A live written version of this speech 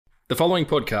The following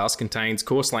podcast contains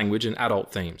coarse language and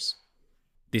adult themes.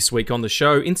 This week on the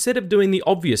show, instead of doing the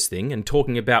obvious thing and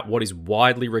talking about what is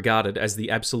widely regarded as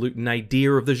the absolute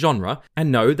nadir of the genre,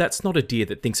 and no, that's not a deer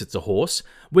that thinks it's a horse,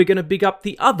 we're going to big up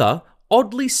the other,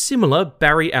 oddly similar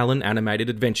Barry Allen animated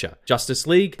adventure, Justice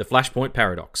League, The Flashpoint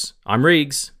Paradox. I'm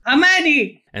Riggs. I'm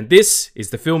Eddie. And this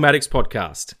is the Film Addicts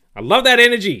podcast. I love that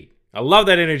energy.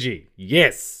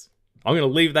 Yes. I'm going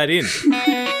to leave that in.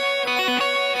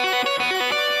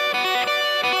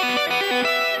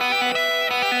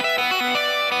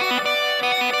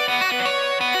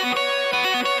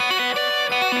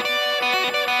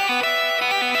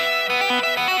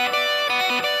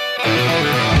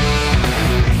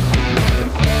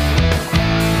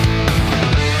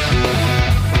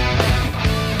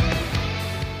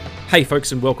 Hey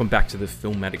folks, and welcome back to the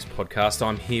Film Addicts podcast.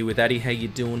 I'm here with Addy. How you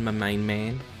doing, my main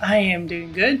man? I am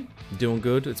doing good. Doing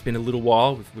good. It's been a little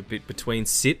while between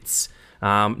sits.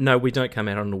 No, we don't come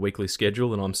out on a weekly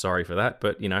schedule, and I'm sorry for that.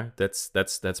 But you know, that's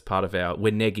part of our.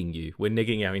 We're negging you. We're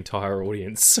negging our entire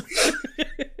audience.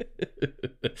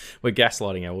 We're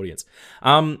gaslighting our audience.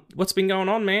 What's been going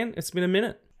on, man? It's been a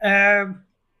minute.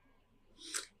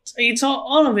 It's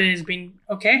all of it has been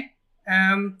okay.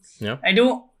 Yeah.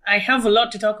 I have a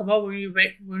lot to talk about when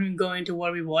we go into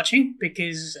what we're watching,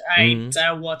 because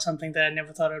I watched something that I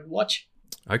never thought I'd watch.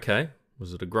 Okay.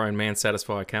 Was it a grown man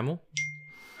satisfy a camel?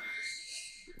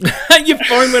 Your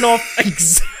phone went off.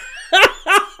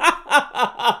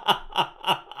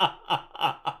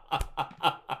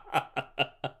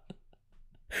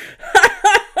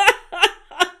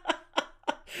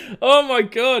 Oh my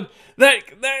god.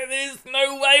 There's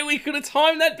no way we could have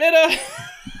timed that better.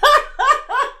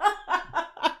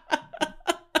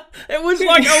 It was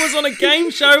like I was on a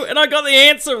game show and I got the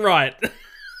answer right.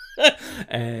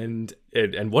 And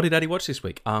what did Addy watch this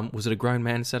week? Was it a grown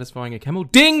man satisfying a camel?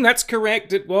 Ding! That's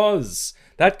correct. It was.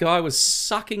 That guy was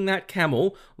sucking that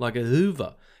camel like a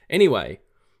hoover. Anyway,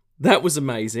 that was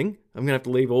amazing. I'm gonna have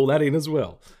to leave all that in as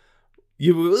well.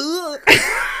 This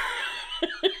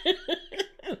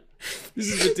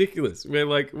is ridiculous. We're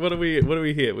like, what are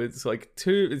we here? It's like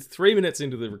 3 minutes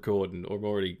into the record and I'm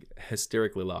already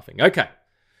hysterically laughing. Okay.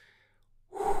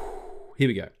 Here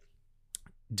we go.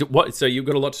 So you've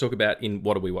got a lot to talk about in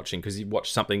What Are We Watching? Because you've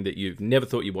watched something that you've never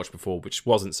thought you watched before, which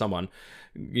wasn't someone,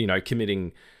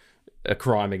 committing a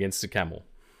crime against a camel.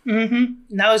 Mm-hmm.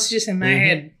 Now it's just in my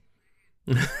head.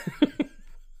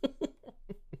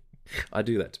 I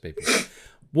do that to people.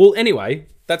 Well, anyway,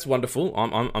 that's wonderful.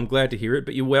 I'm glad to hear it.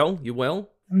 But you're well.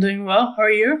 I'm doing well. How are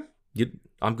you?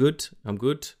 I'm good.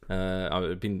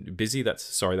 I've been busy.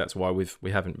 That's why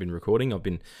we haven't been recording. I've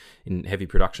been in heavy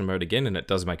production mode again, and it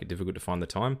does make it difficult to find the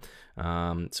time.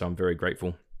 So I'm very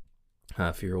grateful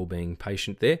for you all being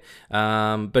patient there.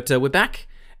 But we're back,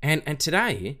 and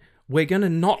today we're going to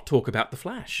not talk about The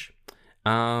Flash.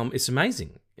 It's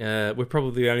amazing. We're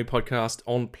probably the only podcast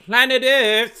on planet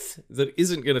Earth that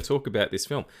isn't going to talk about this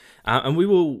film, and we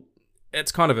will.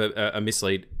 It's kind of a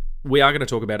mislead. We are going to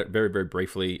talk about it very, very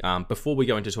briefly before we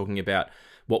go into talking about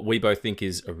what we both think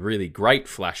is a really great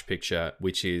Flash picture,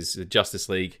 which is the Justice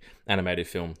League animated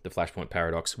film, The Flashpoint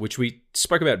Paradox, which we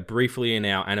spoke about briefly in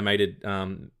our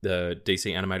the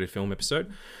DC animated film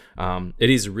episode. It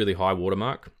is a really high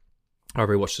watermark. I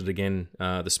rewatched it again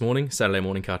this morning, Saturday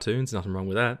morning cartoons, nothing wrong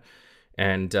with that.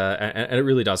 And it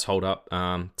really does hold up.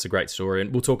 It's a great story,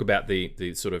 and we'll talk about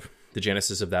the sort of the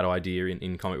genesis of that idea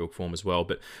in comic book form as well.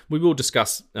 But we will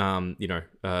discuss,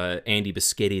 Andy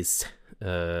Biscetti's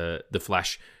The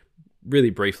Flash really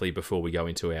briefly before we go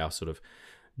into our sort of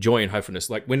joy and hopefulness.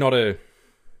 Like we're not a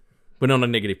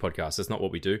negative podcast. That's not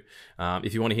what we do.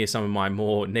 If you want to hear some of my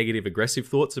more negative, aggressive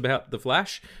thoughts about The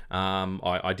Flash,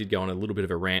 I did go on a little bit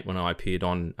of a rant when I appeared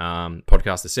on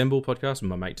Podcast Assemble podcast with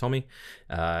my mate Tommy,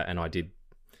 and I did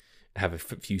have a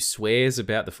few swears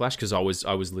about The Flash because I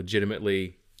was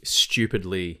legitimately,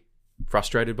 stupidly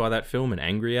frustrated by that film and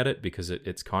angry at it because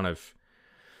it's kind of.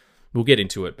 We'll get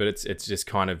into it, but it's just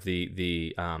kind of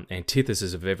the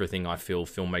antithesis of everything I feel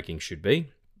filmmaking should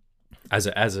be. As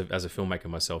a filmmaker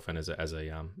myself and as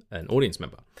an audience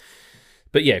member.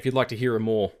 But yeah, if you'd like to hear a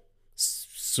more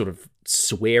sort of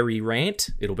sweary rant,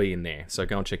 it'll be in there. So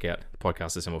go and check out the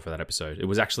podcast Assemble for that episode. It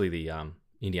was actually the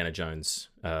Indiana Jones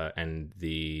and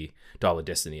the Dial of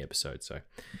Destiny episode. So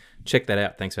check that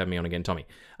out. Thanks for having me on again, Tommy.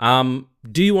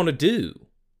 Do you want to do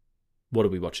What Are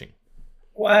We Watching?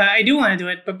 Well, I do want to do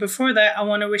it, but before that, I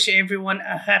want to wish everyone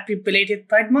a happy belated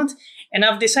Pride Month. And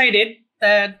I've decided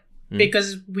that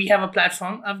because we have a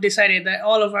platform, I've decided that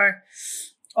all of our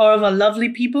lovely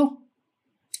people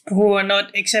who are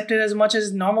not accepted as much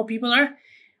as normal people are,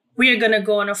 we are going to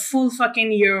go on a full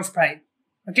fucking year of Pride.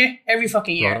 Okay? Every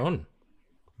fucking year. Right on.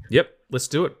 Yep, let's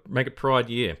do it. Make it Pride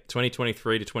year,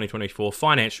 2023 to 2024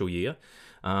 financial year.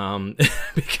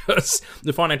 Because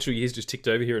the financial year's just ticked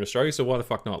over here in Australia, so why the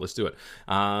fuck not? Let's do it.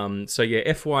 So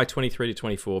yeah, FY 23 to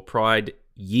 24 Pride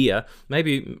year.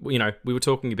 Maybe, we were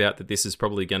talking about that this is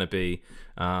probably going to be,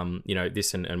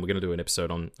 this, and we're going to do an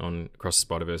episode on Across the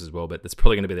Spider-Verse as well, but it's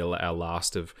probably going to be our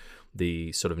last of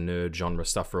the sort of nerd genre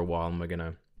stuff for a while, and we're going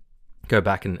to go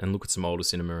back and look at some older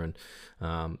cinema and,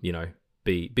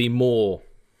 be more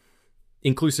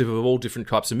inclusive of all different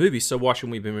types of movies. So why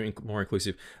shouldn't we be more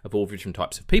inclusive of all different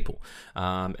types of people?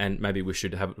 And maybe we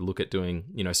should have a look at doing,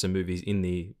 some movies in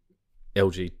the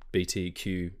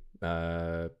LGBTQ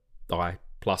I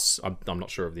plus. I'm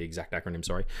not sure of the exact acronym.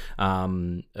 Sorry.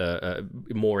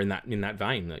 More in that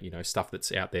vein, that stuff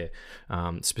that's out there,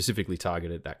 specifically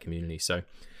targeted at that community. So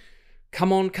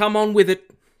come on with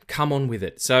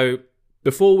it. So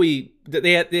before we,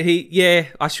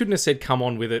 I shouldn't have said come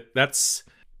on with it. That's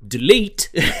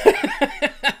delete.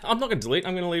 I'm not going to delete.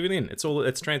 I'm going to leave it in.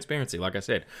 It's transparency, like I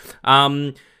said.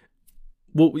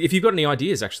 Well, if you've got any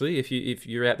ideas, actually, if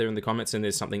you're out there in the comments and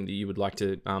there's something that you would like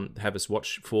to have us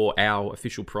watch for our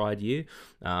official Pride year,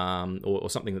 or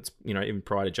something that's even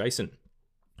Pride adjacent,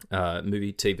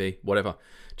 movie, TV, whatever,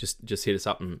 just hit us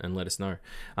up and let us know.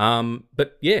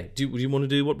 But yeah, do you want to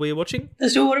do what we're watching?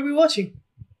 Let's do what are we watching.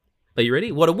 Are you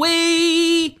ready? What are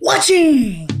we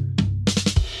watching?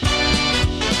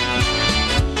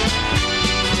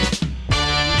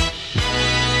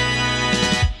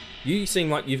 You seem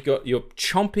like you're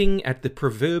chomping at the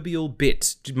proverbial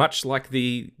bit, much like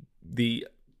the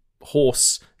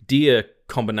horse-deer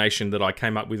combination that I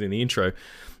came up with in the intro.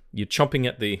 You're chomping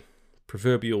at the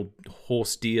proverbial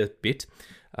horse-deer bit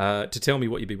to tell me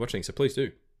what you've been watching, so please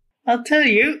do. I'll tell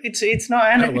you, it's not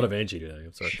animal. I had a lot of Angie today,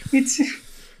 I'm sorry.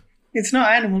 It's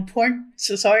not animal porn,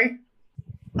 so sorry.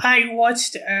 I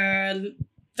watched The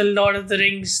Lord of the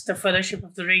Rings, The Fellowship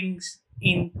of the Rings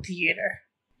in theater.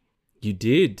 You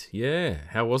did, yeah.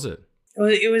 How was it?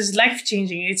 It was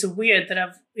life-changing. It's weird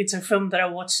that it's a film that I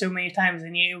watched so many times,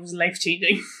 and yeah, it was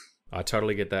life-changing. I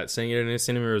totally get that. Seeing it in a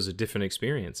cinema is a different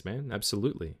experience, man.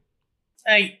 Absolutely.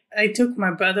 I took my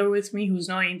brother with me, who's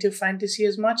not into fantasy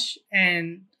as much,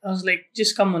 and I was like,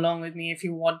 just come along with me if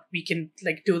you want. We can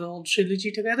do the whole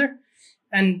trilogy together.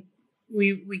 And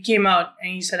we came out,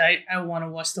 and he said, I want to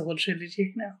watch the whole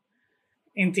trilogy now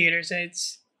in theaters.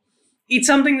 It's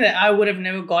something that I would have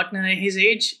never gotten at his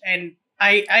age, and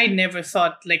I never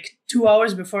thought, 2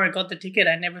 hours before I got the ticket,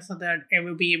 I never thought that I'd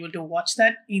ever be able to watch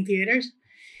that in theaters.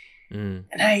 And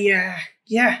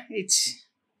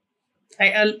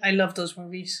I love those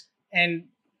movies, and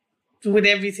with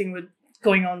everything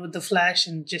going on with the Flash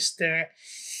and just the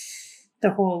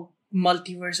whole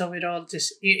multiverse of it all,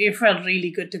 it felt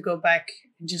really good to go back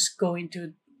and just go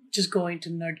into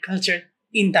nerd culture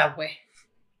in that way.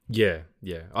 Yeah,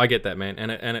 I get that, man,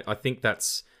 and I think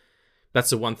that's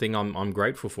the one thing I'm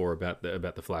grateful for about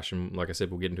the Flash, and like I said,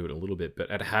 we'll get into it in a little bit, but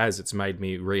it's made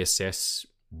me reassess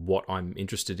what I'm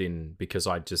interested in, because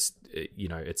I just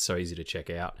it's so easy to check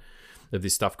out of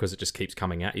this stuff because it just keeps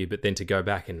coming at you, but then to go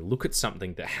back and look at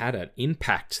something that had an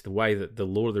impact the way that the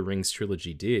Lord of the Rings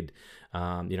trilogy did,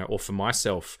 or for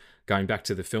myself, going back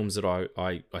to the films that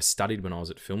I studied when I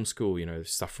was at film school,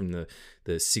 stuff from the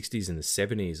 60s and the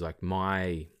 70s,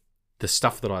 the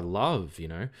stuff that I love,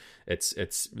 it's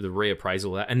the reappraisal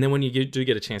of that. And then when you do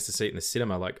get a chance to see it in the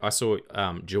cinema, I saw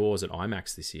Jaws at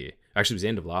IMAX this year. Actually, it was the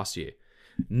end of last year.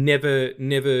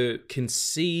 Never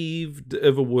conceived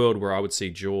of a world where I would see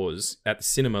Jaws at the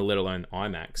cinema, let alone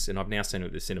IMAX. And I've now seen it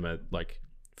at the cinema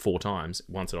 4 times,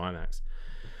 once at IMAX.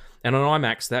 And on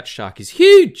IMAX, that shark is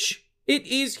huge. It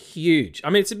is huge. I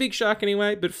mean, it's a big shark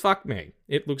anyway, but fuck me.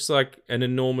 It looks like an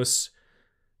enormous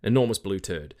blue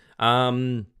turd.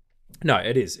 No,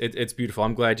 it is. It's beautiful.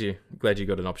 I'm glad you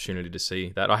got an opportunity to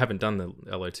see that. I haven't done the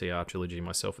LOTR trilogy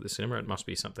myself at the cinema. It must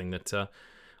be something that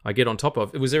I get on top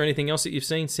of. Was there anything else that you've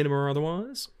seen, cinema or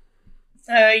otherwise?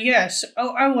 Yes.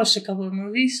 I watched a couple of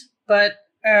movies, but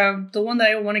the one that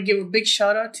I want to give a big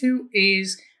shout out to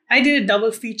is I did a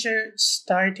double feature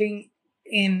starting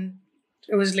in,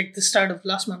 it was the start of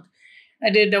last month. I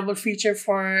did a double feature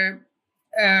for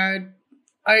Are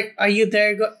You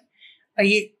There, God? Are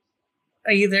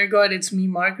You There, God? It's Me,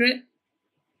 Margaret.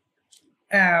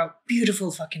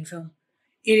 Beautiful fucking film.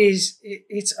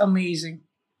 It's amazing.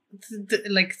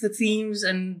 The themes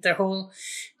and the whole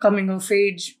coming of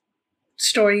age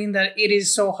story in that, it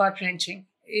is so heart-wrenching.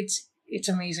 It's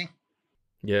amazing.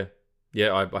 Yeah,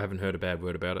 I haven't heard a bad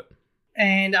word about it.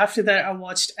 And after that, I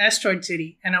watched Asteroid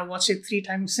City, and I watched it 3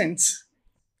 times since.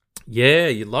 Yeah,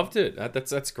 you loved it.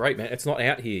 That's great, man. It's not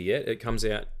out here yet. It comes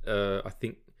out, I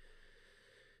think,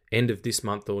 end of this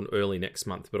month or early next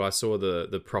month. But I saw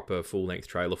the proper full length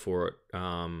trailer for it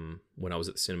when I was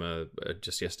at the cinema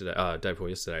just yesterday, day before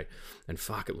yesterday, and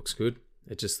fuck, it looks good.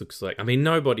 It just looks like, I mean,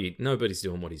 nobody's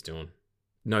doing what he's doing.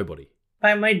 Nobody.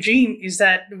 My dream is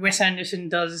that Wes Anderson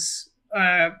does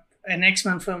an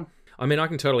X-Men film. I mean, I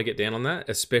can totally get down on that,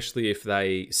 especially if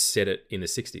they set it in the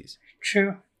 60s.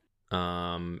 True.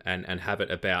 And have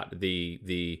it about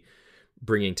the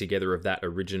bringing together of that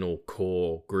original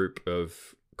core group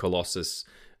of Colossus,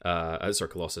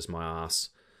 Colossus my ass,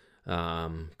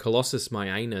 Colossus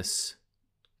my anus,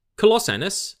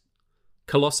 Colossanus.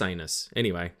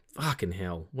 Anyway, fucking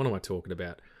hell, what am I talking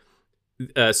about?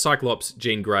 Cyclops,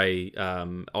 Jean Grey,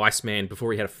 Iceman,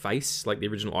 before he had a face, like the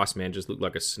original Iceman just looked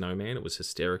like a snowman. It was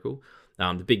hysterical.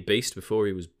 The Big Beast before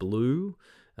he was blue.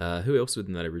 Who else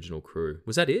within that original crew?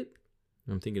 Was that it?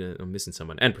 I'm thinking I'm missing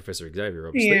someone. And Professor Xavier,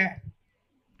 obviously.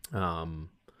 Yeah.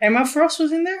 Emma Frost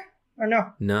was in there? Or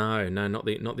no? No, not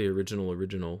the original.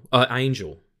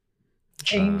 Angel.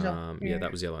 Angel. Yeah,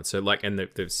 that was the other one. So like, and the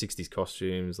 60s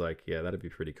costumes, like, yeah, that'd be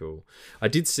pretty cool. I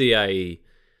did see a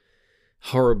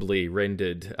horribly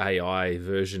rendered AI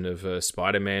version of a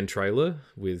Spider-Man trailer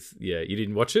with, yeah, you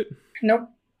didn't watch it? Nope.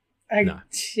 No.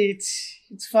 It's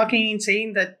fucking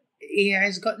insane that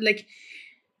AI's got like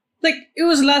it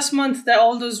was last month that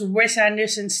all those Wes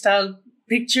Anderson style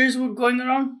pictures were going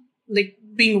around, like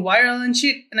being viral and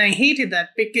shit, and I hated that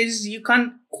because you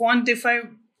can't quantify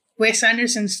Wes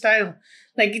Anderson style.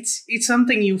 Like it's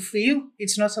something you feel,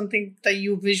 it's not something that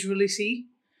you visually see.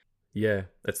 Yeah,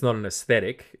 it's not an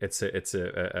aesthetic. It's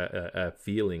a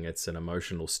feeling. It's an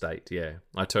emotional state. Yeah,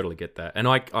 I totally get that. And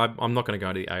I'm not going to go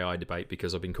into the AI debate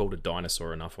because I've been called a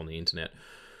dinosaur enough on the internet.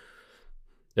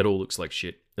 It all looks like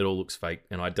shit. It all looks fake,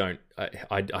 and I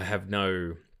have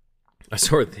no. I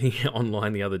saw a thing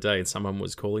online the other day, and someone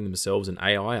was calling themselves an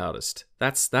AI artist.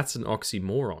 That's an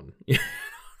oxymoron.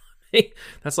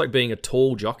 That's like being a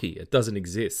tall jockey. It doesn't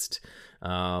exist.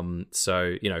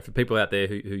 So, you know, for people out there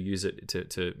who use it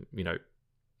to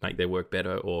make their work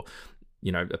better, or,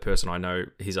 you know, a person I know,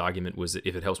 his argument was that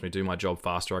if it helps me do my job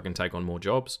faster, I can take on more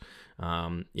jobs.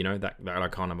 You know, that I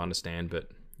kind of understand, but,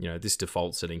 you know, this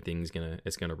default setting thing is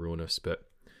gonna ruin us. But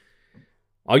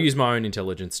I'll use my own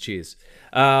intelligence. Cheers.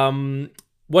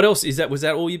 What else is that? Was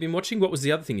that all you've been watching? What was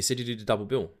the other thing? You said you did a double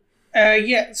bill.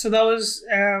 Yeah. So that was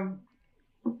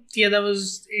that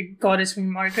was Goddess Me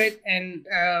Margaret and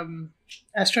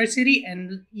Asteroid City.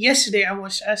 And yesterday I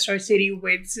watched Asteroid City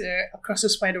with Across the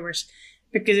Spider-Verse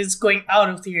because it's going out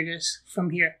of theaters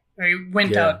from here. Or it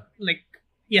went out like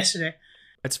yesterday.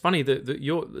 It's funny that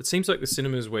it seems like the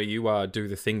cinemas where you are do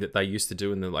the thing that they used to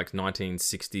do in the like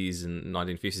 1960s and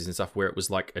 1950s and stuff, where it was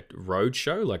like a road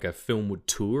show, like a film would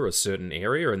tour a certain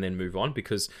area and then move on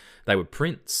because they were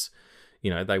Prince. You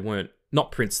know, they weren't,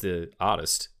 not Prince the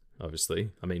artist,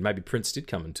 obviously. I mean, maybe Prince did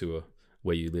come and tour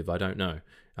where you live. I don't know.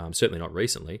 Certainly not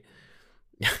recently.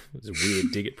 It was a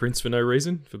weird dig at Prince for no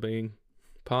reason, for being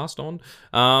passed on.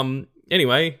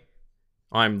 Anyway,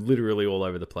 I'm literally all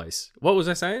over the place. What was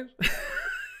I saying?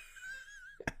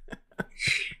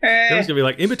 It was gonna be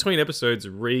like in between episodes,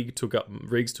 Riggs took up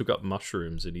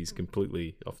mushrooms and he's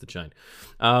completely off the chain.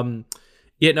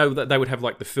 Yeah, no, they would have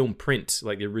like the film print,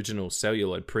 like the original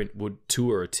celluloid print would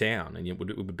tour a town and it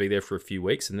would be there for a few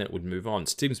weeks and then it would move on.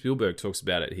 Steven Spielberg talks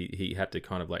about it. He had to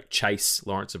kind of like chase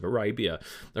Lawrence of Arabia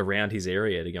around his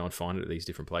area to go and find it at these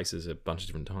different places a bunch of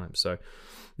different times. So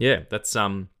yeah, that's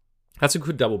a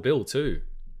good double bill too.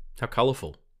 How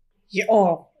colourful.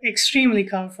 Yeah, extremely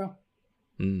colourful.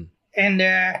 Mm. And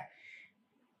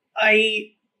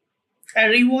I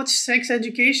rewatched Sex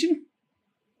Education,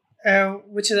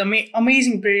 which is an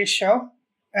amazing British show.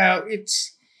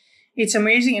 It's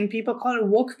amazing, and people call it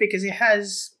woke because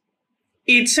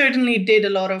it certainly had a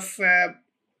lot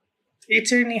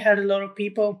of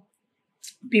people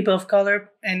of color,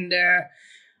 and a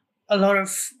lot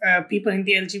of people in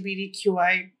the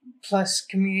LGBTQI plus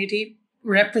community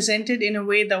represented in a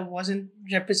way that wasn't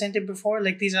represented before.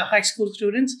 Like, these are high school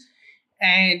students,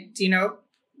 and you know,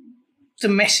 the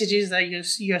message is that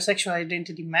your sexual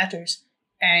identity matters,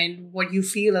 and what you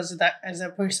feel as a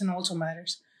person also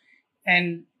matters.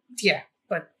 And yeah,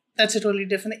 but that's a totally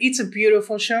different. It's a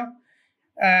beautiful show.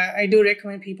 I do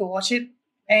recommend people watch it,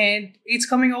 and it's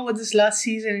coming over this last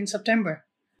season in September.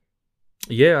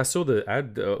 Yeah, I saw the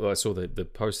ad. I saw the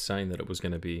post saying that it was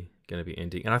going to be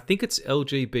ending, and I think it's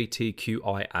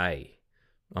LGBTQIA.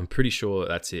 I'm pretty sure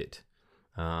that's it.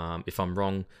 If I'm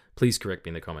wrong, please correct me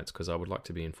in the comments because I would like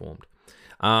to be informed.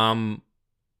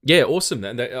 Yeah, awesome.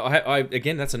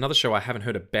 Again, that's another show I haven't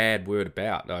heard a bad word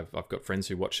about. I've got friends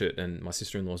who watch it, and my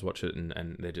sister-in-laws watch it,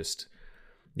 and they're just,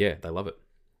 yeah, they love it.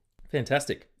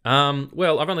 Fantastic.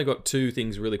 Well, I've only got two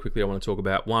things really quickly I want to talk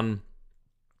about. One,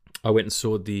 I went and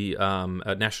saw the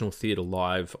National Theatre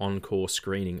Live encore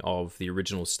screening of the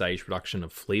original stage production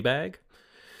of Fleabag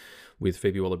with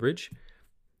Phoebe Waller-Bridge.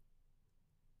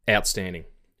 Outstanding.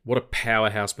 What a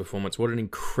powerhouse performance. What an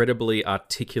incredibly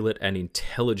articulate and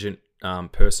intelligent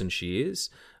person she is.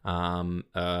 What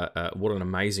an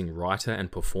amazing writer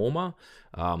and performer.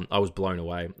 I was blown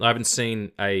away. I haven't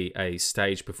seen a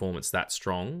stage performance that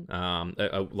strong,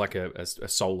 like a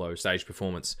solo stage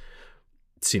performance,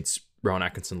 since Rowan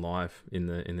Atkinson Live in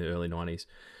the early 90s.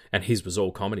 And his was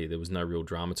all comedy. There was no real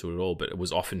drama to it at all, but it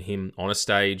was often him on a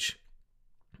stage,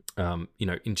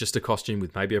 in just a costume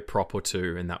with maybe a prop or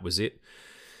two, and that was it.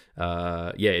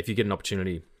 If you get an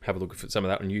opportunity, have a look at some of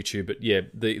that on YouTube. But yeah,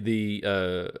 the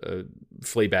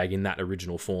Fleabag in that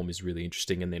original form is really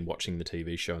interesting, and then watching the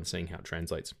TV show and seeing how it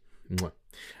translates.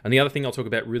 And the other thing I'll talk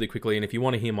about really quickly, and if you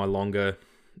want to hear my longer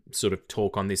sort of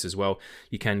talk on this as well,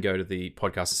 you can go to the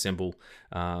Podcast Assemble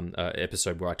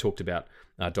episode where I talked about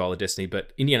Dial of Destiny.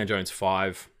 But Indiana Jones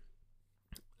 5,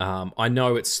 I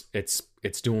know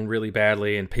it's doing really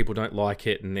badly and people don't like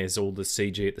it, and there's all the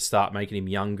CG at the start making him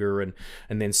younger and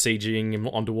then CGing him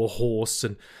onto a horse,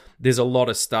 and there's a lot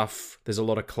of stuff. There's a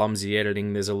lot of clumsy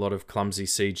editing. There's a lot of clumsy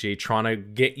CG trying to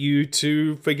get you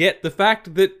to forget the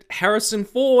fact that Harrison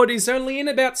Ford is only in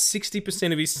about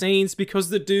 60% of his scenes because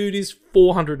the dude is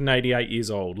 488 years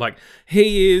old. Like,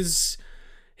 he is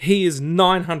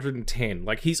 910.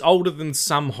 Like, he's older than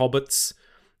some hobbits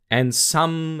and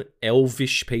some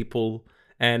elvish people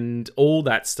and all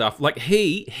that stuff. Like,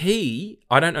 he,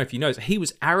 I don't know if you know, he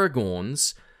was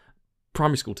Aragorn's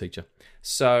primary school teacher.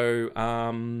 So,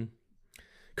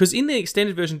 because in the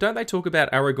extended version, don't they talk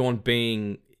about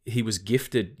Aragorn he was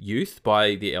gifted youth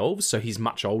by the elves, so he's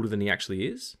much older than he actually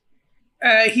is?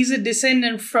 He's a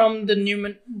descendant from the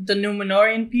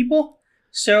Númenórean people.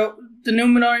 So the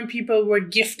Númenórean people were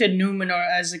gifted Númenor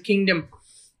as a kingdom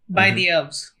by the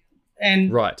elves.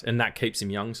 And right, and that keeps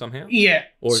him young somehow? Yeah.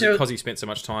 Or is it because he spent so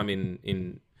much time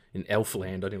in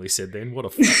Elfland, I nearly said then? What a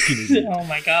fucking idiot. Oh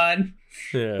my god.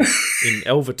 Yeah, in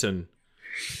Elverton.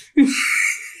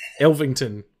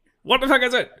 Elvington. What the fuck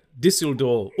is it?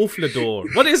 Disseldor.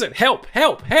 Ulflador. What is it? Help!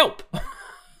 Help! Help!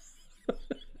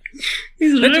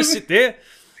 Let's just sit there.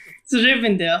 It's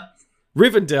Rivendell.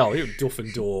 Rivendell.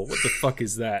 Duffendor. What the fuck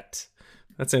is that?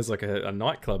 That sounds like a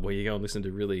nightclub where you go and listen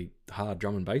to really hard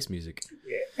drum and bass music.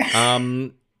 Yeah.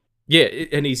 And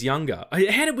he's younger.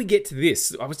 How did we get to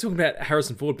this? I was talking about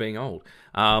Harrison Ford being old.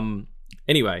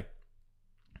 Anyway,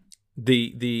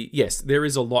 yes, there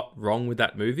is a lot wrong with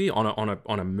that movie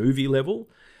on a movie level,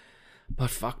 but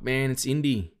fuck, man, it's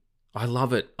indie. I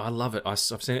love it. I've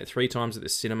seen it 3 times at the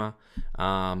cinema.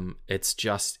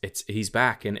 He's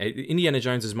back, and Indiana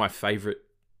Jones is my favorite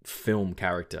film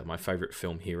character, my favorite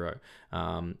film hero.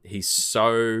 He's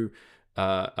so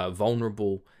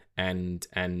vulnerable and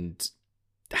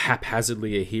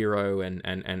haphazardly a hero,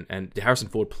 and Harrison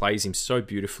Ford plays him so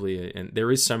beautifully, and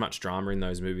there is so much drama in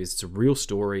those movies. It's a real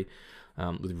story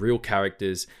with real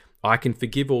characters. I can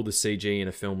forgive all the CG in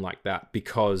a film like that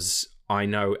because I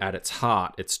know at its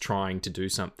heart it's trying to do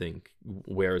something,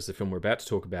 whereas the film we're about to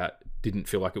talk about didn't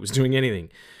feel like it was doing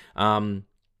anything.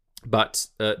 But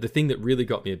the thing that really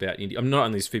got me about Indy, not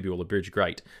only is Phoebe Waller-Bridge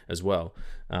great as well,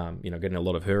 getting a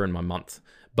lot of her in my month,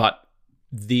 but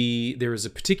there is a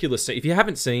particular scene. If you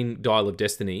haven't seen Dial of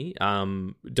Destiny,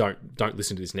 don't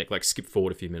listen to this next. Like, skip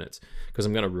forward a few minutes because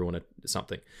I'm going to ruin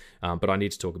something. But I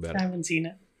need to talk about it. I haven't seen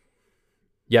it.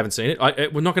 You haven't seen it?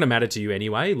 We're not going to matter to you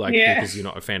anyway, because you're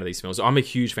not a fan of these films. I'm a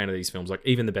huge fan of these films, like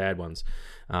even the bad ones.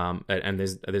 And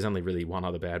there's only really one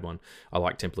other bad one. I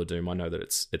like Temple of Doom. I know that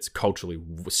it's culturally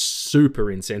super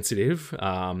insensitive,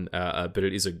 but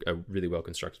it is a really well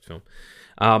constructed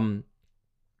film.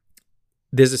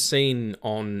 There's a scene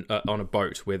on a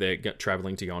boat where they're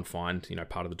traveling to go and find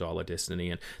part of the Dial of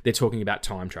Destiny, and they're talking about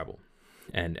time travel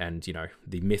and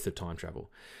the myth of time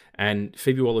travel. And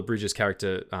Phoebe Waller-Bridge's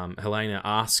character, Helena,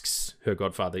 asks her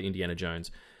godfather, Indiana Jones,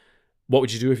 what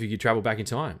would you do if you could travel back in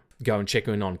time? Go and check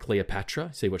in on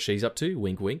Cleopatra, see what she's up to,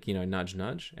 wink, wink, nudge,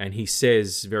 nudge. And he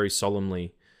says very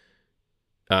solemnly,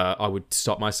 I would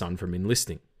stop my son from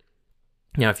enlisting.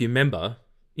 Now, if you remember,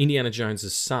 Indiana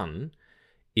Jones' son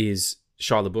is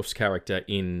Shia LaBeouf's character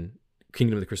in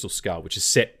Kingdom of the Crystal Skull, which is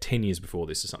set 10 years before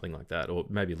this or something like that, or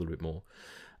maybe a little bit more.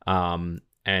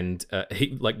 And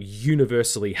he,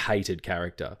 universally hated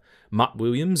character. Mutt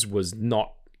Williams was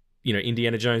not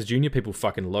Indiana Jones Jr., people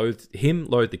fucking loathed him,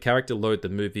 loathed the character, loathed the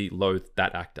movie, loathed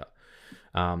that actor.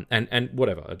 And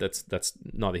whatever, that's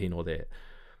neither here nor there.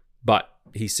 But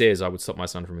he says, I would stop my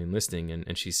son from enlisting.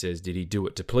 And she says, did he do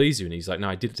it to please you? And he's like, no,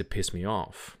 I did it to piss me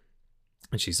off.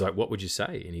 And she's like, what would you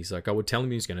say? And he's like, I would tell him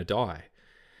he was going to die.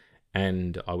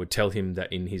 And I would tell him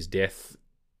that in his death,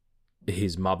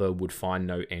 his mother would find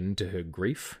no end to her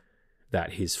grief,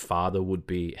 that his father would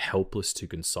be helpless to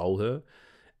console her,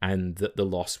 and that the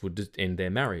loss would end their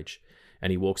marriage.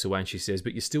 And he walks away and she says,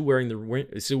 but you're still wearing the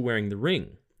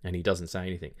ring. And he doesn't say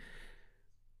anything.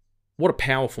 What a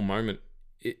powerful moment.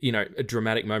 A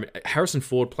dramatic moment. Harrison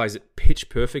Ford plays it pitch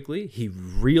perfectly. He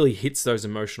really hits those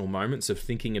emotional moments of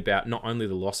thinking about not only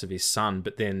the loss of his son,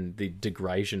 but then the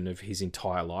degradation of his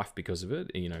entire life because of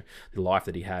it, the life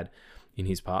that he had in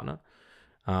his partner.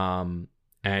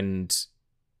 And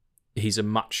he's a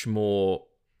much more,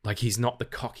 he's not the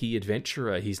cocky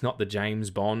adventurer. He's not the James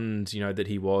Bond, that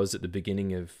he was at the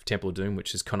beginning of Temple of Doom,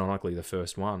 which is canonically the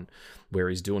first one, where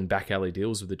he's doing back alley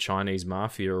deals with the Chinese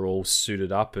mafia, all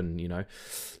suited up and,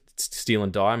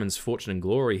 stealing diamonds, fortune and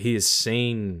glory. He has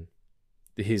seen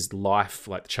his life,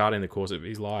 charting the course of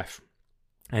his life,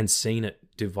 and seen it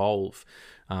devolve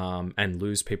and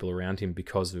lose people around him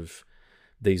because of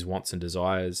these wants and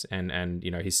desires, and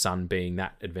his son being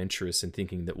that adventurous and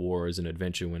thinking that war is an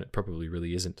adventure when it probably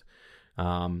really isn't.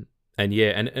 And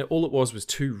all it was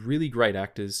two really great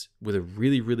actors with a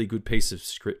really, really good piece of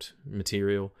script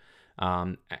material.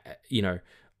 On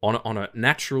an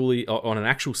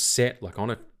actual set, on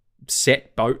a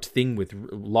set boat thing with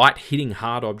light hitting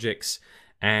hard objects,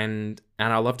 and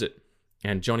I loved it.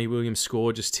 And Johnny Williams'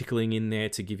 score just tickling in there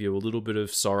to give you a little bit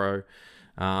of sorrow.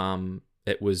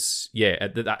 It was,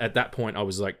 at that point, I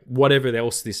was like, whatever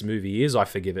else this movie is, I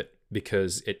forgive it,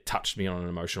 because it touched me on an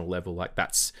emotional level.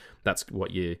 That's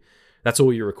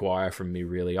all you require from me,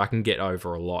 really. I can get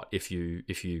over a lot if you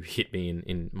hit me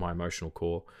in my emotional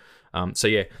core.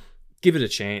 Give it a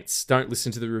chance. Don't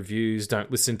listen to the reviews. Don't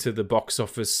listen to the box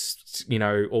office,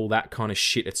 all that kind of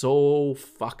shit. It's all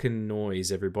fucking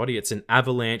noise, everybody. It's an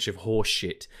avalanche of horse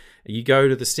shit. You go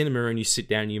to the cinema and you sit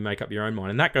down and you make up your own mind.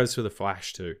 And that goes for The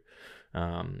Flash too.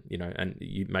 And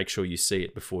you make sure you see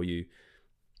it before you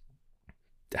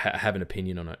have an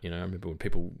opinion on it. I remember when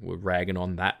people were ragging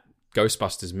on that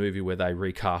Ghostbusters movie where they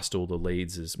recast all the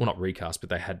leads as, well, not recast, but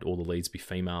they had all the leads be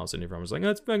females, and everyone was like, oh,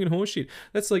 that's fucking horseshit.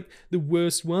 That's the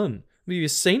worst one. Have you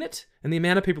seen it? And the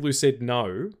amount of people who said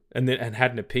no and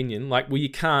had an opinion, you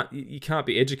can't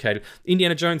be educated.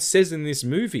 Indiana Jones says in this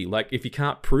movie, if you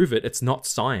can't prove it, it's not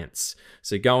science.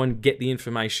 So go and get the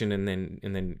information and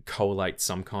then collate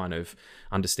some kind of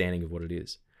understanding of what it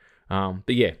is.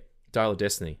 But yeah, Dial of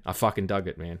Destiny. I fucking dug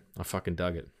it, man. I fucking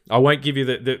dug it. I won't give you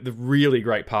the really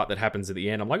great part that happens at the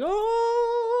end. I'm like,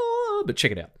 oh, but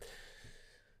check it out.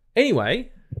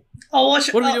 Anyway,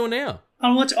 what are we doing now?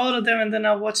 I'll watch all of them, and then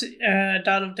I'll watch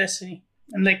Dial of Destiny.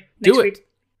 And next week.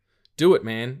 Do it,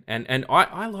 man. And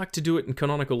I like to do it in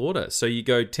canonical order. So you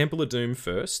go Temple of Doom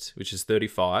first, which is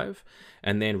 35,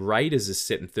 and then Raiders is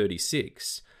set in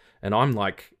 36. And I'm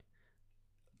like,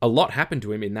 a lot happened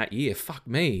to him in that year. Fuck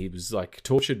me. He was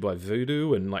tortured by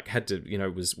voodoo and had to,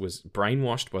 was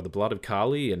brainwashed by the blood of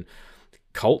Kali and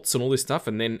cults and all this stuff,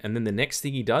 and then the next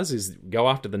thing he does is go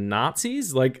after the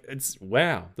Nazis. It's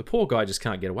wow, the poor guy just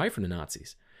can't get away from the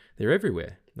Nazis. They're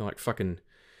everywhere. They're like fucking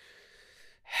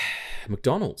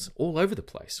McDonald's all over the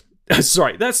place.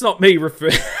 Sorry, that's not me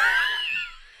referring.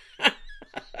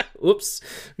 Oops,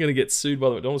 I'm gonna get sued by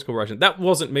the McDonald's Corporation. That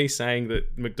wasn't me saying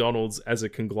that McDonald's as a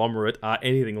conglomerate are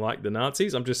anything like the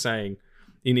Nazis. I'm just saying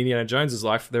in Indiana Jones's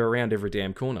life, they're around every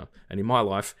damn corner, and in my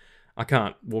life, I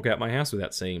can't walk out my house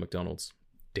without seeing McDonald's.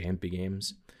 Damn big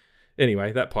M's.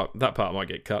 Anyway, that part might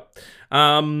get cut.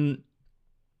 Do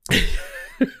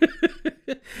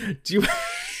you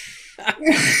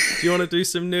want to do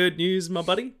some nerd news, my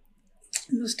buddy?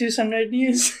 Let's do some nerd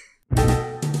news.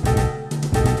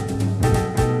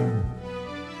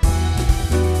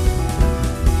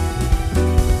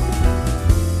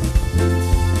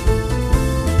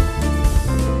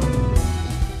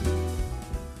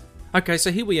 Okay,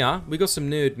 so here we are. We got some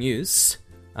nerd news.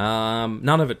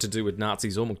 None of it to do with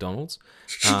Nazis or McDonald's.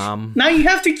 Now you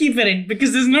have to keep it in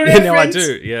because there's no reference. No, I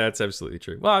do. Yeah, that's absolutely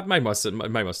true. Well, I've made my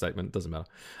statement. It doesn't matter.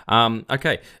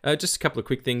 Okay, just a couple of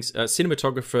quick things.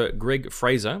 Cinematographer Greg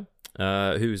Fraser,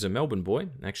 who's a Melbourne boy,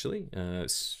 actually,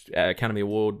 Academy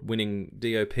Award-winning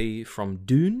DOP from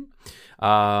Dune,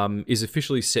 is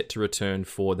officially set to return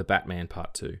for The Batman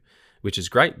Part 2, which is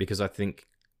great because I think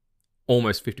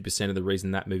almost 50% of the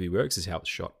reason that movie works is how it's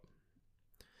shot.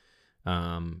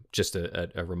 Just a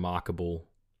remarkable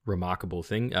remarkable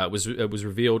thing. It was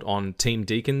revealed on Team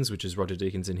Deakins, which is Roger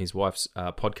Deakins and his wife's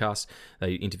podcast.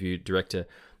 They interviewed director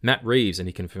Matt Reeves, and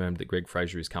he confirmed that Greg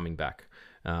Fraser is coming back.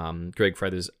 Greg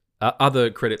Fraser's other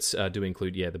credits do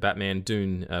include, The Batman,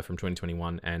 Dune from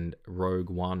 2021, and Rogue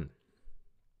One.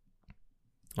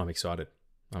 I'm excited.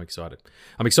 I'm excited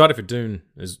for Dune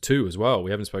 2 as well.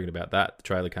 We haven't spoken about that. The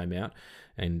trailer came out,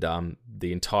 and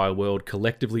the entire world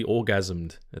collectively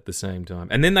orgasmed at the same time.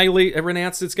 And then they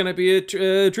announced it's going to be a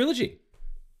trilogy.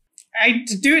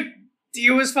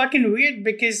 It was fucking weird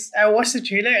because I watched the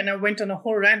trailer and I went on a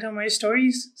whole rant on my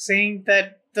stories saying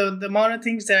that the amount of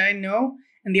things that I know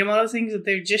and the amount of things that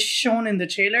they've just shown in the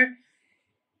trailer,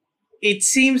 it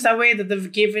seems that way that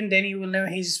they've given Denny Villeneuve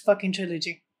his fucking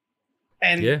trilogy.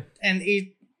 And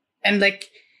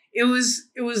it was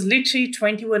literally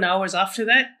 21 hours after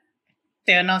that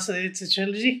they announced that it's a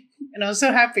trilogy, and I was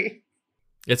so happy.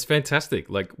 It's fantastic.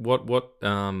 Like what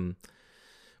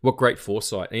great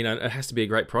foresight. You know, it has to be a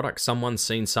great product. Someone's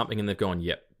seen something and they've gone,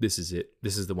 "Yep, this is it.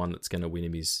 This is the one that's going to win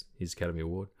him his Academy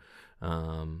Award."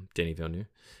 Denis Villeneuve,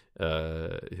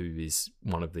 who is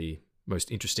one of the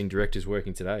most interesting directors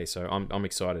working today. So I'm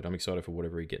excited. I'm excited for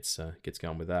whatever he gets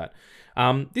going with that.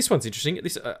 This one's interesting.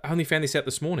 I only found this out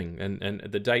this morning, and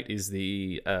the date is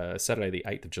the Saturday, the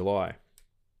 8th of July,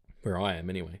 where I am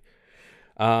anyway.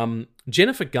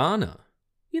 Jennifer Garner.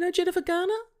 You know Jennifer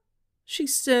Garner?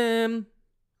 She's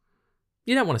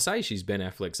you don't want to say she's Ben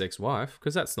Affleck's ex-wife,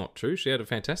 because that's not true. She had a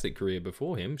fantastic career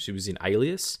before him. She was in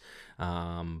Alias,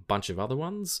 bunch of other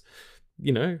ones.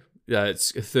 You know,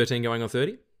 it's 13 going on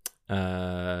 30.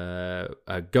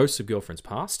 Ghosts of Girlfriends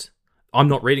Past. I'm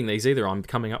not reading these either. I'm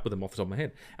coming up with them off the top of my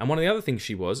head. And one of the other things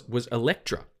she was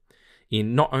Elektra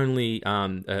in not only I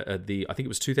think it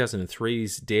was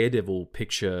 2003's Daredevil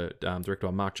picture directed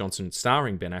by Mark Johnson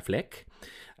starring Ben Affleck.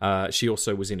 She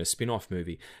also was in a spin-off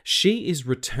movie. She is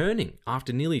returning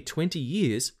after nearly 20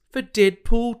 years for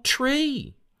Deadpool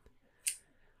 3.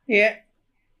 Yeah.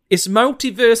 It's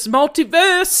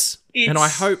multiverse! And I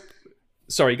hope...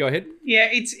 Sorry, go ahead. Yeah,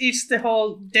 it's the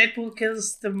whole Deadpool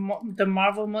kills the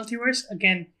Marvel multiverse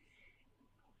again.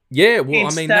 Yeah, well,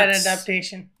 I mean, that's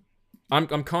adaptation.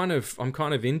 I'm kind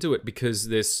of into it because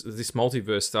this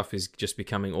multiverse stuff is just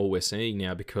becoming all we're seeing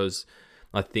now, because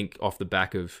I think off the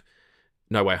back of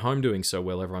No Way Home doing so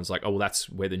well, everyone's like, oh, well, that's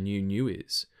where the new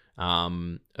is.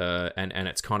 And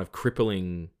it's kind of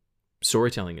crippling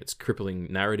storytelling. It's crippling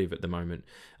narrative at the moment.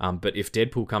 But if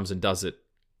Deadpool comes and does it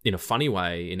in a funny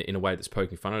way, in a way that's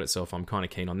poking fun at itself, I'm kind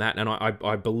of keen on that. And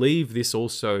I believe this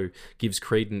also gives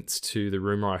credence to the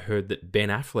rumor I heard that Ben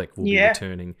Affleck will be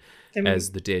returning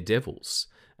as the Daredevils.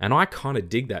 And I kind of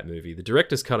dig that movie. The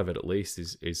director's cut of it, at least,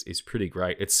 is pretty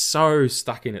great. It's so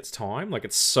stuck in its time. Like,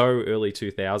 it's so early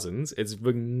 2000s.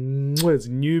 It's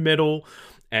new metal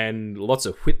and lots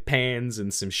of whip pans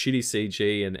and some shitty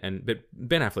CG. But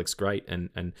Ben Affleck's great,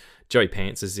 and Joey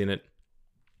Pants is in it.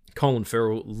 Colin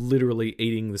Farrell literally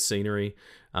eating the scenery,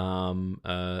 playing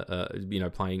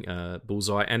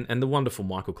Bullseye, and the wonderful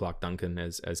Michael Clarke Duncan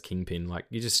as Kingpin. Like,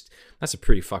 that's a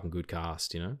pretty fucking good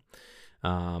cast, you know.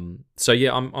 So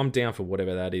yeah, I'm down for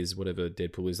whatever that is, whatever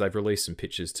Deadpool is. They've released some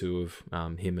pictures too of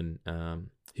him and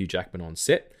Hugh Jackman on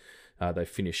set. They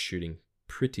finished shooting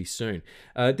pretty soon.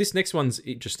 This next one's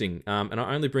interesting, and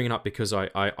I only bring it up because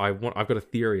I've got a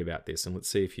theory about this, and let's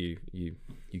see if you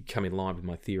come in line with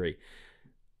my theory.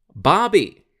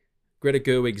 Barbie, Greta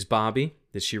Gerwig's Barbie,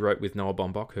 that she wrote with Noah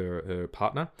Baumbach, her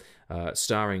partner,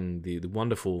 starring the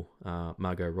wonderful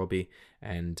Margot Robbie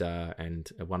and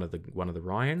one of the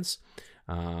Ryans,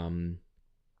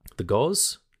 the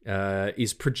Goz,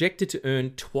 is projected to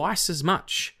earn twice as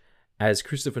much as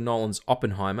Christopher Nolan's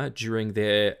Oppenheimer during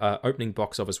their opening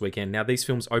box office weekend. Now, these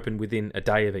films open within a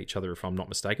day of each other, if I'm not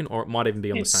mistaken, or it might even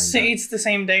be on the same day. It's the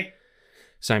same day.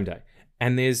 Same day.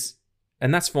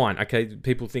 And that's fine. Okay,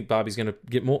 people think Barbie's going to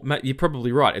get more. You're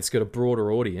probably right. It's got a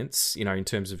broader audience, you know, in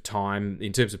terms of time,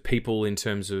 in terms of people, in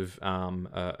terms of,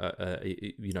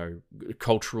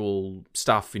 cultural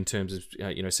stuff, in terms of,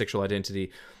 sexual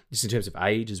identity, just in terms of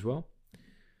age as well.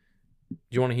 Do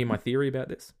you want to hear my theory about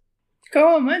this?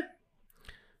 Go on, man.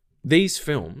 These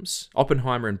films,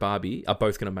 Oppenheimer and Barbie, are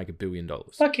both going to make $1 billion.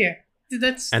 Fuck yeah.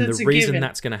 That's the reason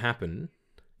that's going to happen,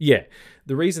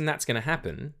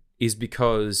 is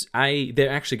because they're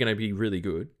actually going to be really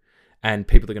good, and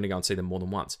people are going to go and see them more than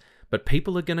once. But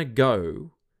people are going to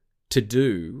go to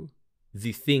do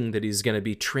the thing that is going to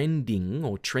be trending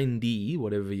or trendy,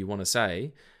 whatever you want to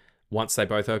say, once they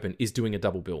both open, is doing a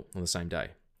double bill on the same day.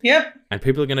 Yep. And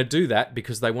people are going to do that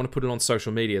because they want to put it on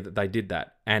social media that they did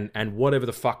that. And whatever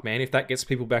the fuck, man, if that gets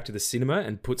people back to the cinema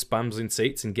and puts bums in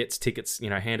seats and gets tickets,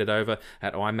 handed over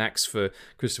at IMAX for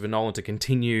Christopher Nolan to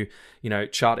continue,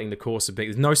 charting the course of being...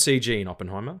 There's no CG in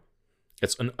Oppenheimer.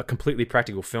 It's a completely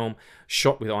practical film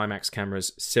shot with IMAX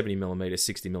cameras, 70mm,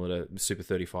 60mm, Super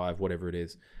 35, whatever it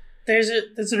is. There's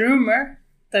a rumor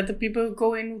that the people who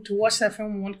go in to watch that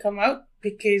film won't come out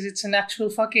because it's an actual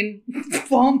fucking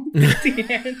bomb at the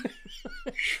end.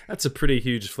 That's a pretty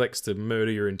huge flex to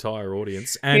murder your entire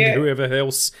audience and whoever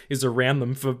else is around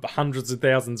them for hundreds of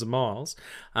thousands of miles.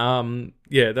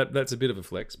 That's a bit of a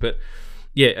flex. But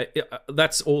yeah,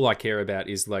 that's all I care about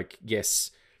is like,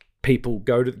 yes, people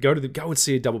go and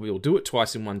see a double bill. Do it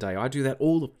twice in one day. I do that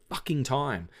all the fucking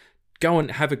time. Go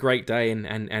and have a great day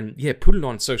and put it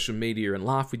on social media and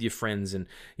laugh with your friends. And,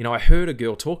 I heard a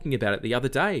girl talking about it the other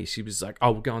day. She was like,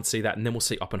 oh, we'll go and see that and then we'll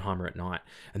see Oppenheimer at night.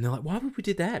 And they're like, why would we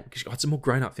do that? Because it's a more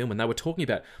grown-up film. And they were talking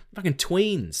about fucking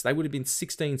tweens. They would have been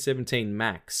 16, 17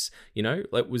 max.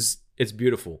 It's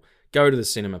beautiful. Go to the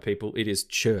cinema, people. It is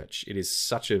church. It is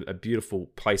such a beautiful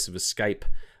place of escape.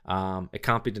 It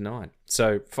can't be denied.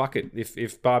 So, fuck it.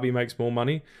 If Barbie makes more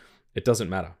money, it doesn't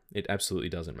matter. It absolutely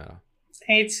doesn't matter.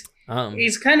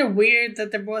 It's kind of weird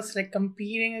that they're both like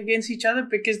competing against each other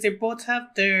because they both have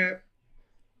the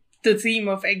theme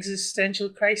of existential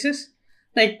crisis.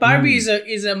 Like Barbie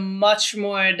is a much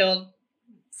more adult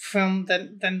film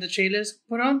than the trailers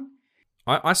put on.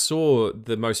 I saw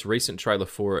the most recent trailer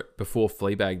for it before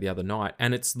Fleabag the other night,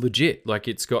 and it's legit. Like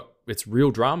it's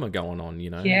real drama going on.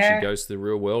 Yeah. She goes to the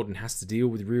real world and has to deal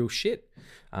with real shit.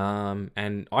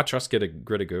 And I trust Greta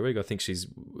Gerwig. I think she's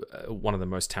one of the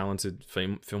most talented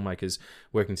filmmakers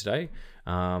working today.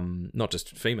 Not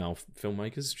just female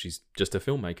filmmakers. She's just a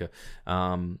filmmaker.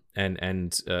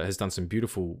 And has done some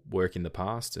beautiful work in the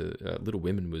past. Little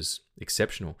Women was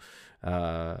exceptional.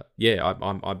 I'm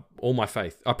all my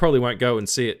faith. I probably won't go and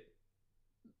see it,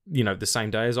 the same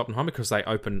day as Oppenheimer because they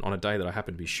open on a day that I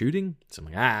happen to be shooting. So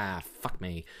I'm like, fuck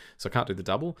me. So I can't do the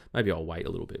double. Maybe I'll wait a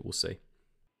little bit. We'll see.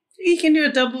 You can do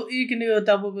a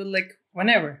double with like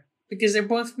whenever because they're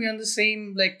both be on the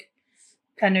same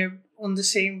kind of on the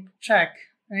same track,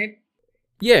 right?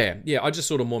 Yeah. I just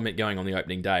sort of more meant going on the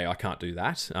opening day. I can't do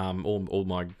that. All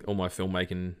my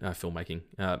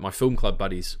filmmaking, my film club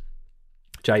buddies.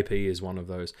 JP is one of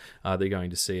those. They're going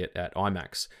to see it at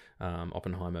IMAX,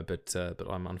 Oppenheimer, but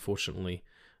I'm unfortunately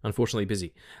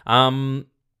busy. But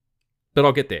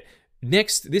I'll get there.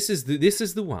 Next, this is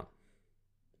the one.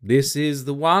 This is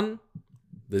the one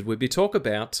that we'll be talk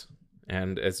about,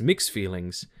 and as mixed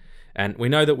feelings. And we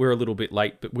know that we're a little bit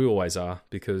late, but we always are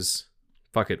because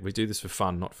fuck it, we do this for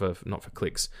fun, not for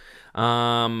clicks.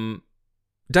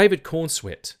 David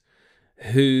Cornsweet,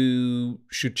 who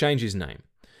should change his name.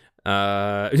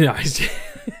 Maybe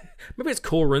it's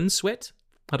Corin Sweat.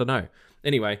 I don't know.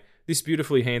 Anyway, this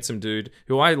beautifully handsome dude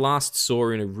who I last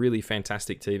saw in a really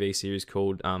fantastic TV series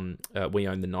called We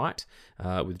Own the Night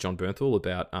with John Bernthal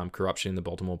about corruption in the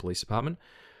Baltimore Police Department.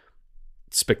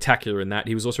 Spectacular in that.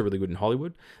 He was also really good in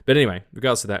Hollywood. But anyway,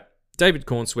 regardless of that, David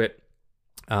Cornsweet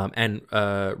and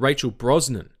Rachel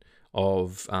Brosnan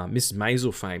of Mrs.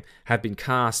 Maisel fame have been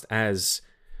cast as,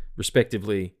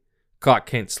 respectively, Clark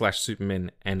Kent /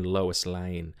 Superman and Lois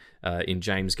Lane in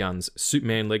James Gunn's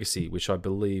Superman Legacy, which I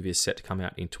believe is set to come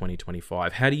out in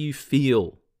 2025. How do you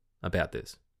feel about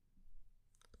this?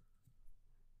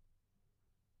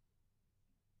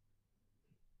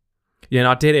 Yeah,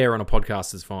 no, dead air on a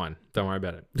podcast is fine. Don't worry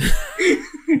about it.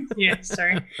 Yeah,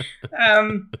 sorry.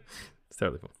 It's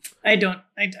totally fine. I don't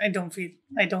feel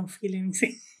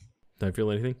anything. Don't feel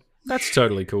anything? That's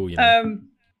totally cool,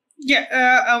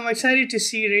 I'm excited to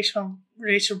see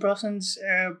Rachel Brosnan's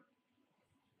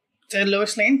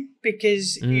Lois Lane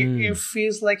because it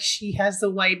feels like she has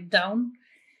the vibe down,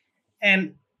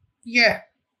 and it's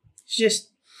just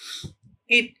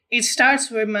it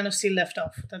starts where Man of Steel left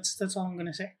off. That's all I'm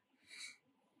gonna say.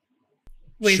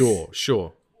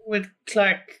 Sure. With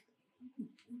Clark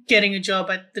getting a job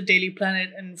at the Daily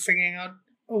Planet and figuring out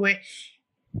a way,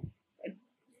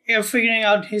 figuring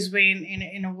out his way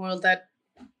in a world that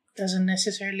doesn't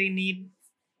necessarily need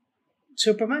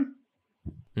Superman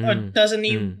or doesn't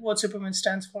need what Superman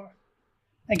stands for,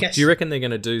 I guess. Do you reckon they're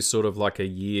going to do sort of like a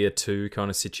year 2 kind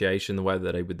of situation the way that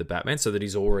they did with the Batman, so that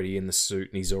he's already in the suit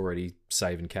and he's already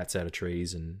saving cats out of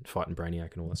trees and fighting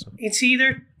Brainiac and all that stuff? It's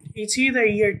either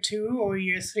year 2 or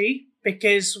year 3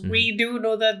 because we do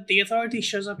know that the Authority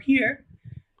shows up here.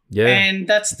 Yeah. And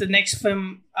that's the next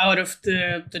film out of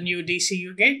the new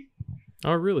DCU game.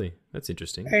 Oh, really? That's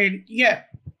interesting. And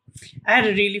I had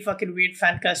a really fucking weird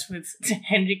fan cast with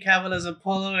Henry Cavill as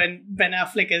Apollo and Ben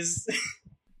Affleck as.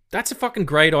 That's a fucking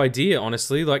great idea,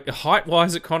 honestly. Like,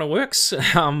 height-wise, it kind of works.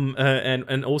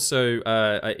 And also,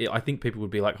 I think people would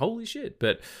be like, holy shit.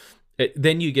 But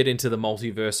then you get into the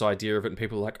multiverse idea of it, and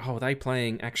people are like, oh, are they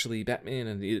playing actually Batman?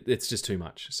 And it's just too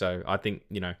much. So I think,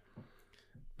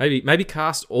 maybe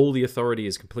cast all the Authority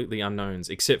as completely unknowns,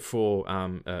 except for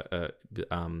the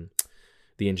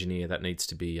engineer that needs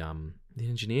to be... the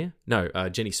engineer? No,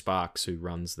 Jenny Sparks, who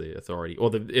runs the Authority, or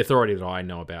the Authority that I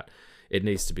know about. It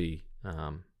needs to be...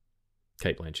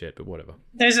 Kate Blanchett, but whatever.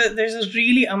 There's a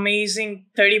really amazing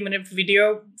 30-minute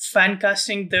video fan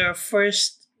casting the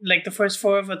first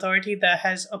four of Authority that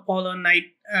has Apollo Knight.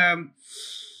 I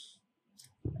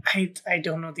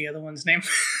don't know the other one's name.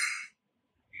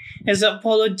 There's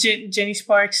Apollo, Jenny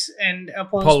Sparks, and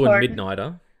Apollo and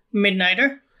Midnighter.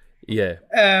 Midnighter. Yeah.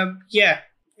 Yeah.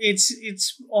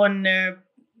 It's on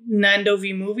Nando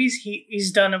V Movies.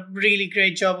 He's done a really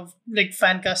great job of like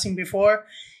fan casting before.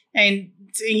 And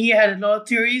he had a lot of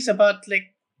theories about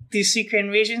like the Secret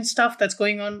Invasion stuff that's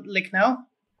going on like now.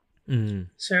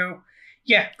 So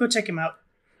yeah, go check him out.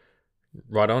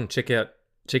 Right on. Check out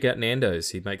Nando's.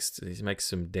 He makes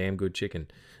some damn good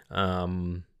chicken.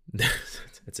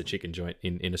 It's a chicken joint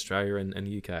in Australia and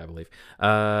the UK, I believe.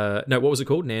 No, what was it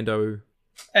called? Nando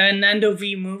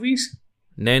V Movies.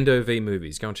 Nando V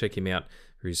Movies. Go and check him out.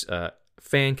 Who's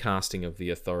fan casting of the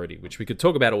Authority, which we could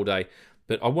talk about all day.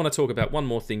 But I want to talk about one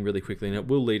more thing really quickly, and it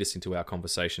will lead us into our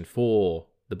conversation for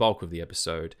the bulk of the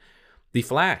episode. The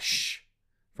Flash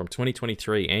from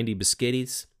 2023. Andy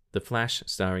Muschietti, The Flash,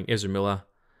 starring Ezra Miller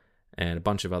and a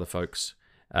bunch of other folks,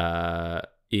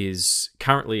 is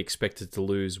currently expected to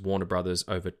lose Warner Brothers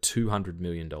over $200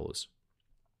 million,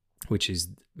 which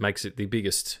makes it the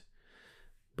biggest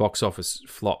box office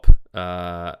flop.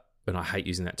 And I hate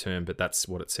using that term, but that's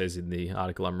what it says in the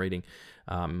article I'm reading,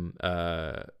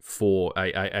 for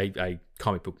a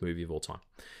comic book movie of all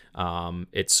time.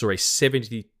 It saw a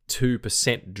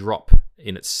 72% drop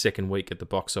in its second week at the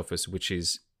box office, which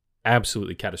is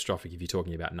absolutely catastrophic if you're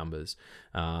talking about numbers.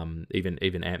 Even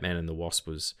Ant-Man and the Wasp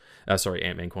was...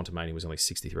 Ant-Man Quantumania was only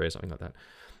 63 or something like that.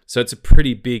 So it's a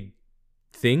pretty big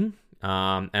thing,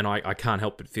 and I can't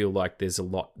help but feel like there's a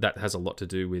lot... That has a lot to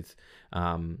do with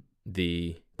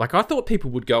the... Like, I thought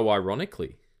people would go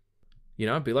ironically. Be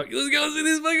like, let's go see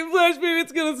this fucking Flash movie,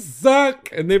 it's gonna suck.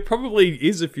 And there probably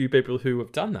is a few people who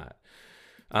have done that.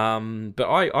 But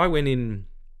I went in,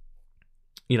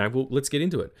 well, let's get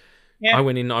into it. Yeah. I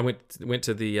went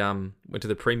to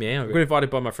the premiere. I got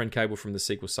invited by my friend Cable from the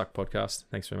Sequel Suck podcast.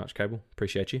 Thanks very much, Cable.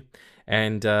 Appreciate you.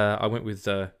 And I went with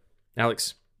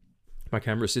Alex, my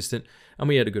camera assistant, and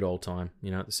we had a good old time,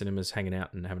 at the cinemas, hanging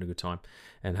out and having a good time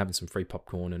and having some free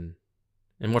popcorn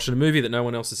and watching a movie that no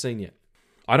one else has seen yet.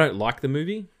 I don't like the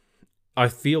movie. I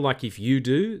feel like if you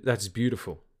do, that's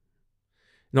beautiful.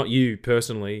 Not you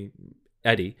personally,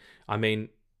 Addy. I mean,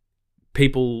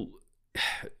 people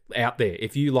out there.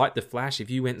 If you like The Flash,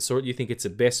 if you went and saw it, you think it's the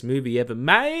best movie ever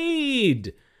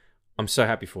made. I'm so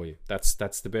happy for you. That's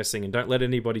the best thing. And don't let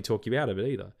anybody talk you out of it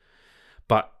either.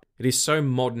 But it is so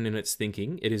modern in its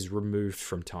thinking. It is removed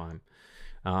from time.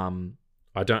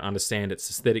 I don't understand its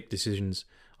aesthetic decisions.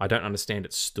 I don't understand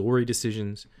its story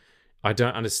decisions. I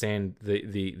don't understand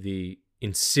the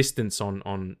insistence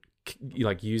on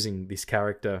like using this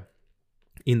character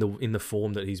in the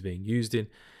form that he's being used in.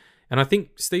 And I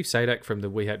think Steve Sadak from the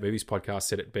We Hate Movies podcast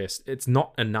said it best. It's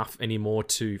not enough anymore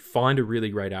to find a really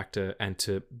great actor and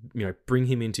to bring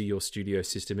him into your studio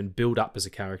system and build up as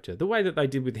a character. The way that they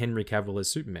did with Henry Cavill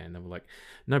as Superman. They were like,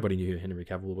 nobody knew who Henry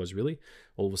Cavill was really.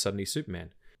 All of a sudden he's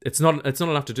Superman. It's not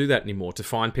enough to do that anymore, to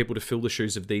find people to fill the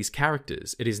shoes of these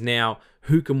characters. It is now,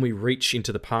 who can we reach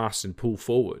into the past and pull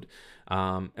forward?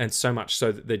 And so much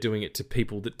so that they're doing it to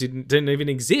people that didn't even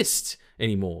exist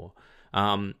anymore.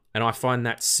 And I find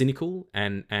that cynical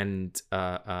and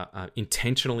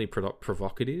intentionally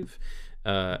provocative.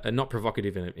 And not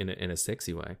provocative in a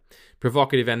sexy way.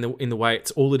 Provocative and in the way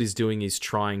all it is doing is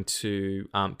trying to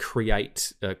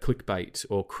create clickbait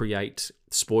or create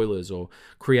spoilers or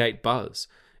create buzz.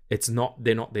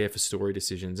 They're not there for story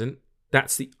decisions. And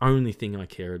that's the only thing I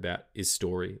care about is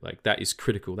story. Like, that is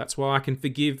critical. That's why I can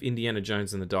forgive Indiana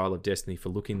Jones and the Dial of Destiny for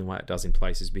looking the way it does in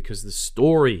places, because the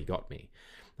story got me.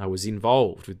 I was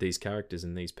involved with these characters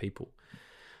and these people.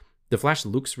 The Flash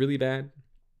looks really bad.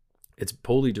 It's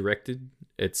poorly directed.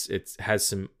 It has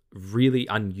some really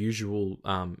unusual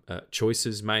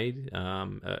choices made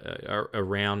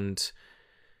around...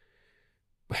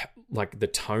 Like, the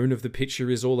tone of the picture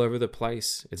is all over the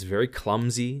place. It's very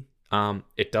clumsy.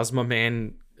 It does my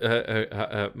man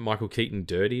Michael Keaton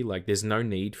dirty. Like, there's no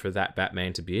need for that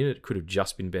Batman to be in it. It could have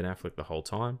just been Ben Affleck the whole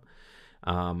time.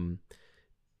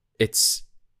 It's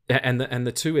and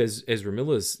the two Ezra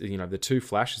Millers, the two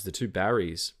Flashes, the two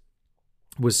Barrys,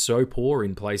 was so poor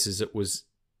in places it was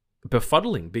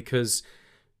befuddling, because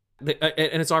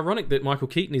and it's ironic that Michael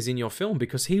Keaton is in your film,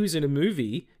 because he was in a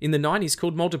movie in the 90s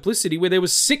called Multiplicity where there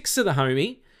was 6 of the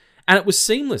homie and it was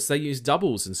seamless. They used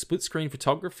doubles and split screen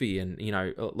photography and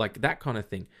like that kind of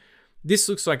thing. This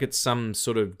looks like it's some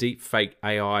sort of deep fake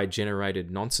AI generated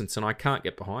nonsense, and I can't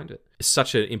get behind it. It's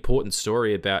such an important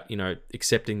story about,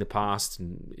 accepting the past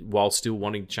and while still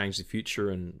wanting to change the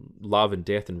future, and love and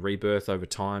death and rebirth over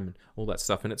time and all that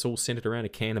stuff. And it's all centered around a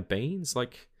can of beans.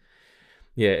 Like,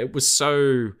 yeah, it was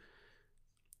so...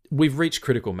 We've reached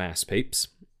critical mass, peeps.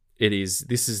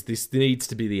 This needs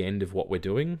to be the end of what we're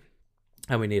doing.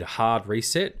 And we need a hard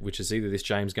reset, which is either this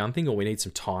James Gunn thing, or we need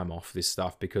some time off this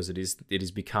stuff, because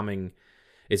it's becoming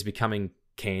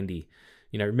candy.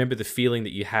 Remember the feeling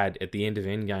that you had at the end of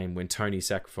Endgame when Tony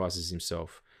sacrifices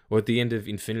himself, or at the end of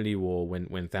Infinity War when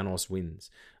Thanos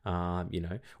wins,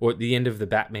 or at the end of the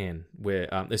Batman where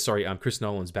Chris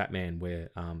Nolan's Batman, where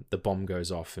the bomb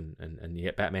goes off and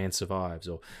yet Batman survives,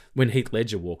 or when Heath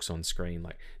Ledger walks on screen.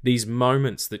 Like, these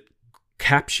moments that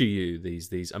capture you,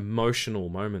 these emotional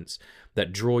moments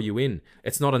that draw you in.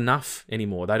 It's not enough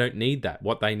anymore. They don't need that.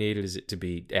 What they needed is it to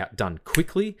be outdone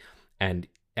quickly and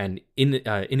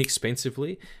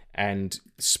inexpensively and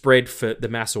spread for the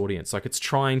mass audience. Like, it's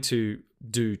trying to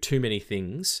do too many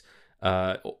things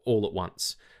all at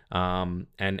once. The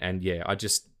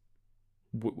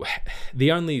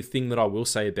only thing that I will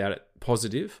say about it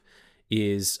positive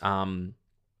is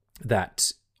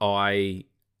that I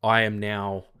am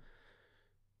now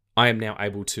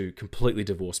able to completely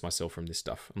divorce myself from this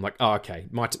stuff. I'm like, oh, okay,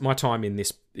 my time in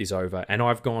this is over. And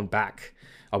I've gone back.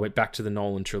 I went back to the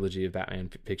Nolan trilogy of Batman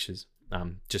pictures,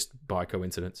 just by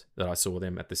coincidence that I saw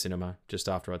them at the cinema just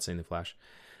after I'd seen The Flash.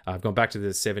 I've gone back to the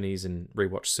 70s and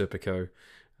rewatched Serpico,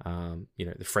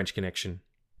 The French Connection,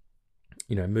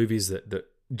 movies that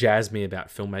jazz me about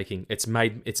filmmaking. It's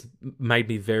made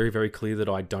me very, very clear that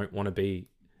I don't want to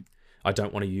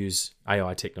use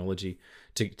AI technology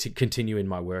to continue in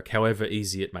my work, however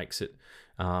easy it makes it.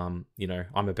 I'm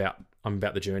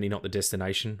about the journey, not the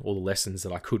destination. All the lessons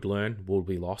that I could learn will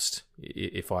be lost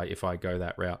if I go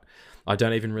that route. I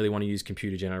don't even really want to use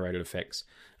computer generated effects.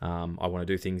 I want to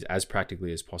do things as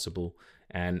practically as possible,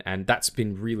 and that's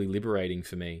been really liberating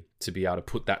for me to be able to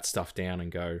put that stuff down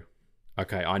and go,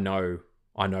 okay, I know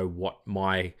what's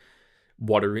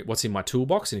in my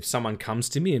toolbox, and if someone comes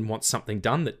to me and wants something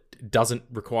done that doesn't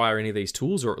require any of these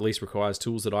tools, or at least requires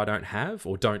tools that I don't have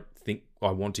or don't think I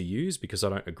want to use because I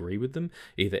don't agree with them,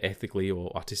 either ethically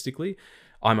or artistically,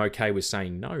 I'm okay with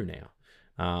saying no now.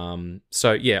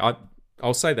 So yeah,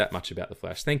 I'll say that much about The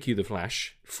Flash. Thank you, The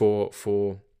Flash, for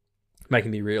making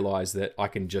me realize that I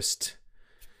can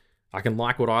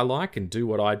like what I like and do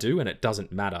what I do, and it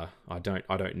doesn't matter. I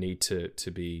don't need to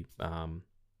be don't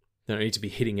need to be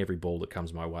hitting every ball that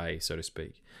comes my way, so to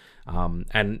speak.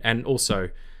 And also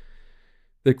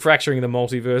the fracturing of the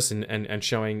multiverse and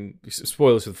showing,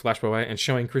 spoilers for The Flash by the way, and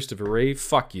showing Christopher Reeve,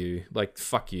 fuck you.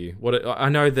 I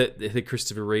know that the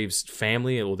Christopher Reeve's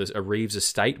family or a Reeves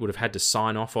estate would have had to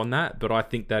sign off on that, but I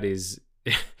think that's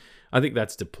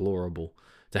deplorable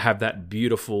to have that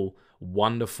beautiful,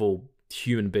 wonderful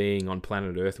human being on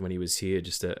planet Earth when he was here,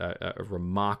 just a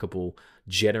remarkable,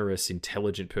 generous,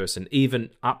 intelligent person.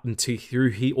 Even up until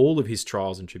through all of his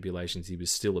trials and tribulations, he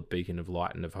was still a beacon of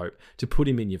light and of hope. To put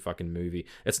him in your fucking movie,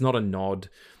 it's not a nod.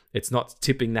 It's not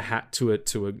tipping the hat to a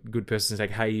good person and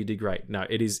saying, "Hey, you did great." No,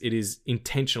 it is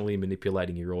intentionally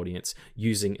manipulating your audience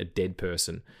using a dead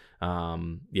person.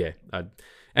 And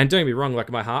don't get me wrong, like,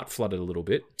 my heart flooded a little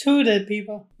bit. 2 dead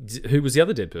people. Who was the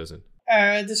other dead person?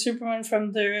 The Superman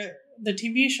from the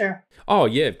TV show. Oh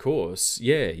yeah, of course.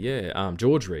 Yeah.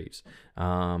 George Reeves.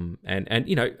 And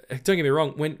don't get me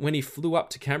wrong, when he flew up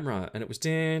to camera and it was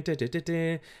and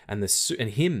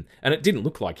him, and it didn't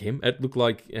look like him. It looked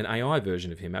like an AI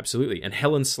version of him, absolutely. And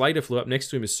Helen Slater flew up next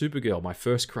to him as Supergirl, my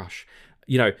first crush.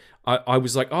 I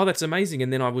was like, oh, that's amazing.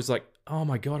 And then I was like, oh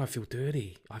my God, I feel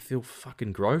dirty. I feel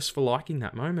fucking gross for liking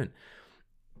that moment.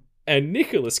 And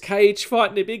Nicolas Cage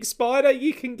fighting a big spider,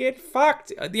 you can get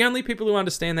fucked. The only people who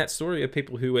understand that story are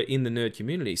people who are in the nerd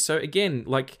community. So again,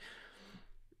 like,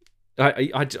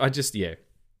 I just, yeah,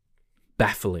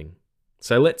 baffling.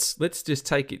 So let's just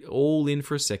take it all in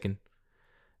for a second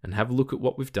and have a look at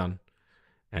what we've done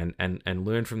and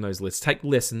learn from those. Let's take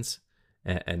lessons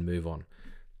and move on.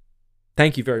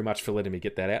 Thank you very much for letting me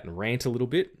get that out and rant a little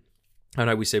bit. I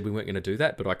know we said we weren't going to do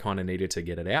that, but I kind of needed to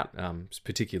get it out,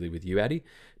 particularly with you, Addy.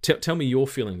 Tell me your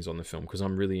feelings on the film, because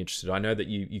I'm really interested. I know that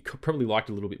you probably liked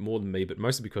it a little bit more than me, but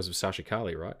mostly because of Sasha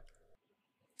Calle, right?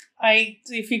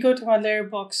 If you go to my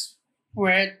Letterboxd,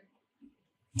 where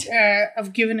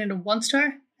I've given it a 1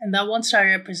 star, and that 1 star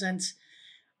represents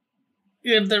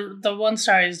the 1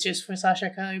 star is just for Sasha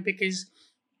Calle, because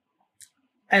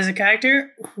as a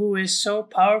character who is so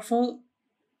powerful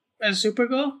as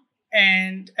Supergirl,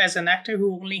 and as an actor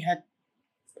who only had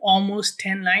almost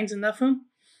 10 lines in that film,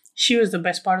 she was the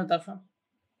best part of that film.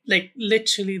 Like,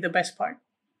 literally the best part.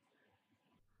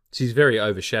 She's very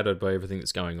overshadowed by everything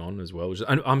that's going on as well.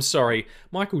 I'm sorry,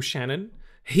 Michael Shannon,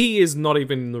 he is not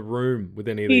even in the room with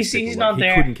any of these people. He's not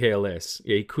there. He couldn't care less.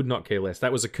 Yeah, he could not care less.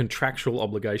 That was a contractual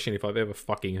obligation if I've ever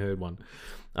fucking heard one.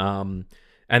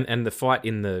 And the fight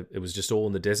it was just all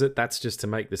in the desert. That's just to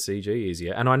make the CG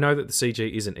easier. And I know that the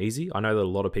CG isn't easy. I know that a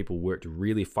lot of people worked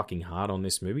really fucking hard on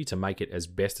this movie to make it as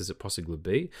best as it possibly could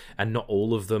be. And not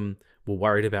all of them were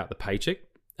worried about the paycheck,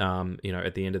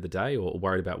 at the end of the day, or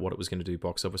worried about what it was going to do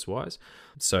box office wise.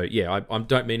 So yeah, I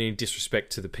don't mean any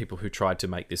disrespect to the people who tried to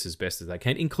make this as best as they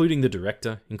can, including the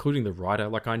director, including the writer.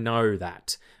 Like, I know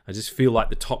that. I just feel like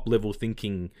the top level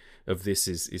thinking of this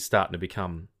is starting to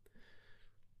become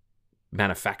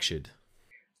manufactured.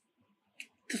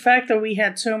 The fact that we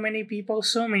had so many people,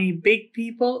 so many big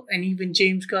people, and even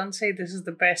James Gunn say this is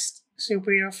the best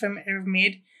superhero film ever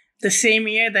made, the same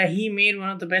year that he made one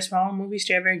of the best Marvel movies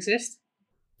to ever exist.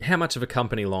 How much of a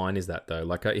company line is that though?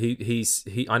 Like,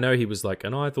 I know he was like,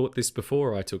 and I thought this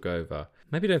before I took over.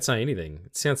 Maybe don't say anything.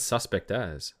 It sounds suspect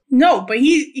as. No, but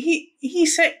he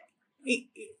said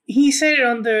it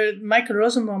on the Michael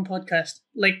Rosenbaum podcast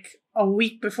like a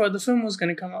week before the film was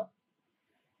going to come out.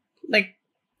 Like,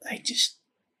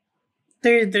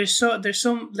 there's so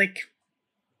like,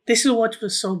 this is what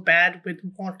was so bad with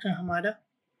Walter Hamada.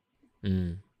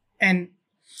 And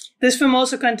this film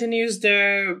also continues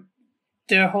their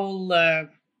whole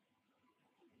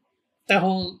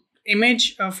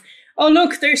image of, oh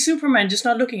look, there's Superman just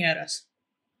not looking at us.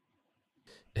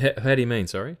 How do you mean?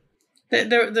 Sorry.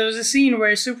 There was a scene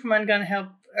where Superman gonna help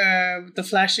the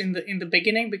Flash in the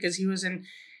beginning, because he was in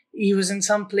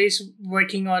some place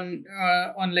working on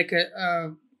like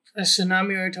a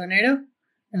tsunami or a tornado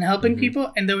and helping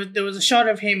people, and there was a shot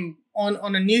of him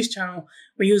on a news channel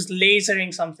where he was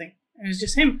lasering something. It was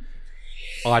just him.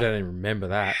 I don't even remember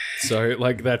that. So,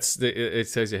 like,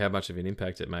 it tells you how much of an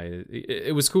impact it made.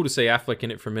 It was cool to see Affleck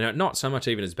in it for a minute. Not so much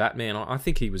even as Batman. I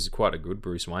think he was quite a good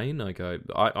Bruce Wayne. Like,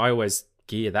 I always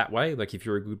gear that way. Like, if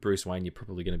you're a good Bruce Wayne, you're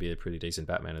probably going to be a pretty decent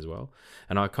Batman as well.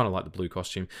 And I kind of like the blue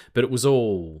costume. But it was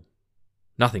all...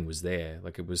 Nothing was there.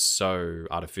 Like, it was so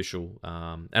artificial.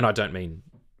 And I don't mean...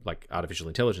 like artificial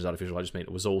intelligence, I just mean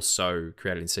it was all so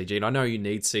created in CG. And I know you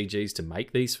need CGs to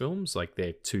make these films, like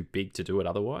they're too big to do it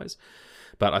otherwise.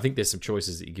 But I think there's some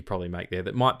choices that you could probably make there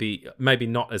that might be maybe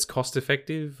not as cost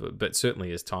effective, but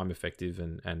certainly as time effective,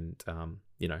 and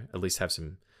at least have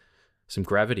some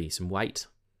gravity, some weight.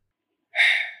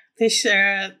 This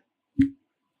I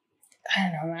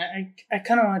don't know. I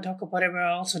kind of want to talk about it, but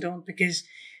I also don't, because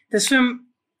this film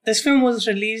was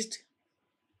released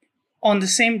on the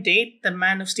same date that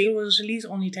Man of Steel was released,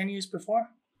 only 10 years before.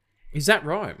 Is that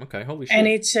right? Okay, holy shit. And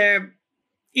it's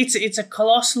a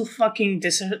colossal fucking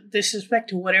disrespect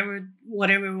to whatever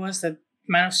it was that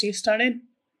Man of Steel started.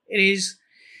 It is...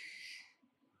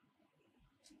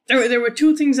 There were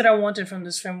two things that I wanted from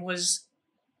this film, was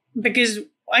because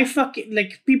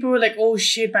people were like, oh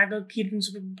shit, Michael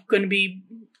Keaton's going to be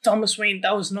Thomas Wayne.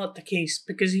 That was not the case,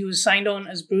 because he was signed on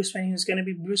as Bruce Wayne. He was going to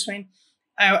be Bruce Wayne.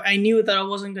 I knew that I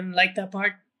wasn't going to like that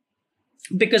part,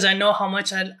 because I know how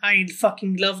much I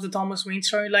fucking love the Thomas Wayne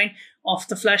storyline of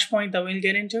the Flashpoint that we'll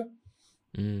get into.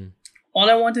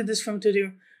 All I wanted this film to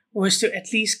do was to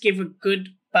at least give a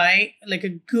goodbye, like a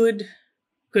good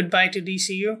goodbye to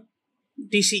DCEU.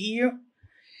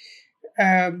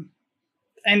 And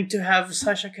to have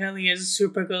Sasha Calle as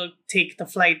Supergirl take the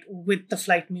flight with the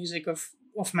flight music of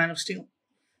Man of Steel.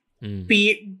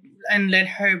 And let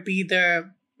her be the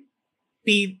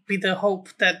hope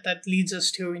that leads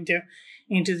us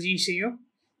into the DCU.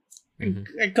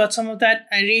 I got some of that.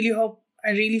 I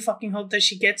really fucking hope that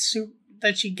she gets the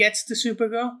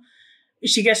Supergirl.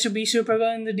 She gets to be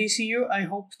Supergirl in the DCU. I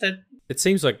hope that... It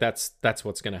seems like that's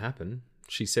what's going to happen.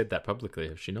 She said that publicly,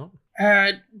 has she not?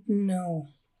 No,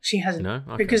 she hasn't. No,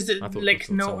 okay. Because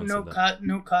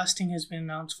no casting has been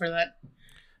announced for that.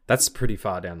 That's pretty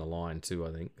far down the line too,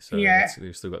 I think. So yeah,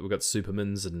 we've got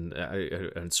Supermans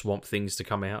and Swamp Things to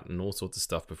come out and all sorts of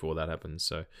stuff before that happens.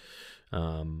 So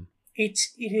it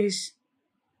is.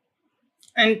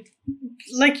 And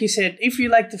like you said, if you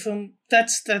like the film,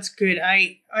 that's good.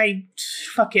 I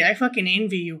fucking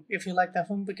envy you if you like that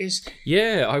film, because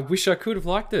Yeah, I wish I could have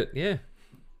liked it. Yeah.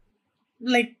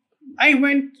 like I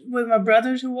went with my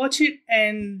brother to watch it,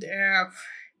 and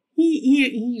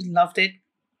he loved it.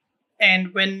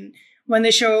 And when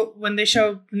they show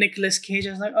Nicolas Cage,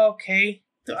 I was like, okay,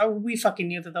 we fucking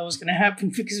knew that was gonna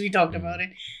happen because we talked about it.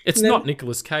 It's not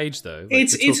Nicolas Cage though. Like,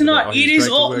 It's not. It is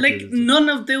all like none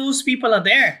of those people are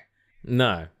there.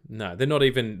 No, they're not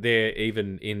even there.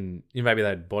 Even in maybe they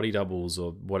had body doubles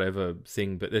or whatever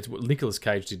thing, but Nicolas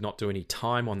Cage did not do any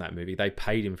time on that movie. They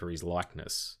paid him for his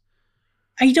likeness.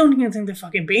 I don't even think they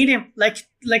fucking paid him. Like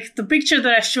the picture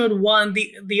that I showed Juan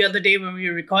the other day when we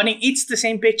were recording, it's the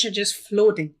same picture just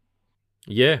floating.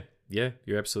 Yeah,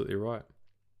 you're absolutely right.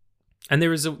 And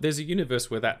there's a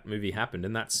universe where that movie happened,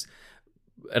 and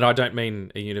I don't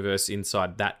mean a universe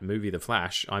inside that movie, The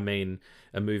Flash. I mean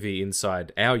a movie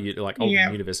inside our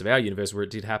universe of our universe where it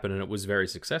did happen and it was very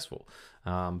successful.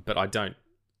 But I don't.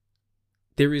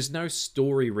 There is no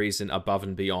story reason above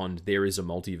and beyond. There is a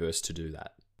multiverse to do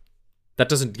that. That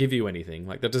doesn't give you anything.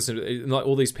 Like that doesn't like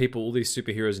all these people, all these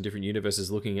superheroes in different universes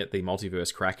looking at the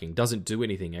multiverse cracking doesn't do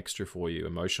anything extra for you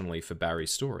emotionally for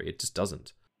Barry's story. It just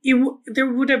doesn't. There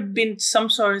would have been some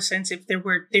sort of sense if there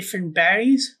were different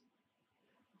Barrys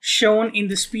shown in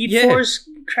the Speed Force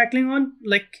crackling on.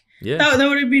 Like that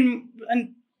would have been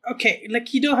okay.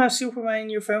 Like you don't have Superman in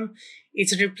your film.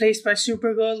 It's replaced by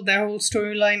Supergirl. That whole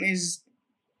storyline is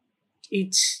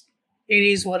it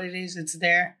is what it is. It's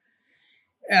there.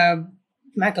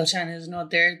 Michael Chan is not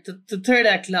there. The third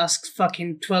act lasts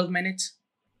fucking 12 minutes.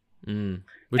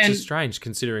 Which is strange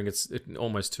considering it's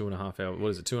almost 2.5 hours. What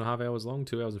is it? 2.5 hours long?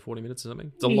 2 hours and 40 minutes or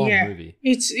something? It's a long movie.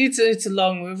 It's a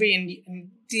long movie, and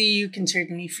you can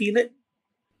certainly feel it.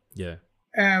 Yeah.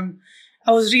 I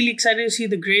was really excited to see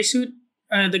the gray suit,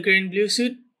 the grey and blue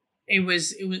suit.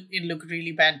 It looked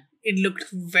really bad. It looked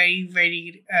very,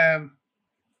 very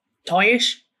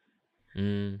toyish.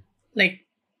 Like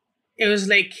it was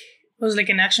like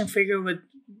an action figure with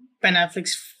Ben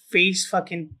Affleck's face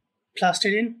fucking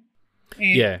plastered in.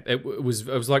 And it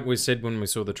was like we said when we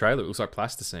saw the trailer. It looks like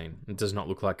plasticine. It does not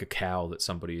look like a cowl that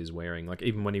somebody is wearing. Like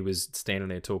even when he was standing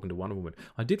there talking to Wonder Woman,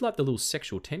 I did like the little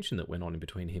sexual tension that went on in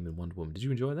between him and Wonder Woman. Did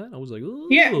you enjoy that? I was like, ooh.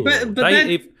 Yeah,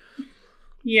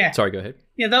 yeah. Sorry, go ahead.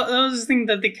 Yeah, that was the thing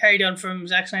that they carried on from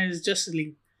Zack Snyder's Justice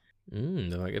League.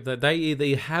 Like they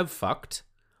either have fucked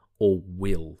or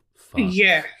will fuck.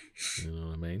 Yeah. You know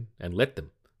what I mean? And let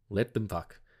them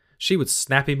fuck. She would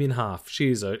snap him in half.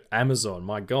 She's an Amazon,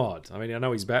 my God. I mean, I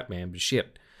know he's Batman, but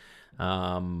shit.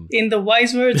 In the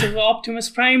wise words of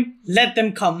Optimus Prime, let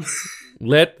them come.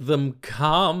 Let them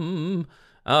come.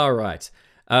 All right.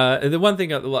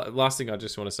 The last thing I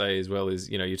just want to say as well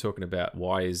is, you're talking about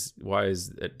why is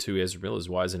it two Ezra Millers?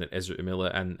 Why isn't it Ezra Miller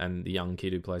and the young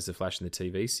kid who plays the Flash in the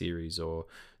TV series or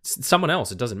someone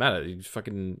else? It doesn't matter. It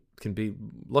fucking can be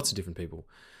lots of different people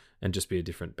and just be a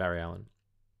different Barry Allen.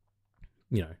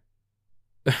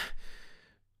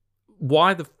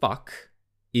 Why the fuck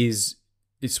is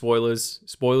spoilers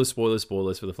for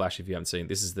the Flash if you haven't seen it.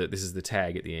 This is the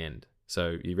tag at the end.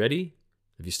 So you ready?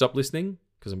 Have you stopped listening?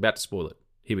 Because I'm about to spoil it.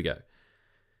 Here we go.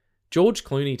 George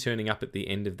Clooney turning up at the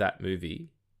end of that movie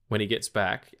when he gets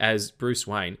back as Bruce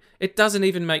Wayne, it doesn't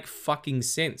even make fucking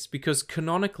sense because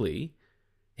canonically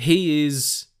he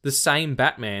is the same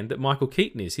Batman that Michael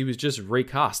Keaton is. He was just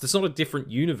recast. It's not a different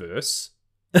universe.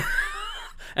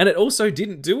 And it also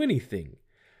didn't do anything.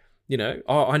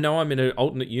 I know I'm in an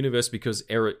alternate universe because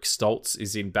Eric Stoltz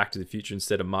is in Back to the Future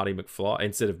instead of Michael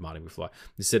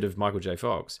J.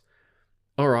 Fox.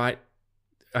 All right,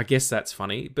 I guess that's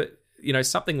funny, but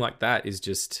something like that is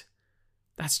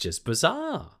that's just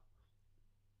bizarre.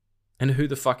 And who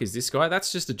the fuck is this guy?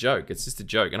 That's just a joke. It's just a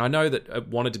joke. And I know that it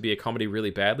wanted to be a comedy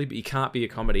really badly, but you can't be a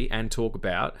comedy and talk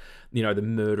about, the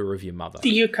murder of your mother.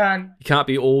 You can't. You can't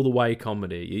be all the way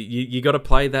comedy. You got to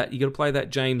play that. You got to play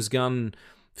that James Gunn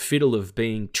fiddle of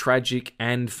being tragic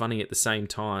and funny at the same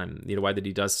time. The way that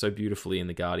he does so beautifully in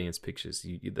the Guardians pictures.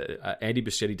 Andy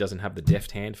Bichetti doesn't have the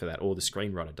deft hand for that, or the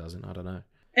screenwriter doesn't. I don't know.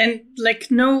 And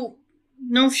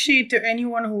no shade to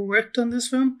anyone who worked on this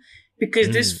film. Because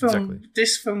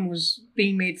this film was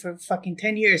being made for fucking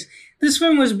 10 years. This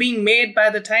film was being made by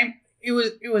the time it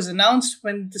was announced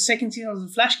when the second season of The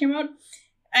Flash came out,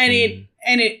 and it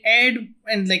aired,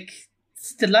 and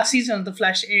the last season of The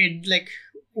Flash aired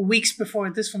weeks before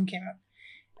this film came out,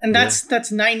 and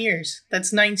that's 9 years.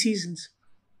 That's 9 seasons,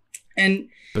 and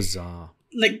bizarre.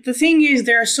 The thing is,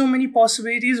 there are so many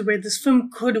possibilities where this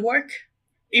film could work.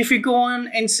 If you go on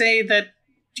and say that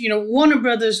Warner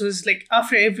Brothers was like,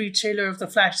 after every trailer of The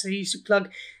Flash, they used to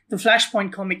plug the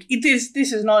Flashpoint comic. This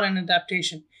is not an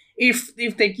adaptation. If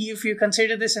you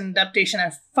consider this an adaptation,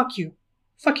 fuck you.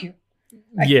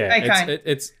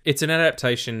 It's an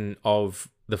adaptation of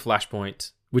the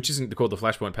Flashpoint, which isn't called the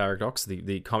Flashpoint Paradox.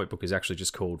 The comic book is actually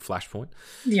just called Flashpoint.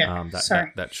 Yeah,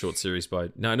 that short series by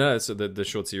it's the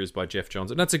short series by Jeff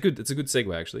Johns, and it's a good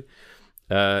segue actually.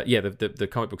 The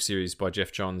comic book series by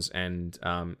Jeff Johns and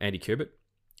Andy Kubert,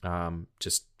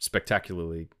 just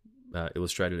spectacularly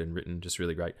illustrated and written, just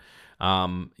really great.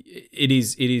 It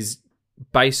is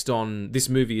based on, this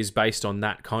movie is based on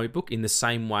that comic book in the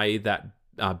same way that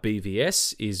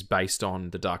BVS is based on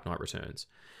The Dark Knight Returns.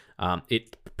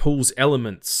 It pulls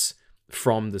elements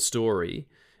from the story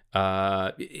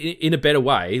in a better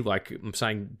way. Like I'm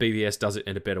saying, BVS does it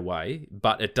in a better way,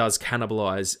 but it does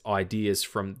cannibalize ideas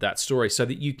from that story so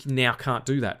that you now can't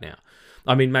do that now.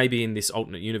 I mean, maybe in this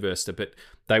alternate universe, but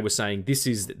they were saying this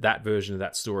is that version of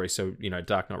that story. So,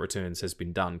 Dark Knight Returns has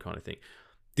been done kind of thing.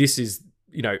 This is,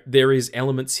 there is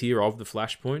elements here of the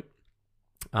Flashpoint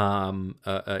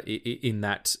in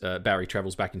that Barry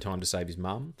travels back in time to save his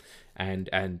mum and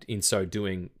in so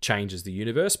doing changes the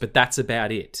universe, but that's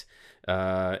about it.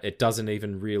 It doesn't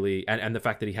even really, and the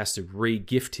fact that he has to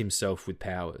re-gift himself with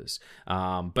powers,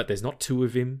 but there's not two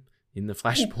of him in the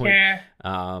Flashpoint. Yeah.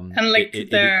 And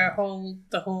the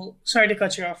whole. Sorry to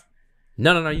cut you off.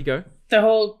 No, you go. The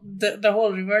whole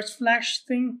Reverse Flash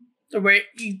thing, where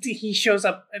he shows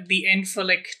up at the end for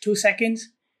like 2 seconds,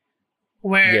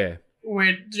 where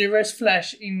Reverse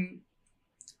Flash in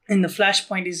the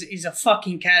Flashpoint is a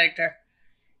fucking character.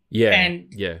 Yeah.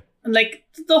 And like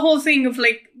the whole thing of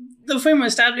like the film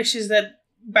establishes that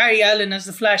Barry Allen as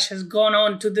the Flash has gone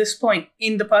on to this point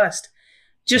in the past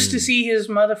just to see his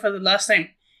mother for the last time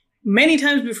many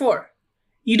times before.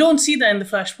 You don't see that in the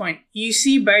Flashpoint. You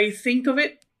see Barry think of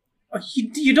it, or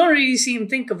you don't really see him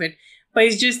think of it, but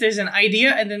it's just there's an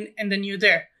idea and then you're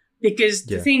there. Because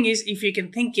the thing is, if you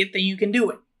can think it, then you can do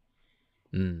it.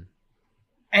 Mm.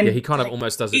 And he kind of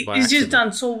almost does it by It's accident. just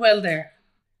done so well there.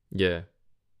 Yeah.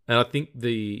 And I think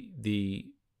the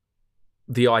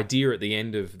idea at the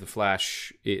end of The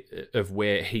Flash, of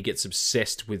where he gets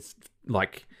obsessed with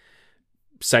like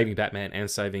saving Batman and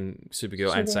saving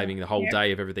Supergirl and saving the whole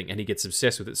day of everything, and he gets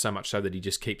obsessed with it so much so that he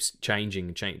just keeps changing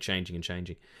and changing and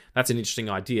changing. That's an interesting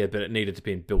idea, but it needed to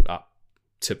be built up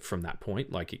from that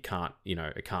point. Like it can't be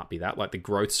that. Like the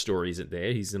growth story isn't there.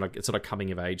 It's not a coming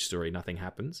of age story. Nothing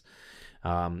happens.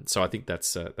 So I think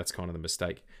that's kind of the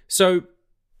mistake. So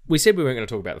we said we weren't going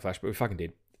to talk about The Flash, but we fucking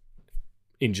did.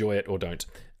 Enjoy it or don't.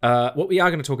 What we are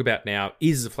going to talk about now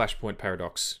is the Flashpoint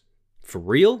Paradox for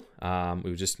real. We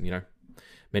were just,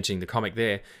 mentioning the comic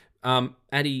there.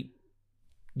 Addy,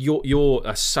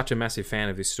 you're such a massive fan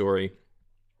of this story,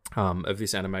 of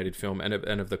this animated film and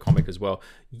of the comic as well.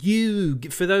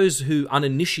 For those who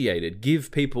uninitiated,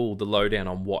 give people the lowdown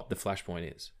on what the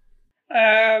Flashpoint is.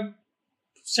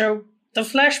 So the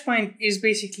Flashpoint is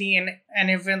basically an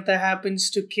event that happens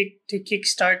to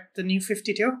kickstart the New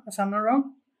 52, if I'm not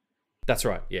wrong. That's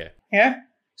right. Yeah. Yeah.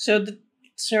 So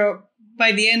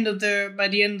by the end of the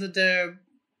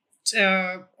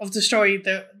story,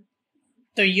 the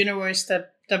universe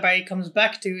that Barry comes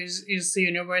back to is the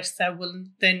universe that will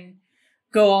then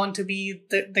go on to be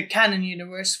the canon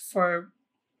universe for,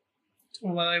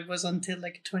 well, it was until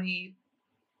like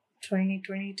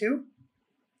 2022,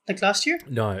 like last year.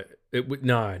 No,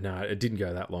 it didn't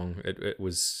go that long. It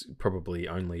was probably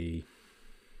only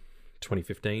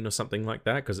 2015 or something like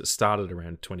that, because it started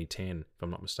around 2010, if I'm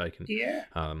not mistaken. Yeah.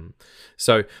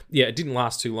 So yeah, it didn't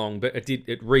last too long, but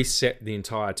it reset the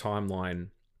entire timeline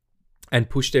and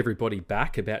pushed everybody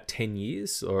back about 10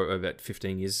 years or about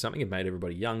 15 years or something. It made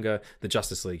everybody younger. The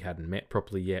Justice League hadn't met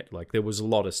properly yet. Like there was a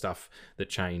lot of stuff that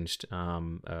changed,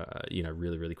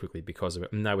 really, really quickly because of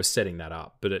it. And they were setting that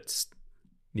up, but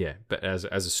but as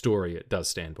a story, it does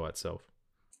stand by itself.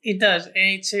 It does.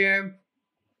 And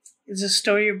it's a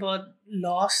story about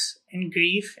loss and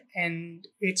grief, and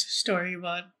it's a story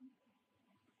about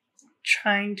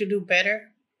trying to do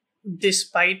better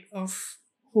despite of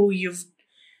who you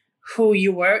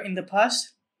were in the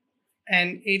past.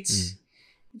 And it's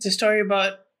a story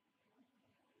about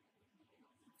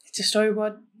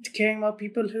caring about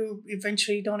people who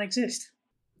eventually don't exist.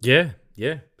 Yeah,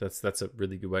 that's a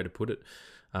really good way to put it.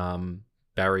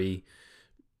 Barry,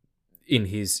 in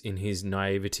his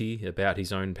naivety about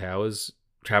his own powers,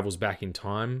 travels back in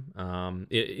time.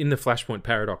 In the Flashpoint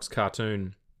Paradox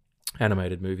cartoon,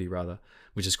 animated movie rather,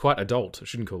 which is quite adult. I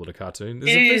shouldn't call it a cartoon.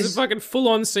 There's a fucking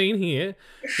full-on scene here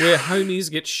where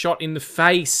homies get shot in the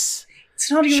face. It's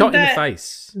not even Shot that. in the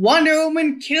face. Wonder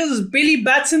Woman kills Billy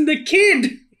Batson the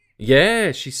Kid.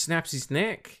 Yeah, she snaps his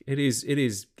neck. It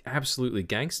is absolutely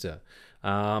gangster.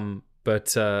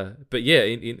 But yeah,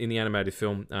 in the animated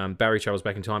film, Barry travels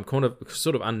back in time,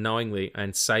 sort of unknowingly,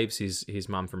 and saves his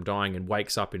mum from dying, and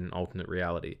wakes up in an alternate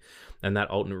reality. And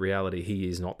that alternate reality, he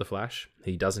is not the Flash.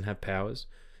 He doesn't have powers.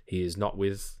 He is not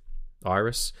with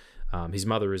Iris. His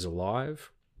mother is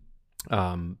alive,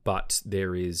 but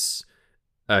there is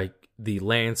the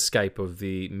landscape of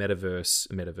the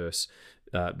metahuman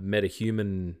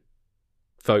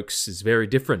folks is very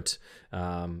different.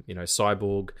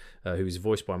 Cyborg, who is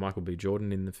voiced by Michael B.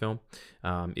 Jordan in the film,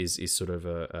 is sort of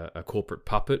a corporate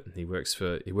puppet. He works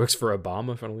for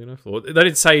Obama, funnily enough. Or they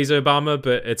didn't say he's Obama,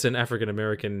 but it's an African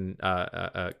American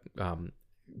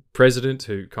president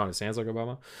who kind of sounds like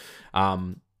Obama.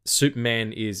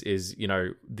 Superman is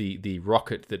the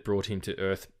rocket that brought him to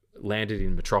Earth landed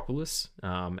in Metropolis,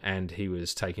 and he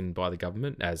was taken by the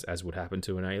government, as would happen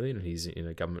to an alien, and he's in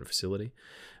a government facility.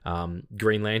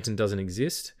 Green Lantern doesn't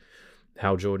exist.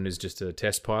 Hal Jordan is just a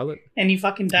test pilot, and he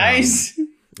fucking dies.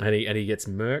 And he gets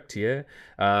murked, yeah.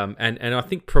 And I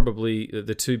think probably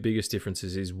the two biggest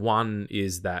differences is, one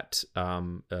is that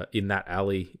in that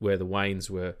alley where the Waynes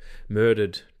were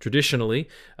murdered traditionally,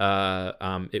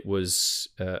 it was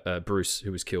Bruce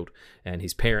who was killed, and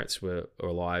his parents were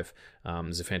alive.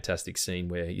 There's a fantastic scene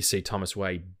where you see Thomas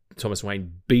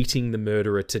Wayne beating the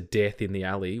murderer to death in the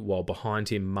alley, while behind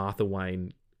him Martha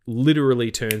Wayne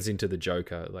literally turns into the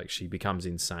Joker. Like, she becomes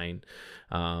insane.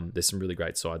 There's some really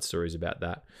great side stories about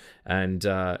that, and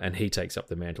he takes up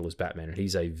the mantle as Batman, and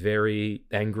he's a very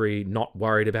angry, not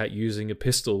worried about using a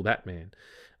pistol Batman.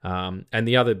 And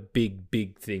the other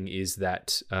big thing is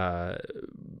that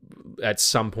at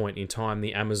some point in time,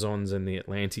 the Amazons and the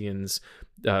Atlanteans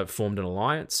formed an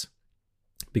alliance.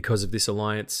 Because of this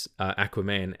alliance,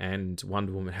 Aquaman and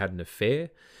Wonder Woman had an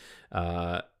affair.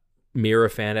 Mira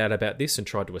found out about this and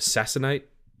tried to assassinate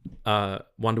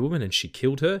Wonder Woman, and she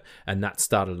killed her, and that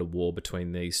started a war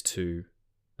between these two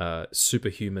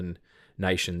superhuman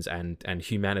nations, and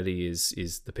humanity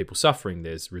is the people suffering.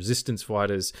 There's resistance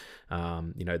fighters.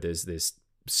 There's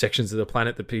sections of the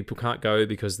planet that people can't go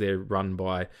because they're run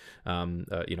by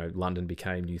London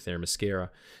became New Themyscira,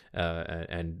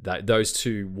 and those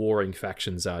two warring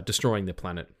factions are destroying the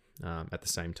planet at the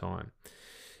same time.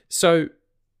 So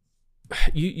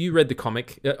you read the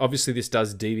comic. Obviously this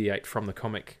does deviate from the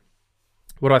comic.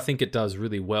 What I think it does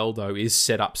really well, though, is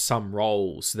set up some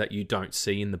roles that you don't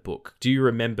see in the book. Do you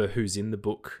remember who's in the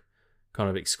book kind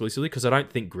of exclusively? Because I don't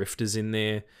think Grifter's in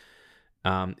there.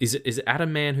 Is it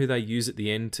Atom Man who they use at the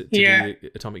end to do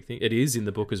the atomic thing? It is in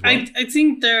the book as well. I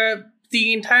think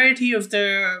the entirety of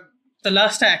the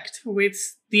last act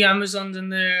with the Amazons and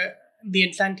the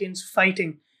Atlanteans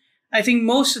fighting, I think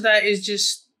most of that is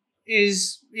just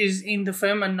is in the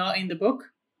film and not in the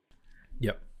book.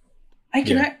 Yep.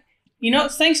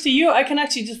 Thanks to you, I can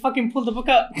actually just fucking pull the book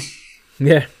up.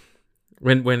 Yeah.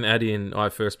 When Addie and I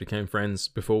first became friends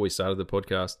before we started the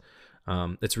podcast,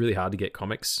 it's really hard to get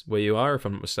comics where you are, if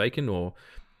I'm not mistaken, or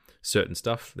certain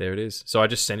stuff. There it is. So I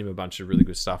just sent him a bunch of really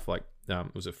good stuff, like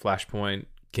was it Flashpoint,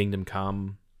 Kingdom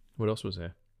Come? What else was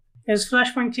there? There's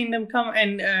Flashpoint, Kingdom Come,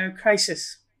 and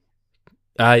Crisis.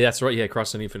 That's right. Yeah,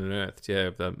 Crisis on Infinite Earth. Yeah,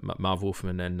 Marv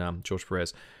Wolfman and George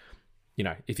Perez.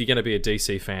 If you're going to be a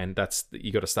DC fan,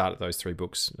 you got to start at those three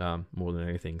books more than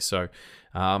anything. So,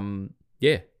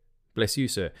 yeah. Bless you,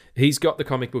 sir. He's got the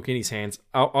comic book in his hands.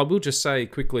 I will just say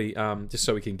quickly, just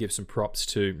so we can give some props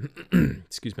to...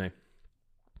 excuse me.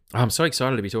 I'm so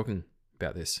excited to be talking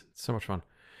about this. It's so much fun.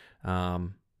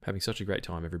 Having such a great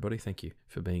time, everybody. Thank you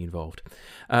for being involved.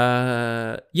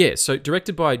 So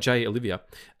directed by Jay Olivia,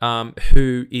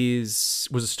 who was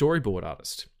a storyboard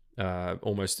artist.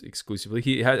 Almost exclusively.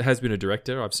 He has been a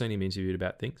director. I've seen him interviewed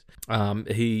about things.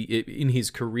 He, in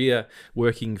his career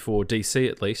working for DC,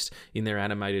 at least, in their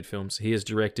animated films, he has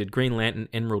directed Green Lantern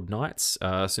Emerald Knights,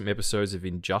 some episodes of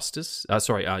Young Justice,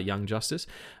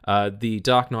 the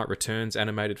Dark Knight Returns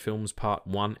animated films Part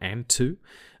 1 and 2,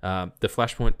 the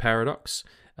Flashpoint Paradox,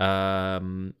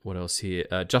 what else here?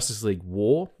 Justice League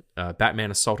War, Batman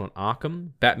Assault on Arkham,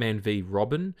 Batman v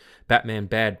Robin, Batman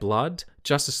Bad Blood,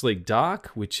 Justice League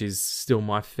Dark, which is still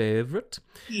my favorite.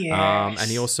 Yes. And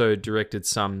he also directed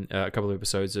a couple of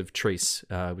episodes of Treese,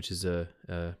 which is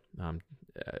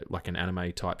like an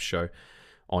anime type show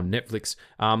on Netflix.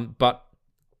 But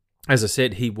as I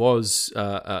said, he was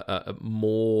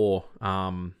more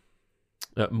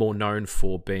known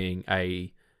for being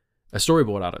a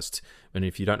storyboard artist. And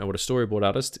if you don't know what a storyboard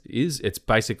artist is, it's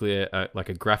basically like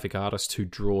a graphic artist who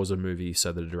draws a movie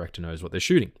so that a director knows what they're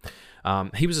shooting.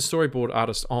 He was a storyboard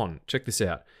artist on, check this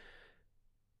out,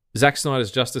 Zack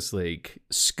Snyder's Justice League,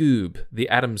 Scoob, The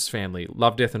Addams Family,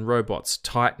 Love, Death and Robots,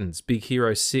 Titans, Big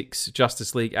Hero 6,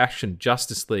 Justice League Action,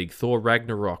 Justice League, Thor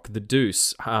Ragnarok, The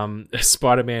Deuce,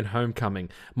 Spider-Man Homecoming,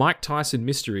 Mike Tyson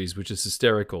Mysteries, which is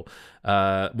hysterical,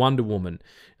 Wonder Woman,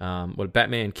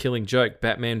 Batman Killing Joke,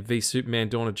 Batman v Superman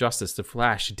Dawn of Justice, The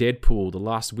Flash, Deadpool, The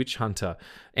Last Witch Hunter,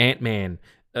 Ant-Man,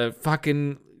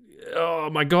 oh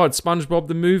my god, SpongeBob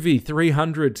the Movie,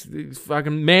 300,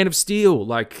 fucking Man of Steel,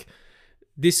 like...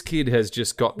 This kid has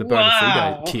just got the bona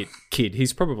fide kid.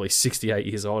 He's probably 68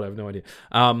 years old. I have no idea.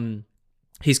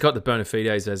 He's got the bona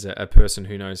fides as a person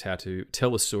who knows how to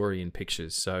tell a story in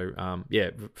pictures. So,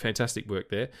 fantastic work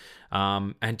there.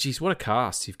 And geez, what a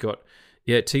cast. You've got,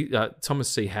 Thomas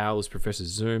C. Howell as Professor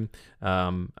Zoom,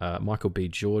 Michael B.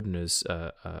 Jordan as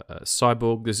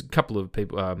Cyborg. There's a couple of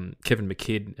people, Kevin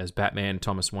McKidd as Batman,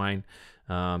 Thomas Wayne,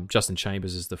 Justin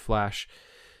Chambers as The Flash.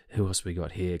 Who else we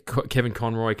got here? Kevin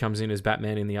Conroy comes in as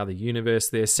Batman in the other universe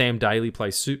there. Sam Daly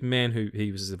plays Superman,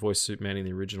 he was the voice of Superman in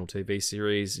the original TV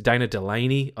series. Dana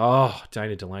Delaney.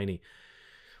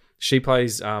 She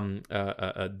plays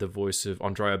the voice of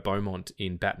Andrea Beaumont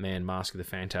in Batman Mask of the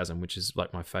Phantasm, which is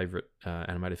like my favorite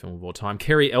animated film of all time.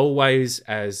 Carrie Elways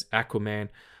as Aquaman.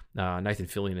 Nathan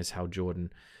Fillion as Hal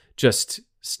Jordan. Just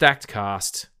stacked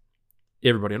cast.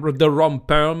 Everybody. The Ron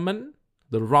Perlman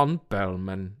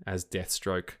as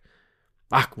Deathstroke.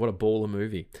 Fuck, what a baller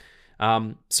movie.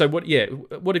 So what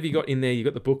have you got in there? You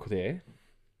got the book there.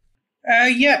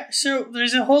 So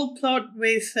there's a whole plot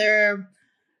with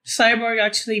Cyborg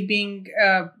actually being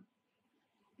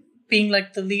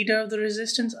like the leader of the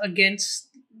resistance against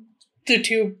the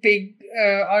two big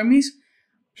armies,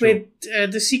 sure. With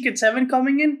the Secret Seven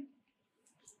coming in.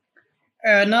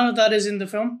 None of that is in the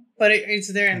film, but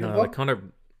it's there in the book. They kind of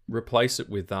replace it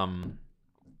with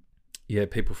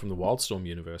people from the Wildstorm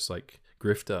universe, like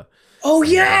Grifter. Oh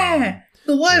yeah,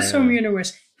 the Wildstorm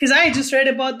universe. Because I just read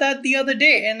about that the other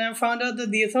day, and I found out that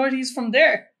the Authority is from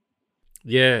there.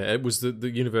 Yeah, it was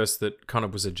the universe that kind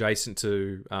of was adjacent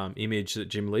to Image that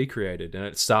Jim Lee created, and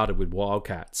it started with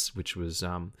Wildcats, which was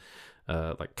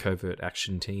like covert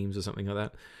action teams or something like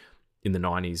that in the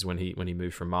 90s when he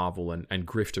moved from Marvel, and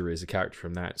Grifter is a character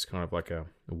from that. It's kind of like a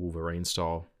Wolverine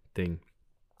style thing.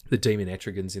 The Demon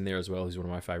Etrigan's in there as well. He's one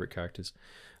of my favorite characters.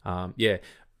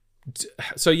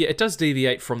 So it does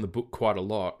deviate from the book quite a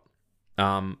lot,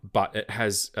 but it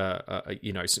has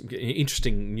some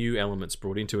interesting new elements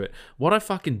brought into it. What I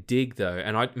fucking dig though,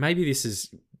 and maybe this is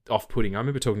off-putting. I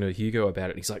remember talking to Hugo about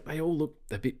it. He's like, they all look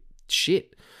a bit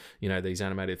shit, these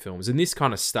animated films. And this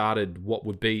kind of started what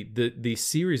would be the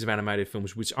series of animated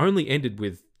films, which only ended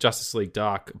with Justice League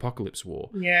Dark Apocalypse War.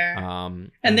 Yeah.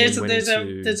 And there's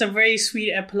a very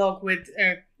sweet epilogue with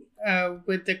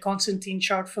the Constantine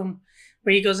short film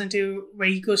where he goes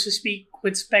to speak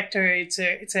with Spectre. It's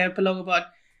an epilogue about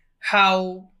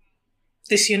how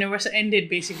this universe ended.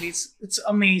 Basically, it's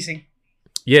amazing.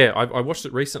 Yeah, I watched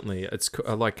it recently. It's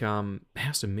like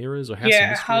House of Mirrors or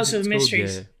House of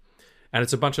Mysteries. Yeah. And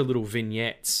it's a bunch of little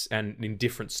vignettes and in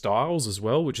different styles as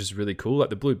well, which is really cool. Like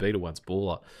the Blue Beetle one's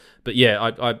baller. But yeah,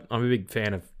 I'm a big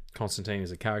fan of Constantine as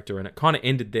a character, and it kind of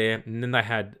ended there. And then they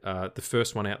had the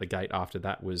first one out the gate after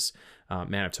that was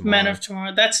Man of Tomorrow. Man of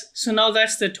Tomorrow. That's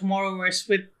the Tomorrowverse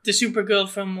with the Supergirl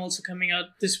film also coming out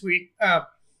this week.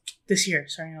 This year,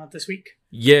 sorry, not this week.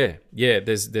 Yeah.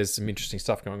 There's some interesting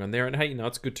stuff going on there, and hey,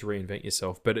 it's good to reinvent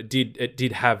yourself. But it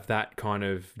did have that kind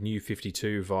of New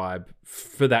 52 vibe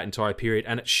for that entire period,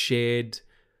 and it shared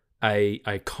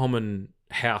a common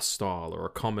house style or a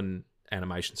common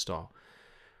animation style.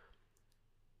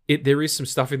 There is some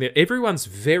stuff in there. Everyone's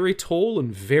very tall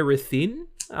and very thin.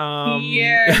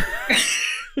 Yeah.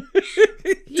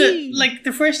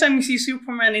 The first time you see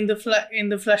Superman in the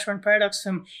Flashpoint Paradox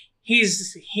film,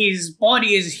 his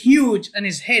body is huge and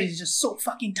his head is just so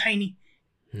fucking tiny.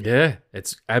 Yeah,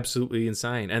 it's absolutely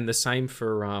insane. And the same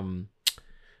for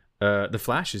the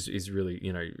Flash is really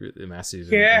massive.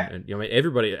 Yeah, and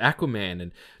everybody, Aquaman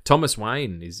and Thomas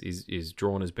Wayne is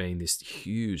drawn as being this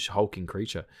huge hulking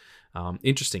creature.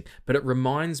 Interesting, but it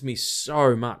reminds me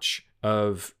so much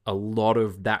of a lot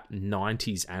of that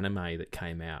 90s anime that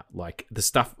came out, like the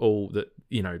stuff, all that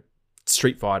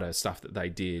Street Fighter stuff that they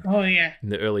did. Oh yeah, in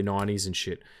the early 90s and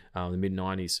shit, the mid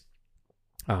 90s,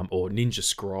 or Ninja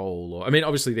Scroll, or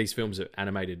obviously these films are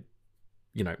animated,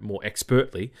 more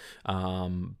expertly,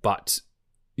 but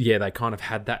yeah, they kind of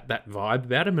had that vibe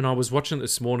about him. And I was watching it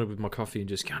this morning with my coffee and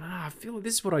just going, I feel like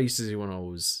this is what I used to do when I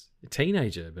was a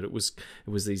teenager. But it was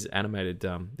these animated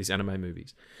these anime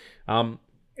movies.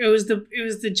 It was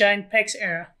the giant pecs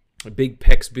era. Big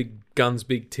pecs, big guns,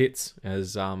 big tits,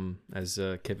 as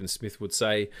Kevin Smith would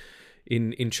say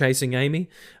in Chasing Amy.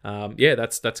 Yeah,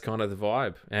 that's kind of the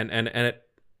vibe, and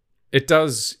it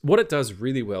does what it does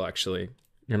really well, actually.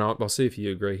 And I'll see if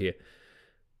you agree here.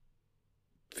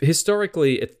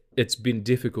 Historically, it's been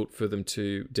difficult for them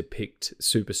to depict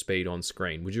super speed on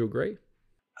screen. Would you agree?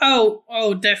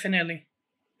 Oh, definitely.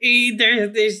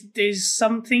 There's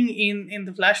something in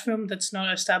the Flash film that's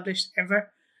not established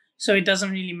ever, so it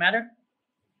doesn't really matter.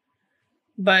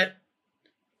 But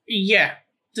yeah,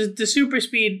 the super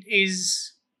speed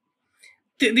is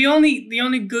the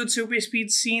only good super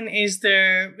speed scene is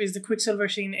the Quicksilver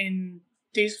scene in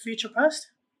Days of Future Past.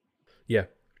 Yeah,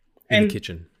 in the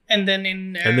kitchen. And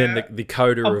then the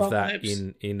coda Apocalypse. of that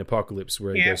in Apocalypse,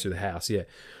 where he goes through the house. Yeah,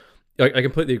 I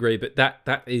completely agree. But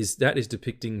that is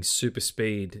depicting super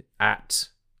speed at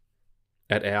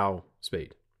our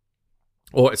speed,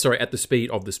 or sorry, at the speed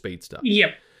of the speedster.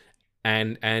 Yep.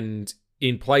 And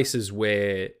in places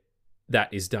where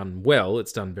that is done well,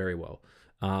 it's done very well.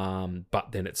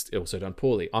 But then it's also done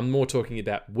poorly. I'm more talking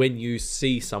about when you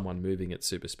see someone moving at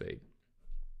super speed.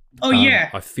 Oh, yeah.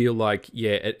 I feel like,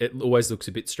 it always looks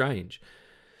a bit strange.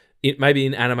 It maybe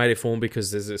in animated form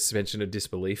because there's a suspension of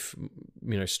disbelief,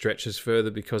 stretches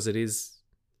further because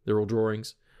they're all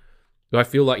drawings. But I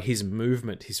feel like his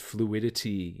movement, his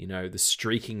fluidity, the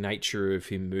streaking nature of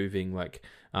him moving, like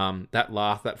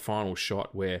that final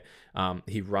shot where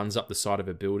he runs up the side of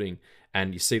a building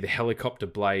and you see the helicopter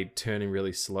blade turning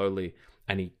really slowly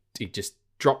and he just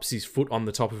drops his foot on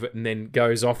the top of it and then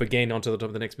goes off again onto the top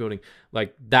of the next building.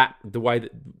 Like that, the way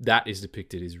that is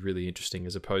depicted is really interesting,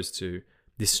 as opposed to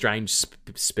this strange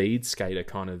speed skater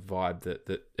kind of vibe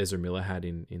that Ezra Miller had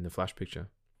in the Flash picture.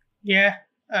 Yeah.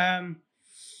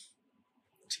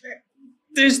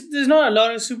 There's not a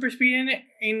lot of super speed in it,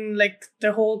 in like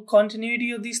the whole continuity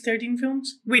of these 13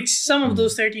 films, which some of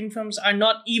those 13 films are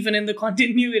not even in the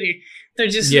continuity. They're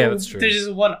just that's true. They're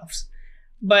just one-offs.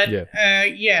 But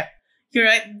you're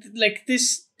right. Like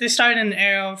this started an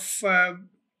era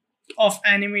of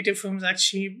animated films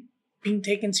actually being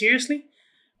taken seriously,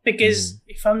 because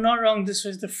if I'm not wrong, this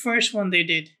was the first one they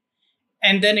did,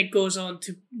 and then it goes on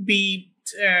to be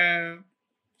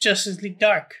Justice League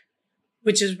Dark,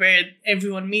 which is where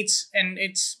everyone meets, and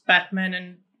it's Batman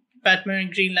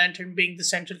and Green Lantern being the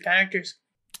central characters.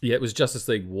 Yeah, it was Justice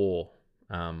League War.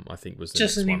 I think was the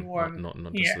Justice League one, War,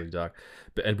 not Justice League Dark,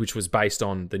 and which was based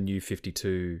on the New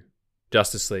 52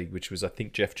 Justice League, which was I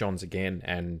think Jeff Johns again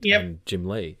and Jim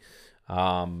Lee,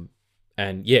 and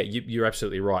you're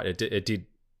absolutely right.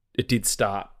 It did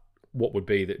start what would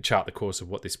be chart the course of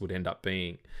what this would end up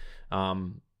being.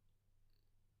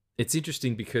 It's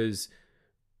interesting because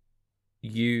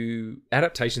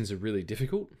adaptations are really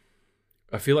difficult.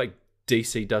 I feel like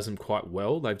DC does them quite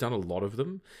well. They've done a lot of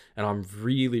them, and I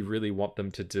really, really want them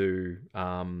to do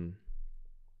an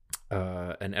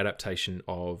adaptation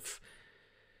of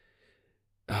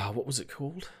what was it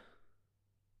called?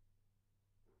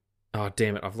 Oh,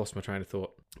 damn it. I've lost my train of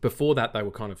thought. Before that, they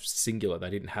were kind of singular. They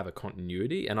didn't have a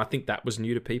continuity. And I think that was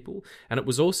new to people. And it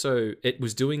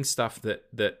was doing stuff that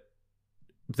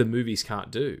the movies can't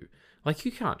do. Like,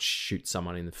 you can't shoot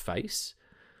someone in the face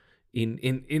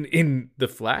in the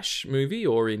Flash movie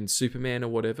or in Superman or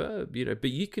whatever, but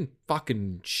you can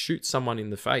fucking shoot someone in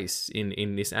the face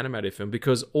in this animated film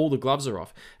because all the gloves are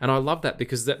off. And I love that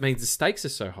because that means the stakes are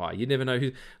so high. You never know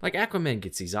who, like Aquaman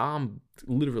gets his arm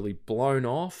literally blown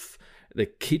off. The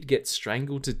kid gets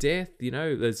strangled to death.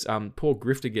 There's poor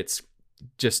Grifter gets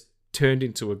just turned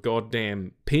into a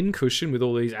goddamn pincushion with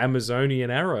all these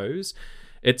Amazonian arrows.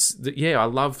 I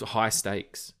love high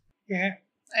stakes. Yeah.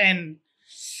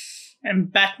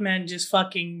 And Batman just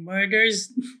fucking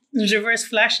murders Reverse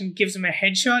Flash and gives him a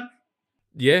headshot.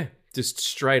 Yeah, just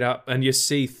straight up. And you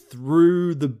see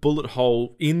through the bullet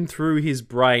hole, in through his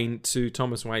brain, to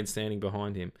Thomas Wayne standing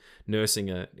behind him, nursing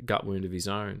a gut wound of his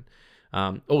own.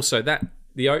 Also,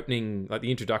 the opening, like the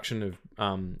introduction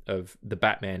of the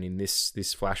Batman in this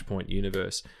Flashpoint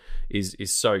universe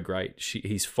is so great.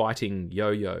 He's fighting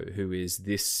Yo-Yo, who is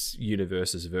this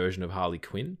universe's version of Harley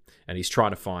Quinn, and he's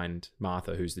trying to find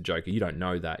Martha, who's the Joker. You don't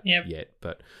know that yet,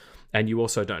 and you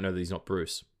also don't know that he's not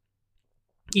Bruce.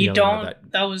 You don't.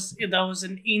 That was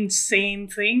an insane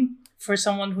thing for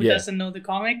someone who doesn't know the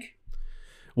comic.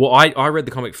 Well, I read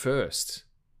the comic first,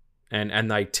 and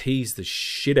they tease the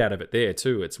shit out of it there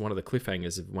too. It's one of the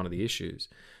cliffhangers of one of the issues.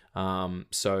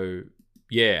 So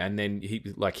Yeah, and then he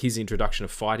like his introduction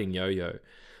of fighting Yo-Yo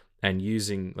and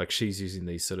using like she's using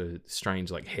these sort of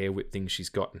strange like hair whip things she's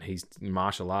got, and he's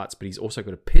martial arts, but he's also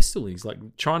got a pistol. And he's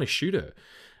like trying to shoot her.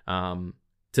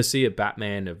 To see a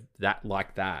Batman of that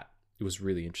like that, it was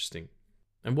really interesting.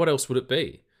 And what else would it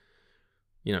be?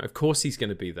 You know, of course he's going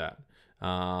to be that.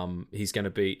 He's going to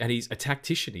be, and he's a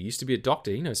tactician. He used to be a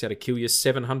doctor. He knows how to kill you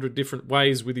 700 different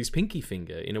ways with his pinky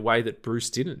finger in a way that Bruce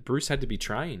didn't. Bruce had to be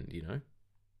trained, you know.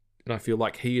 And I feel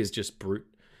like he is just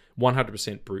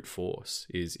 100% brute force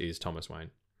is Thomas Wayne.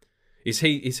 Is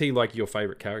he like your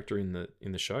favorite character in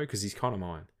the show? Because he's kind of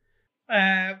mine.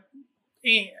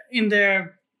 In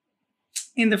the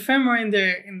film or in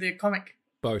the comic?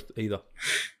 Both, either.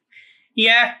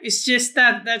 Yeah, it's just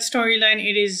that storyline.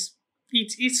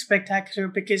 It's spectacular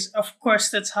because of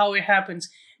course that's how it happens,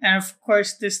 and of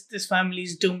course this family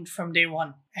is doomed from day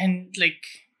one. And like,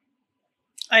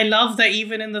 I love that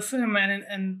even in the film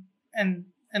and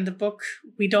the book,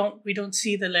 we don't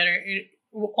see the letter.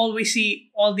 All we see,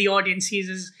 all the audience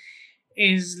sees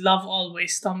is love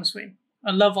always, Thomas Wayne.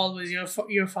 Love always, your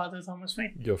father, Thomas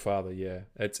Wayne. Your father, yeah.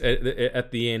 It's at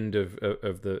the end of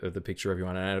the picture,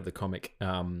 everyone, and out of the comic.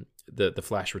 The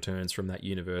Flash returns from that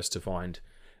universe to find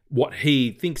what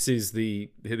he thinks is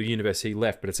the universe he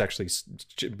left, but it's actually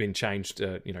been changed,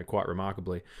 quite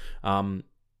remarkably.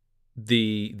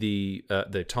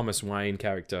 The Thomas Wayne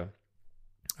character,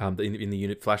 in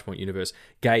the Flashpoint universe,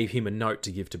 gave him a note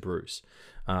to give to Bruce,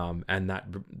 and that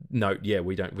note, yeah,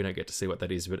 we don't get to see what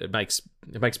that is, but it makes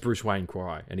Bruce Wayne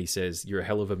cry, and he says, "You're a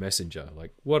hell of a messenger."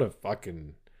 Like, what a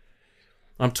fucking.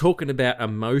 I'm talking about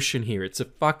emotion here.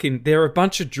 There are a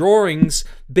bunch of drawings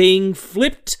being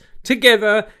flipped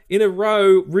together in a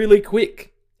row really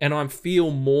quick. And I feel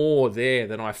more there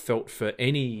than I felt for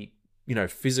any,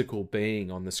 physical being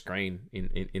on the screen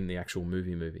in the actual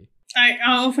movie. I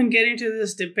often get into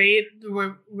this debate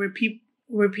where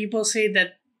people say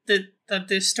that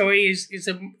this story is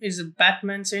a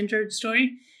Batman-centered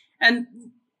story. And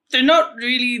they're not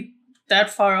really that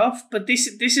far off, but this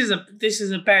is a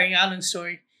Barry Allen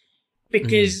story,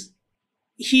 because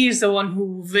he is the one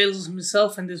who wills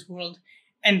himself in this world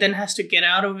and then has to get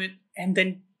out of it, and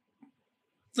then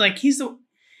when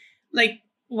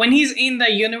he's in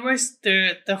the universe,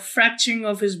 the fracturing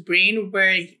of his brain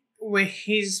where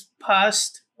his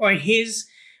past or his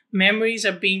memories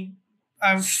are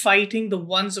fighting the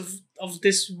ones of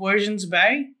this version's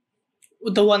Barry,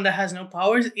 the one that has no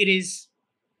powers. It is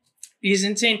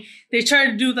insane. They try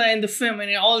to do that in the film, and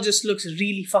it all just looks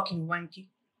really fucking wanky.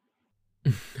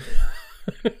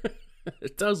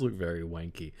 It does look very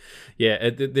wanky.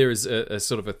 Yeah, there is a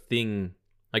sort of a thing,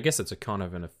 I guess it's a kind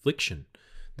of an affliction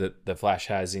that the Flash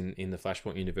has in the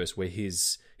Flashpoint universe, where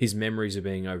his memories are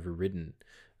being overridden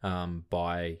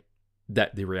by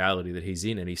the reality that he's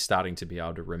in, and he's starting to be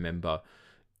able to remember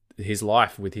his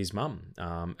life with his mum,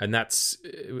 and that's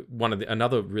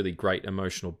another really great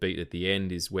emotional beat at the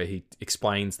end, is where he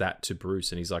explains that to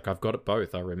Bruce, and he's like, "I've got it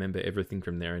both. I remember everything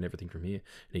from there and everything from here."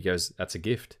 And he goes, "That's a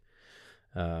gift.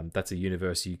 That's a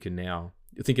universe you can now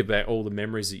think about, all the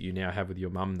memories that you now have with your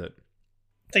mum that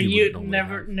you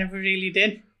never really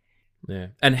did." Yeah,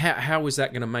 and how is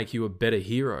that going to make you a better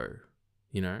hero?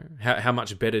 How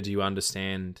much better do you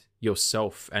understand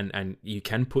yourself, and you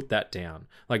can put that down.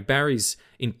 Like, Barry's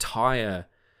entire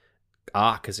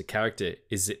arc as a character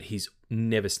is that he's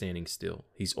never standing still.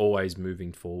 He's always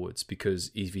moving forwards,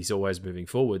 because if he's always moving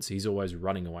forwards, he's always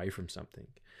running away from something,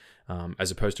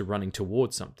 as opposed to running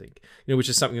towards something. Which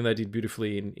is something they did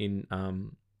beautifully in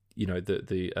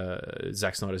the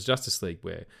Zack Snyder's Justice League,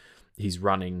 where he's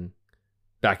running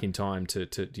back in time to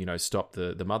stop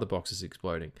the mother boxes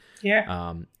exploding.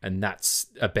 Yeah. And that's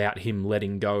about him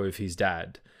letting go of his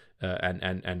dad,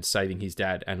 and saving his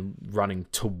dad and running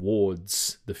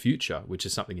towards the future, which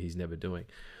is something he's never doing.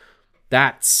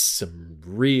 That's some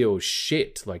real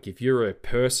shit. Like, if you're a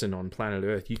person on planet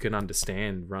Earth, you can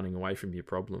understand running away from your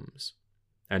problems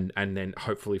and then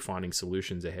hopefully finding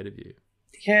solutions ahead of you.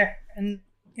 Yeah, and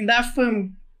in that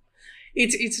film,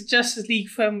 it's a Justice League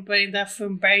film, but in that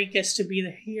film, Barry gets to be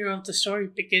the hero of the story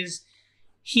because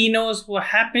he knows what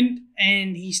happened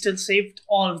and he still saved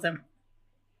all of them.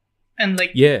 And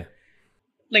in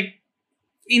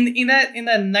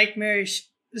that nightmarish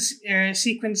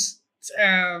sequence,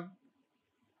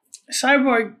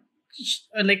 Cyborg,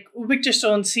 Victor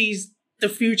Stone sees the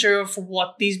future of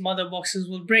what these mother boxes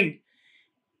will bring,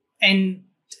 and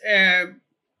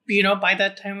by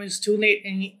that time it's too late,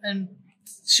 and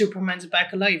Superman's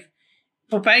back alive.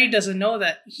 But Barry doesn't know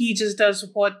that. He just does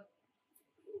what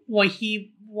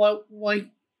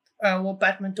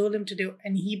Batman told him to do,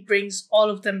 and he brings all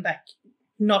of them back,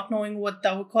 not knowing what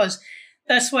that would cause.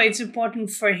 that's why it's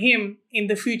important for him in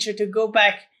the future to go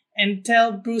back and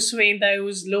tell Bruce Wayne that it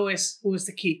was Lois who was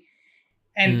the key.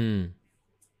 And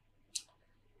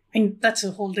that's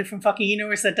a whole different fucking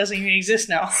universe that doesn't even exist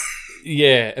now.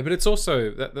 Yeah, but it's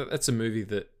also that's a movie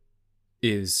that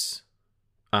is,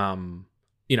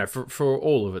 for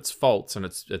all of its faults, and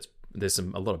there's a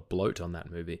lot of bloat on that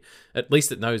movie. At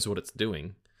least it knows what it's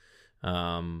doing.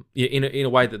 In a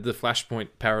way that the Flashpoint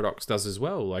Paradox does as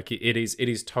well. Like it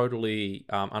is totally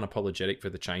unapologetic for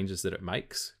the changes that it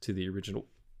makes to the original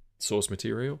source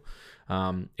material.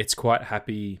 It's quite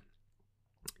happy,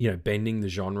 bending the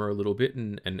genre a little bit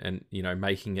and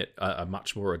making it a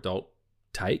much more adult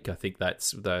take. I think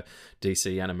that's the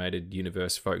DC animated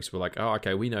universe folks were like, oh,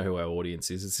 okay, we know who our audience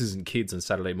is. This isn't kids on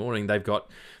Saturday morning. They've got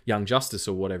Young Justice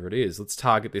or whatever it is. Let's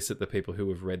target this at the people who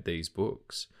have read these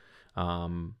books.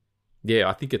 Yeah,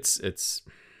 I think it's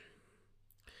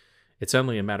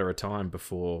only a matter of time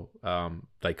before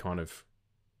they kind of,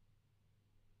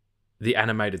 the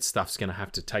animated stuff's going to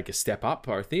have to take a step up,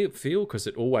 I feel, because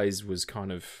it always was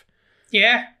kind of...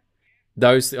 Yeah.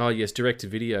 Those, direct to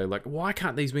video, like, why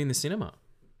can't these be in the cinema?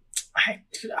 I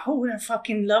would have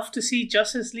fucking loved to see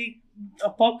Justice League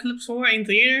Apocalypse War in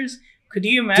theaters. Could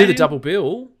you imagine? Do the double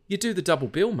bill. You do the double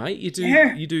bill, mate. You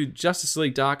do Justice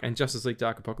League Dark and Justice League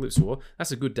Dark Apocalypse War.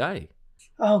 That's a good day.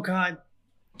 Oh, God.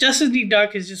 Justice League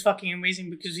Dark is just fucking amazing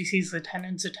because he sees the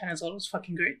Tenants. The Tenants always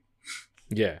fucking great.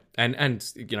 Yeah, and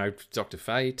Dr.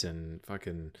 Fate and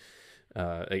fucking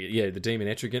the Demon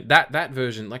Etrigan. That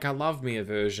version, like, I love me a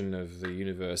version of the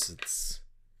universe that's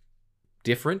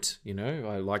different.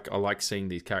 I like seeing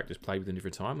these characters play with a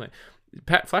different time. Like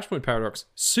Flashpoint Paradox,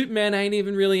 Superman ain't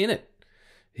even really in it.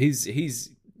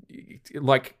 He's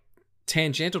like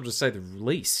tangential to say the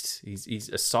least. He's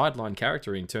a sideline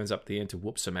character and turns up at the end to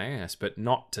whoop some ass, but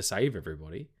not to save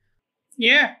everybody.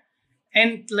 Yeah,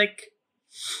 and like.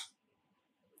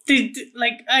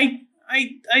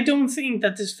 I don't think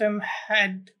that this film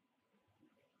had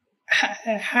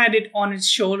it on its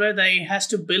shoulder that it has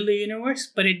to build a universe,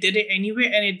 but it did it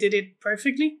anyway, and it did it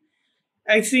perfectly.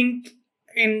 I think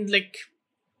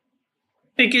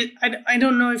because I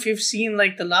don't know if you've seen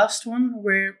like the last one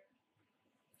where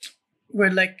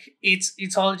like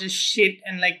it's all just shit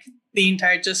and like the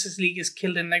entire Justice League is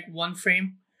killed in like one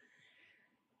frame.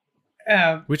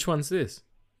 Which one's this?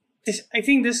 I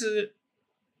think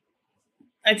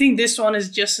this one is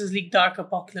Justice League Dark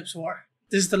Apocalypse War.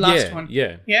 This is the last one.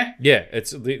 Yeah. Yeah? Yeah, it's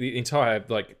the entire,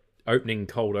 like, opening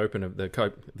cold open of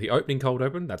the opening cold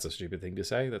open. That's a stupid thing to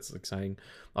say. That's like saying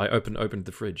I opened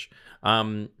the fridge.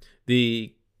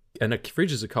 The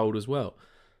fridges are cold as well.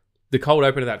 The cold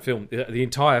open of that film, the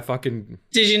entire fucking...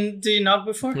 Did you knock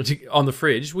before? On the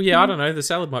fridge? Well, yeah, I don't know. The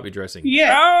salad might be dressing.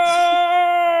 Yeah.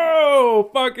 Oh!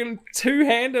 Fucking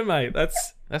two-hander, mate.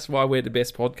 That's why we're the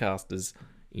best podcasters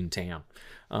in town.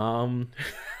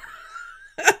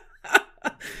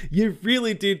 You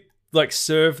really did like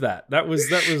serve that. That was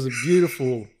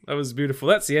beautiful. That was beautiful.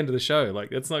 That's the end of the show.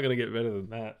 Like, it's not going to get better than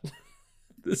that.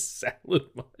 The salad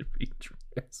might be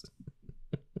dressing.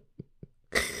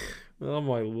 Oh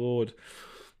my lord.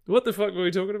 What the fuck were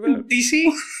we talking about?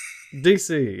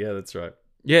 DC, yeah, that's right.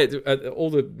 Yeah,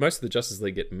 most of the Justice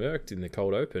League get murked in the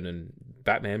cold open, and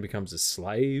Batman becomes a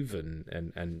slave,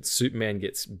 and Superman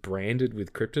gets branded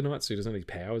with kryptonite, so he doesn't have any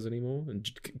powers anymore. And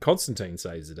Constantine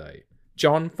saves the day.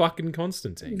 John fucking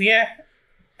Constantine. Yeah,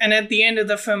 and at the end of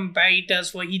the film, Barry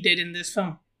does what he did in this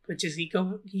film, which is he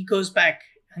goes back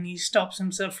and he stops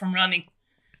himself from running.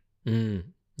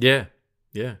 Yeah,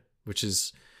 which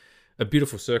is a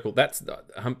beautiful circle.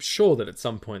 I'm sure that at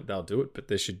some point they'll do it, but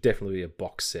there should definitely be a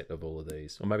box set of all of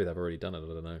these. Or maybe they've already done it,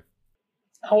 I don't know.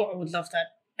 Oh, I would love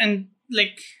that. And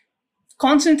like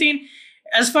Constantine,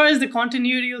 as far as the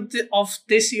continuity of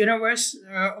this universe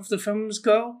of the films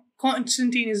go,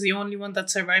 Constantine is the only one that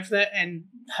survived that and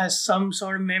has some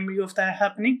sort of memory of that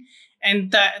happening.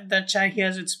 And that chat he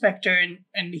has with Spectre,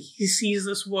 and he sees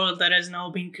this world that has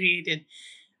now been created.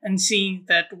 And seeing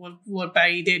that what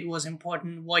Barry did was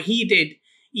important. What he did,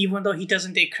 even though he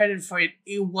doesn't take credit for it,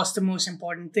 it was the most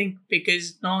important thing,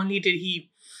 because not only did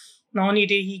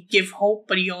he give hope,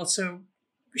 but he also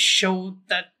showed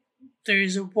that there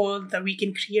is a world that we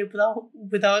can create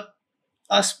without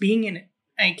us being in it,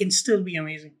 and it can still be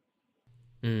amazing.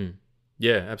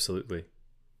 Yeah, absolutely.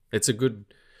 It's a good,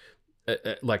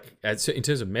 in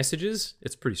terms of messages,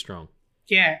 it's pretty strong.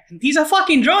 Yeah, and these are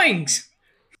fucking drawings.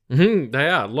 They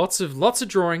are lots of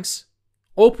drawings,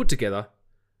 all put together,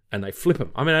 and they flip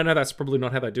them. I mean, I know that's probably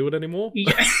not how they do it anymore.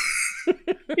 Yeah,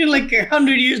 you're like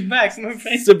 100 years back, my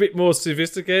friend. It's a bit more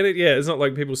sophisticated. Yeah, it's not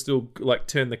like people still like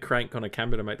turn the crank on a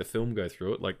camera to make the film go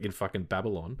through it, like in fucking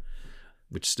Babylon.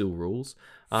 which still rules.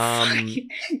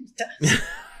 It does.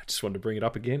 Just wanted to bring it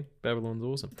up again. Babylon's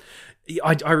awesome.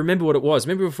 I remember what it was.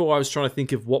 Remember before I was trying to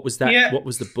think of what was that? Yeah. What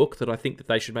was the book that I think that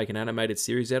they should make an animated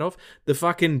series out of? The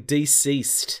fucking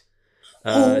Deceased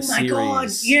Oh my series. god,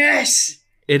 yes!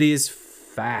 It is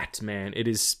fat, man. It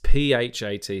is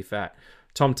PHAT fat.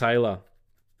 Tom Taylor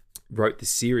wrote this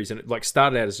series, and it like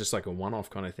started out as just like a one-off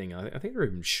kind of thing. I think there were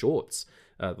even shorts.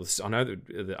 I know that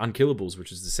the Unkillables,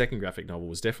 which is the second graphic novel,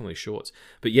 was definitely shorts.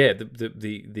 But yeah,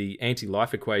 the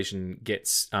anti-life equation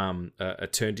gets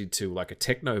turned into like a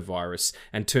techno virus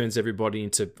and turns everybody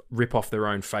into rip off their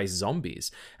own face zombies,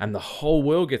 and the whole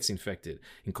world gets infected,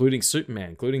 including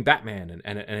Superman, including Batman,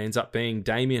 and it ends up being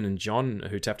Damian and John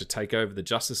who have to take over the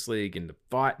Justice League and the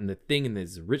fight and the thing, and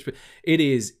there's a rich. It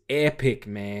is epic,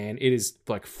 man. It is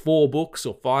like 4 books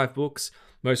or 5 books.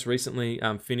 Most recently,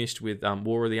 finished with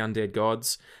War of the Undead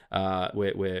Gods,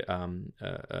 where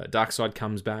Darkseid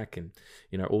comes back, and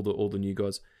all the new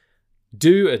gods.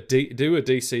 Do a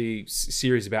DC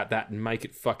series about that and make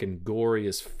it fucking gory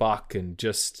as fuck, and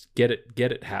just get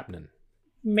it happening.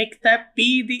 Make that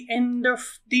be the end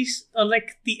of these, or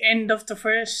like the end of the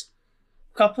first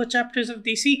couple of chapters of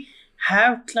DC.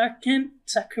 Have Clark Kent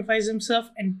sacrifice himself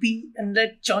and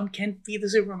let John Kent be the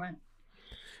Superman.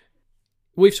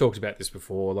 We've talked about this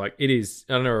before. Like, it is,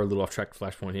 I know we're a little off track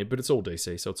Flashpoint here, but it's all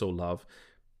DC, so it's all love.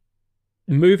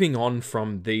 Moving on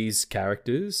from these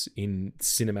characters in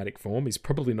cinematic form is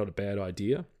probably not a bad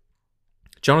idea.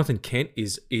 Jonathan Kent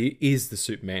is the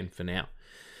Superman for now.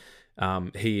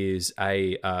 He is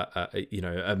a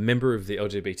member of the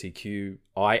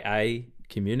LGBTQIA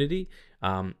community.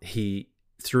 He,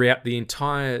 throughout the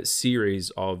entire series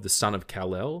of The Son of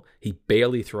Kal-El, he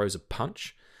barely throws a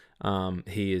punch.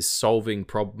 He is solving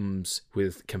problems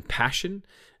with compassion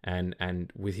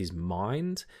and with his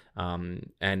mind.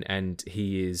 And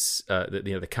he is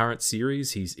the current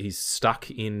series. He's stuck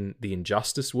in the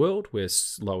Injustice world where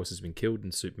Lois has been killed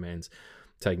and Superman's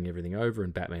taking everything over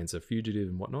and Batman's a fugitive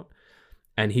and whatnot.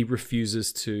 And he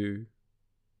refuses to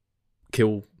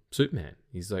kill Superman.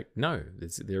 He's like, no,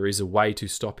 there is a way to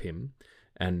stop him.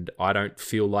 And I don't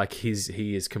feel like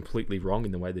he is completely wrong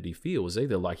in the way that he feels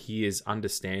either. Like, he is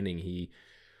understanding. He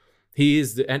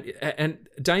is and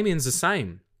Damian's the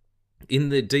same. In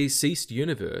the Deceased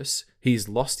universe, he's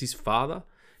lost his father.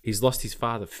 He's lost his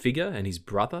father figure and his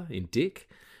brother in Dick.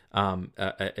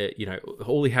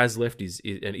 All he has left is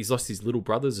and he's lost his little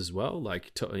brothers as well.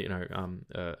 Like,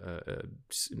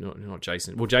 not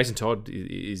Jason. Well, Jason Todd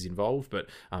is involved, but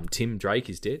Tim Drake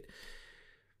is dead.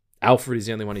 Alfred is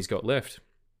the only one he's got left.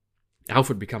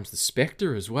 Alfred becomes the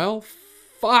Spectre as well.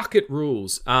 Fuck, it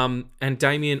rules. And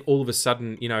Damian all of a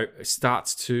sudden,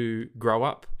 starts to grow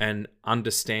up and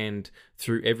understand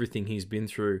through everything he's been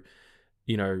through,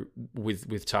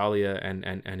 with Talia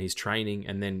and his training,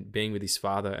 and then being with his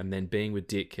father, and then being with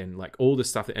Dick, and like all the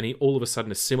stuff. And he all of a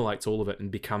sudden assimilates all of it and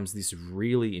becomes this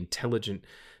really intelligent,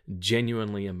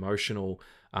 genuinely emotional,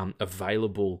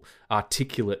 available,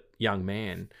 articulate young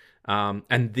man.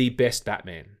 And the best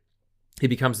Batman. He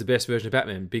becomes the best version of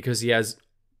Batman because he has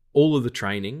all of the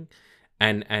training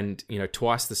and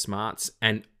twice the smarts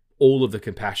and all of the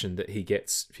compassion that he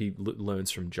gets. He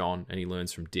learns from John and he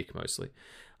learns from Dick mostly.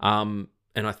 And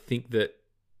I think that,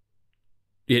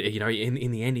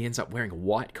 in the end, he ends up wearing a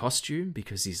white costume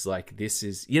because he's like, this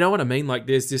is, you know what I mean? Like,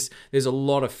 there's a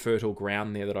lot of fertile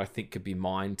ground there that I think could be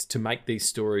mined to make these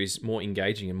stories more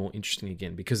engaging and more interesting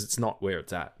again, because it's not where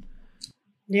it's at.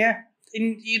 Yeah.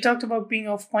 And you talked about being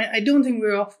off point. I don't think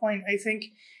we're off point. I think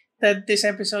that this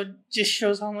episode just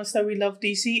shows how much that we love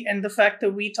DC, and the fact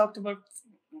that we talked about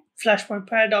Flashpoint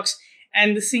Paradox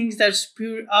and the things that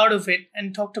spew out of it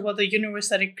and talked about the universe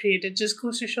that it created just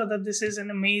goes to show that this is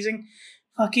an amazing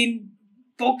fucking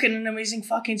book and an amazing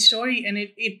fucking story, and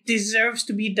it deserves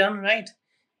to be done right.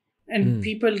 And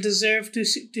people deserve to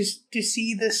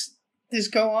see this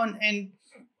go on. And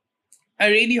I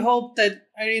really hope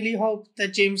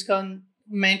that James Gunn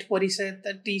meant what he said,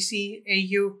 that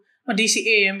DCAU or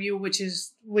DCAMU, which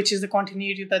is the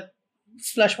continuity that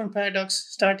Flashpoint Paradox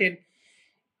started,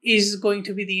 is going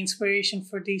to be the inspiration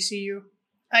for DCU.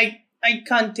 I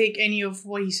can't take any of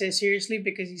what he says seriously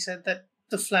because he said that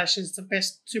The Flash is the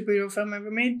best superhero film ever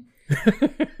made.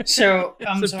 So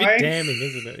I'm it's a sorry. bit damning,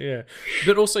 isn't it? Yeah.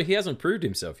 But also, he hasn't proved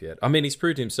himself yet. I mean, he's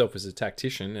proved himself as a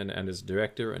tactician and as a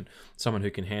director and someone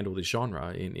who can handle this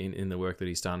genre in the work that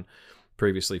he's done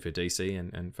previously for DC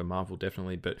and for Marvel,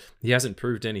 definitely. But he hasn't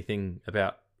proved anything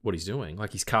about what he's doing.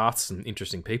 Like, he's cast some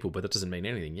interesting people, but that doesn't mean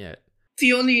anything yet.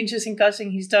 The only interesting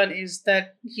casting he's done is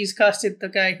that he's casted the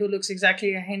guy who looks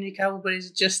exactly like Henry Cavill, but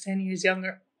is just 10 years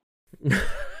younger.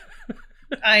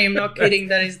 I am not kidding.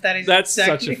 That's such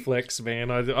exactly. a flex, man.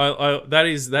 That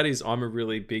is. I'm a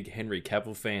really big Henry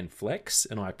Cavill fan flex,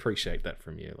 and I appreciate that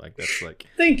from you. Like that's like,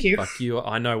 Thank you. fuck you.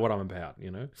 I know what I'm about.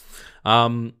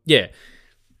 Yeah.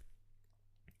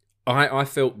 I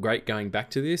felt great going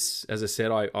back to this. As I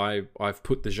said, I've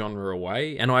put the genre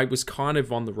away, and I was kind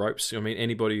of on the ropes. I mean,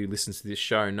 anybody who listens to this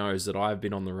show knows that I've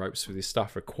been on the ropes for this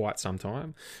stuff for quite some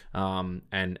time,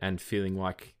 and feeling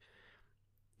like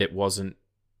it wasn't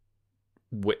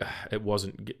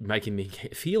making me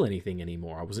feel anything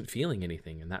anymore. I wasn't feeling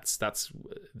anything, and that's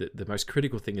the most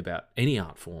critical thing about any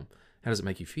art form. How does it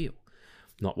make you feel?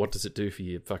 Not what does it do for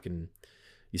your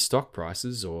stock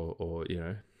prices, or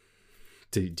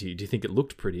Do you think it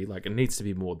looked pretty? Like, it needs to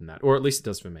be more than that. Or at least it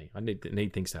does for me. I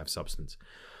need things to have substance.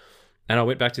 And I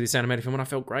went back to this animated film and I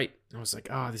felt great. I was like,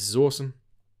 this is awesome.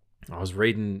 I was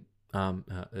reading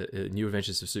New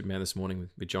Adventures of Superman this morning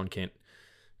with John Kent.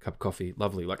 Cup of coffee,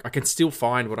 lovely. Like, I can still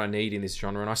find what I need in this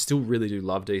genre, and I still really do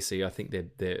love DC. I think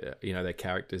their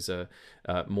characters are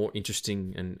more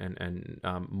interesting and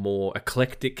more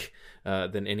eclectic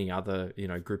than any other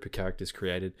group of characters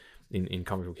created in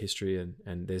comic book history.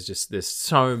 And there's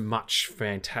so much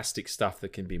fantastic stuff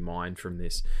that can be mined from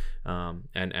this.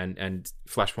 And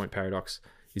Flashpoint Paradox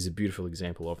is a beautiful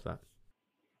example of that.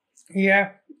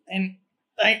 Yeah, and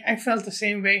I felt the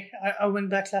same way. I went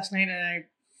back last night and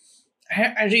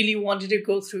I really wanted to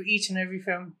go through each and every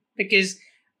film because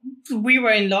we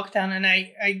were in lockdown, and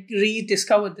I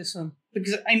rediscovered this one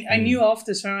because I knew of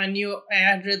this film. I knew I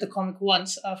had read the comic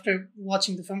once after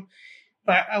watching the film,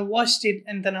 but I watched it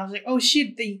and then I was like, oh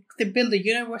shit, they built a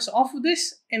universe off of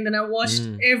this. And then I watched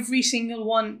every single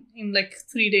one in like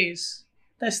 3 days.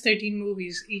 That's 13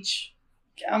 movies each.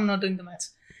 I'm not doing the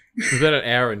maths. Is that an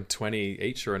hour and 20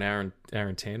 each, or an hour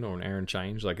and 10, or an hour and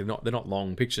change? Like, they're not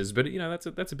long pictures, but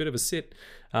that's a bit of a sit.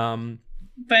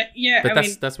 But yeah,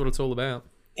 but that's what it's all about.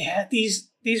 Yeah, these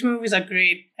movies are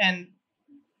great, and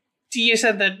Tia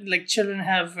said that like children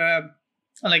have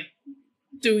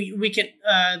they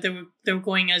were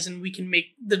going as in we can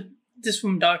make this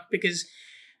film dark because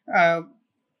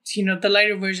the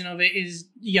lighter version of it is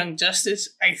Young Justice.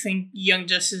 I think Young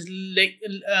Justice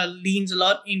leans a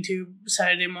lot into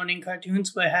Saturday morning cartoons,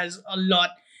 but has a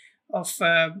lot of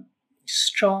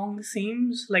strong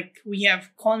themes. Like, we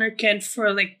have Connor Kent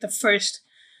for like the first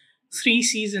 3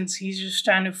 seasons. He's just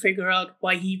trying to figure out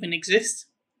why he even exists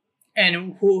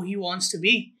and who he wants to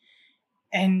be.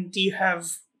 And do you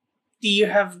have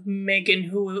Megan,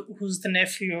 who's the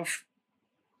nephew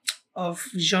of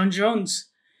John Jones,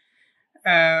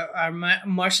 our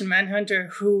Martian Manhunter,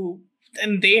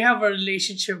 and they have a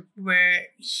relationship where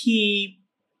he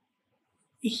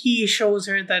shows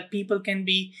her that people can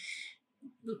be.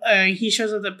 He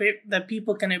shows her that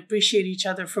people can appreciate each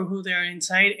other for who they are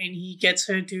inside, and he gets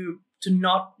her to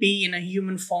not be in a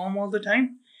human form all the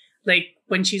time. Like,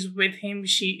 when she's with him,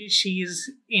 she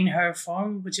is in her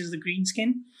form, which is the green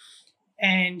skin,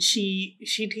 and she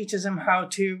teaches him how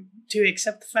to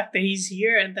accept the fact that he's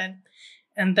here and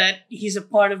that he's a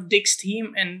part of Dick's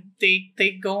team, and they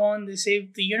go on, they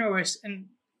save the universe. And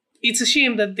it's a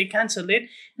shame that they canceled it,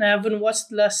 and I haven't watched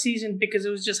the last season because it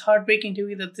was just heartbreaking to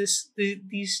me that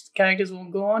these characters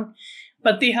won't go on.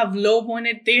 But they have Lobo in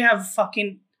it. They have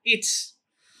it's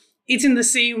in the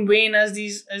same vein as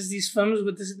these films,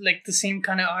 with this, like, the same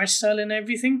kind of art style and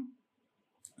everything.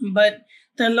 But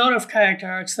there are a lot of character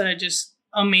arcs that are just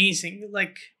amazing.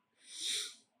 Like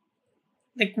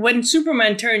when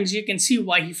Superman turns, you can see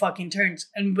why he fucking turns.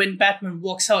 And when Batman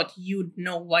walks out, you'd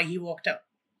know why he walked out.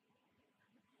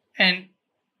 And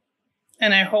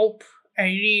I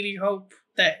really hope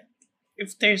that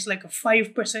if there's like a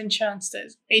 5% chance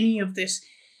that any of this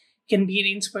can be an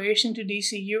inspiration to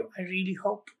DCU, I really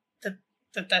hope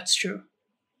that that's true.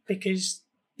 Because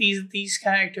these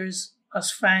characters,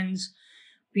 us fans,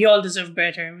 we all deserve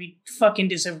better. And we fucking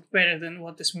deserve better than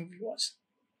what this movie was.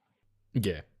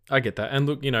 Yeah. I get that. And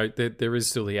look, there is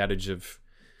still the adage of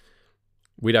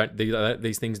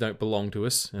these things don't belong to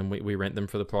us, and we rent them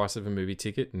for the price of a movie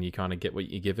ticket, and you kind of get what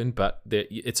you're given. But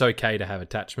it's okay to have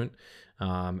attachment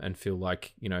and feel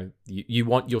like, you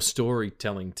want your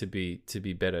storytelling to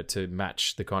be better, to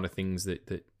match the kind of things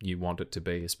that you want it to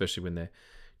be, especially when they're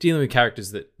dealing with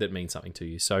characters that mean something to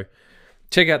you. So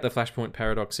check out the Flashpoint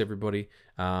Paradox, everybody.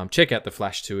 Check out the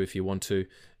Flash too if you want to.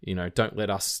 Don't let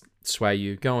us sway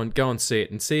you. Go and see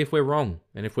it and see if we're wrong.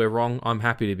 And if we're wrong, I'm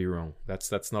happy to be wrong.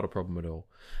 That's not a problem at all.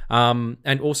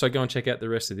 And also go and check out the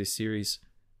rest of this series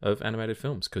of animated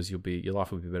films, because your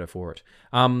life will be better for it.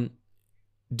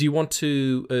 Do you want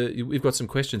to? We've got some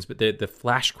questions, but they're the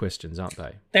Flash questions, aren't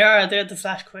they? They're the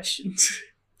Flash questions.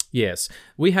 Yes,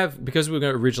 we have, because we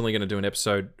were originally going to do an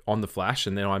episode on the Flash,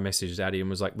 and then I messaged Addy and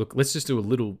was like, "Look, let's just do a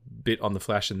little bit on the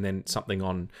Flash, and then something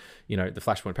on, the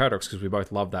Flashpoint Paradox, because we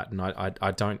both love that." And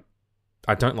I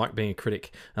don't like being a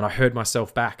critic, and I heard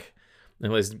myself back,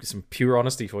 and there's some pure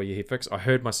honesty for you here, folks. I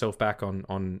heard myself back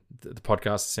on the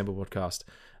podcast, Assemble podcast,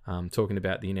 talking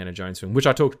about the Indiana Jones film, which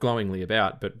I talked glowingly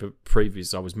about, but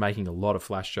previous I was making a lot of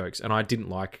Flash jokes, and I didn't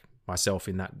like myself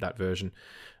in that version.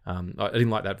 I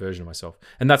didn't like that version of myself,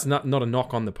 and that's not a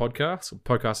knock on the podcast.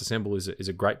 Podcast Assemble is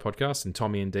a great podcast, and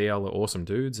Tommy and DL are awesome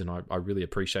dudes, and I really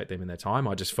appreciate them in their time.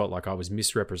 I just felt like I was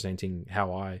misrepresenting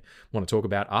how I want to talk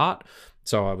about art,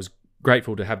 so I was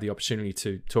grateful to have the opportunity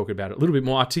to talk about it a little bit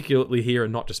more articulately here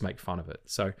and not just make fun of it.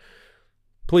 So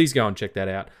please go and check that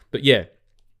out. But yeah,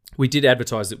 we did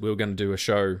advertise that we were going to do a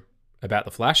show about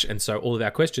the Flash, and so all of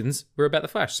our questions were about the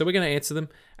Flash. So we're going to answer them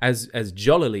as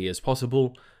jollily as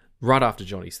possible right after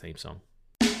Johnny's theme song.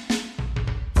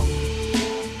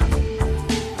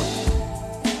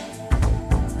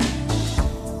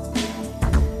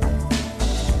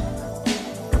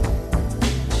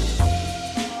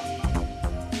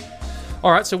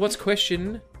 All right, so what's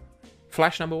question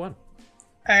Flash number 1?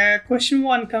 Question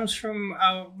 1 comes from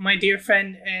my dear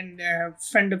friend and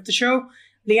friend of the show,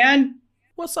 Leanne.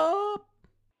 What's up?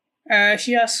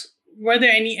 She asks, were there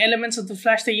any elements of the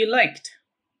Flash that you liked?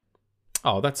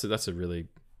 Oh, that's a really,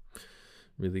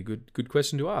 really good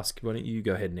question to ask. Why don't you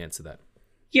go ahead and answer that?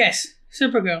 Yes,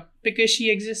 Supergirl, because she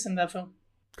exists in that film.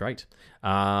 Great.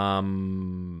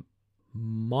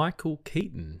 Michael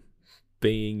Keaton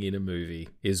being in a movie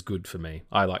is good for me.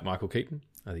 I like Michael Keaton.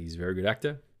 I think he's a very good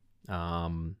actor.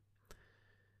 That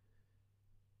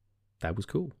was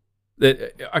cool.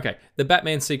 The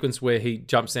Batman sequence where he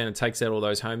jumps down and takes out all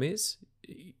those homies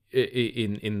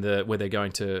in the where they're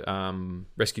going to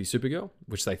rescue Supergirl,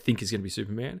 which they think is going to be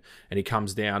Superman, and he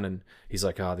comes down and he's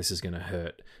like, "Oh, this is going to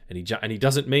hurt," and he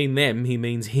doesn't mean them, he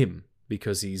means him,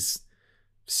 because he's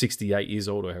 68 years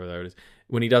old or however it is.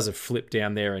 When he does a flip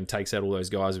down there and takes out all those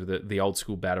guys with the old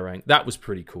school Batarang, that was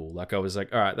pretty cool. Like, I was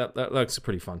like, all right, that looks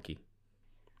pretty funky.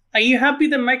 Are you happy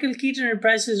that Michael Keaton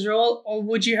reprised his role, or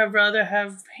would you have rather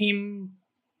have him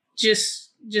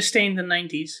just stay in the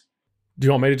 90s? Do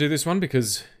you want me to do this one?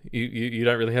 Because you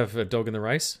don't really have a dog in the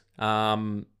race.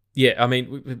 Yeah, I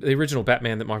mean, the original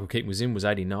Batman that Michael Keaton was in was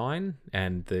 89,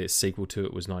 and the sequel to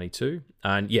it was 92.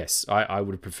 And yes, I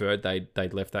would have preferred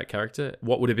they'd left that character.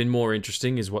 What would have been more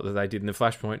interesting is what they did in the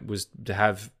Flashpoint was to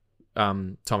have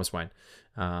Thomas Wayne,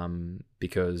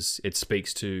 because it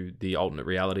speaks to the alternate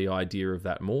reality idea of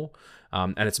that more.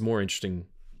 And it's more interesting.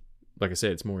 Like I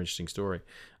said, it's a more interesting story.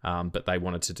 But they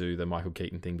wanted to do the Michael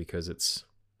Keaton thing because it's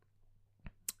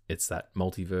that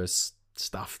multiverse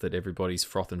stuff that everybody's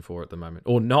frothing for at the moment,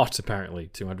 or not, apparently.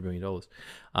 $200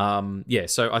 million. Yeah,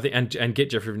 so I think and get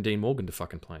Jeffrey and Dean Morgan to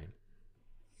fucking play him.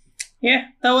 Yeah,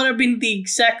 that would have been the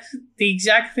exact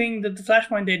thing that the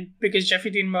Flashpoint did, because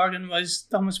Jeffrey Dean Morgan was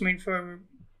Thomas Wayne for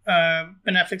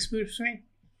Ben Affleck's Bruce Wayne.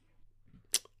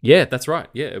 Yeah, that's right.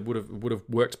 Yeah, it would have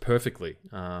worked perfectly,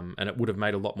 and it would have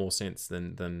made a lot more sense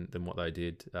than what they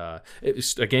did. It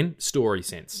was, again, story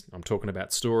sense. I'm talking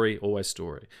about story, always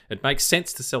story. It makes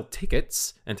sense to sell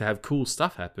tickets and to have cool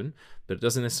stuff happen, but it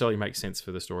doesn't necessarily make sense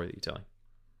for the story that you're telling.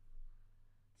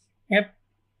 Yep.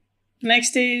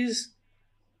 Next is,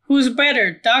 who's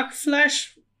better, Dark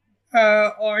Flash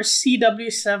or CW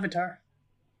Savitar?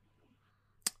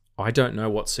 I don't know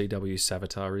what CW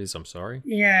Savitar is, I'm sorry.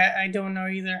 Yeah, I don't know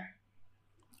either.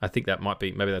 I think that might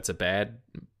be, maybe that's a bad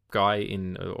guy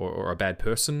in, or a bad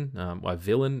person, a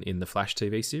villain in the Flash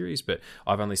TV series, but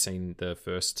I've only seen the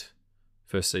first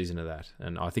season of that,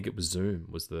 and I think it was Zoom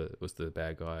was the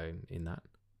bad guy in that.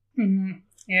 Mm-hmm.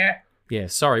 Yeah. Yeah,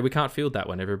 sorry, we can't field that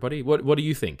one, everybody. What do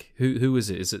you think? Who is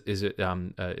it? Is it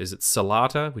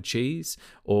Salata with cheese,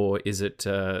 or is it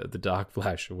the Dark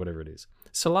Flash, or whatever it is?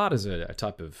 Salata's a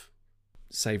type of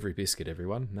savory biscuit,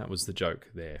 everyone. And that was the joke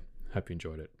there. Hope you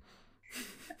enjoyed it.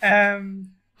 All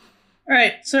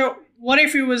right. So, what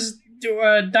if it was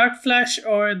Dark Flash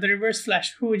or the Reverse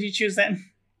Flash? Who would you choose then?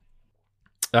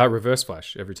 Reverse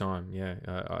Flash every time. Yeah,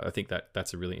 I think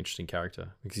that's a really interesting character,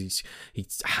 because he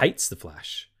hates the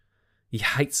Flash. He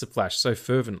hates the Flash so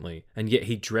fervently, and yet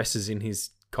he dresses in his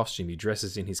costume. He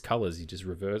dresses in his colors. He just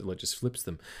just flips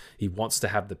them. He wants to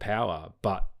have the power,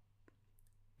 but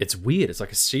it's weird. It's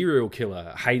like a serial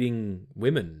killer hating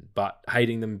women, but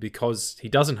hating them because he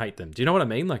doesn't hate them. Do you know what I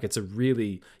mean? Like, it's a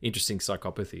really interesting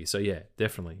psychopathy. So yeah,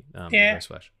 definitely Reverse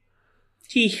Flash.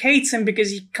 He hates him because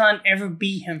he can't ever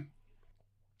be him.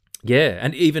 Yeah,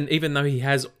 and even though he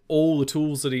has all the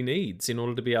tools that he needs in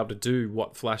order to be able to do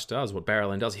what Flash does, what Barry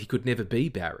Allen does, he could never be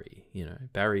Barry. You know,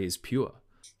 Barry is pure.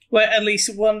 Well, at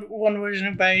least one version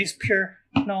of Barry is pure.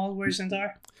 Not all versions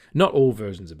are. Not all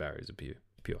versions of Barry are pure.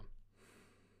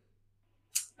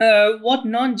 What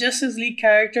non-Justice League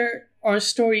character or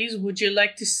stories would you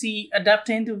like to see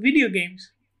adapted into video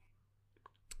games?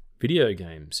 Video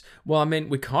games. Well, I mean,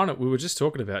 we were just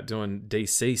talking about doing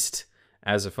Deceased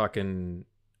as a fucking.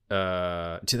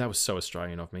 Gee, that was so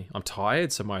Australian of me. I'm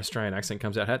tired, so my Australian accent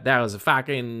comes out. That was a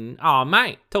fucking. Oh,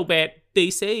 mate, talk about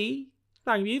DC.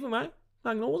 Fucking beautiful, mate.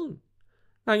 Fucking awesome.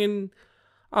 Fucking.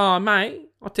 Oh, mate,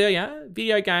 I'll tell you,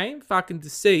 video game, fucking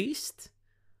Deceased.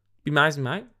 Be amazing,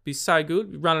 mate. Be so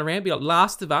good. Be running around, be like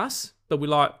Last of Us, but we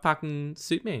like fucking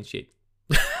Superman shit.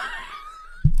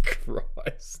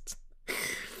 Christ.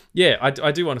 Yeah,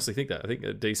 I do honestly think that. I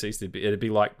think Deceased, it'd be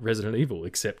like Resident Evil,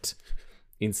 except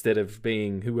instead of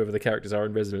being whoever the characters are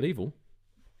in Resident Evil,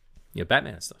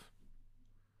 Batman and stuff.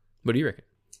 What do you reckon?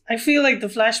 I feel like the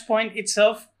Flashpoint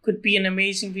itself could be an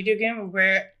amazing video game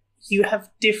where you have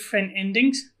different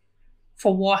endings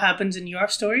for what happens in your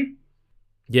story.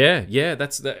 Yeah,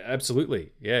 that's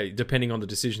absolutely. Yeah, depending on the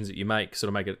decisions that you make, sort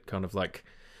of make it kind of like,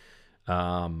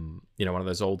 one of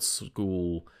those old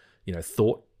school,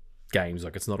 thought games.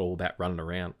 Like, it's not all about running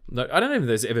around. No, I don't know if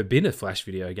there's ever been a Flash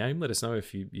video game. Let us know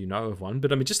if you know of one.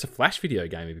 But I mean, just a Flash video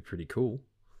game would be pretty cool.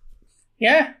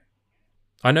 Yeah.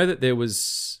 I know that there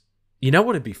was. You know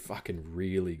what would be fucking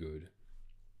really good?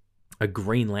 A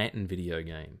Green Lantern video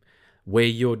game where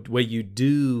you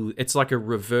do. It's like a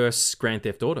reverse Grand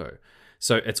Theft Auto.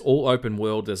 So it's all open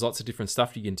world. There's lots of different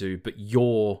stuff you can do, but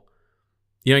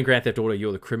in Grand Theft Auto,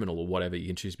 you're the criminal or whatever. You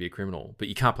can choose to be a criminal, but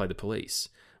you can't play the police.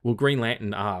 Well, Green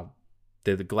Lantern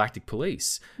they're the Galactic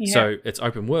Police. Yeah. So it's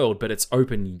open world, but it's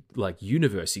open like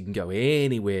universe. You can go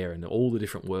anywhere in all the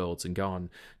different worlds and go and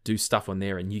do stuff on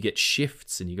there, and you get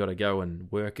shifts and you got to go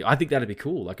and work. I think that'd be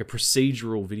cool, like a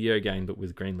procedural video game, but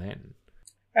with Green Lantern.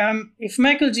 If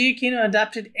Michael Giacchino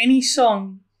adapted any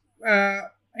song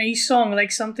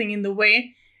like Something in the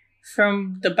Way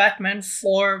from the Batman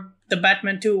for the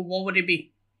Batman 2, what would it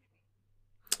be?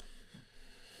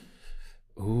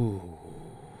 Ooh,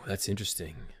 that's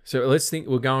interesting. So let's think,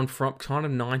 we're going from kind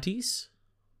of 90s?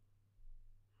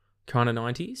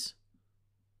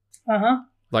 Uh-huh.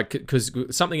 Like, because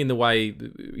Something in the Way,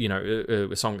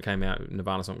 a song that came out,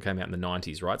 Nirvana song that came out in the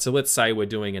 90s, right? So let's say we're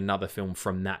doing another song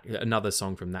from that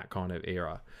kind of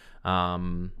era.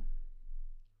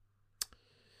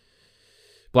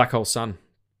 Black Hole Sun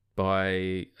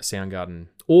by Soundgarden.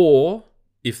 Or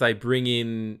if they bring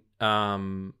in,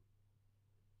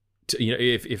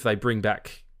 if they bring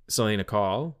back Selena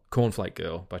Kyle, Cornflake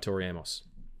Girl by Tori Amos.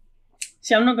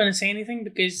 See, I'm not going to say anything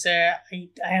because I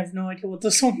have no idea what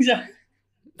the songs are.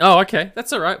 Oh, okay.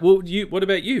 That's all right. Well, what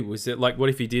about you? Was it like, what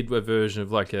if you did a version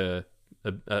of like I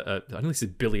don't think it's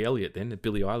Billie Elliot then, a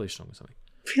Billie Eilish song or something?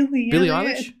 Billie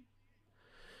Eilish?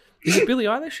 Is it Billie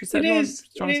Eilish? Is that it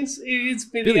is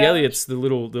Billie Elliot's the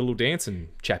little dancing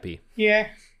chappie. Yeah.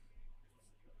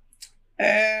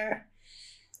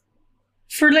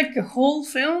 For like a whole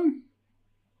film,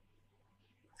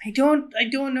 I don't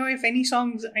know if any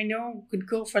songs I know could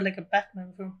go for like a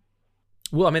Batman film.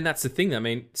 Well, I mean, that's the thing. I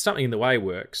mean, Something in the Way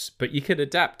works, but you could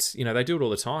adapt. They do it all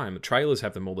the time. The trailers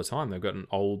have them all the time. They've got an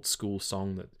old school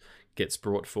song that gets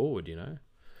brought forward,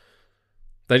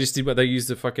 They just did what they used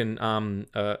a fucking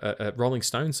a Rolling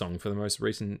Stone song for the most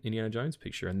recent Indiana Jones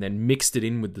picture and then mixed it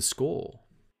in with the score.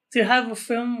 To have a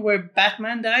film where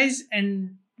Batman dies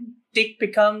and Dick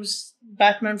becomes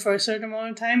Batman for a certain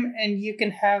amount of time, and you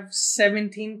can have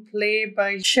 17 play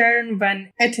by Sharon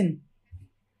Van Etten.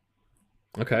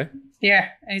 Okay. Yeah,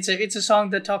 and it's a song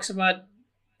that talks about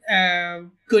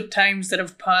good times that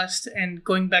have passed and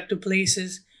going back to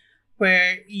places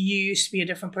where you used to be a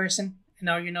different person and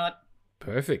now you're not.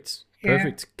 Perfect. Yeah.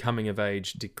 Perfect coming of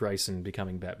age Dick Grayson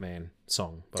becoming Batman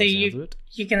song. So you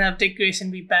can have Dick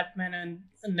Grayson be Batman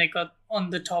and they got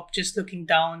on the top just looking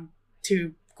down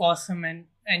to Gotham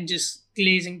and just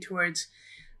glazing towards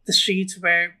the streets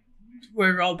where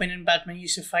Robin and Batman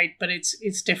used to fight, but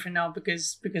it's different now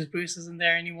because Bruce isn't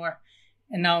there anymore,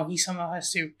 and now he somehow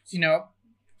has to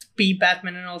be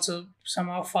Batman and also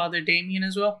somehow father Damien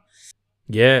as well.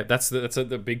 Yeah, that's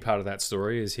the big part of that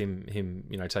story is him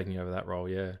taking over that role.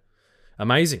 Yeah,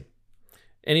 amazing.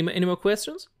 Any more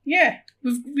questions? Yeah,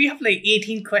 we have like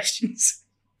 18 questions.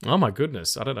 Oh my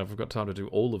goodness, I don't know if we've got time to do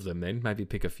all of them. Then maybe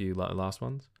pick a few last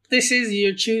ones. This is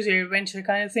your choose your adventure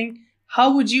kind of thing.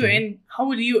 How would you end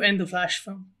the Flash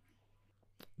film?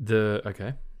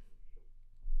 Okay.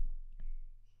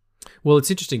 Well,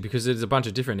 it's interesting because there's a bunch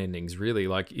of different endings, really.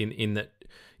 Like in that,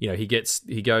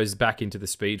 he goes back into the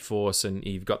Speed Force, and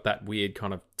you've got that weird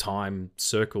kind of time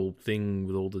circle thing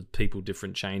with all the people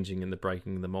different changing and the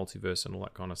breaking of the multiverse and all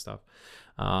that kind of stuff.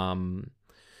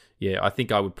 I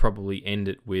think I would probably end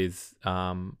it with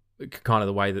kind of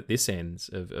the way that this ends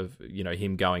of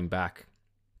him going back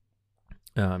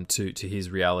to his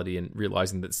reality and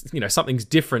realizing that something's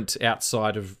different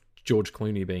outside of George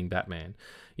Clooney being Batman.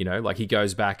 Like he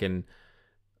goes back and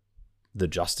the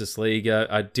Justice League are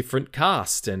a different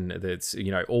cast, and that's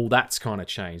all that's kind of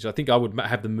changed. I think I would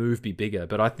have the move be bigger,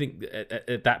 but I think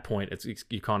at that point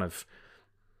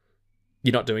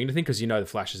you're not doing anything because the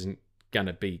Flash isn't going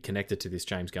to be connected to this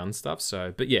James Gunn stuff.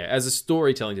 So, but yeah, as a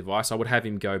storytelling device, I would have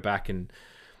him go back and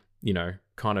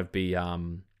kind of be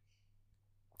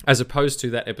as opposed to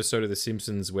that episode of The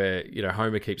Simpsons where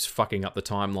Homer keeps fucking up the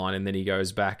timeline, and then he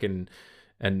goes back and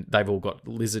they've all got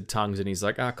lizard tongues, and he's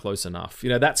like, close enough.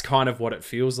 That's kind of what it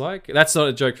feels like. That's not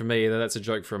a joke from me either. That's a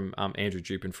joke from Andrew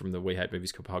Dupin from the We Hate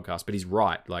Movies podcast. But he's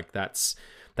right. Like that's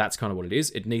kind of what it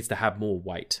is. It needs to have more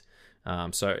weight.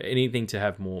 So anything to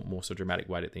have more sort of dramatic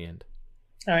weight at the end.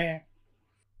 Oh yeah.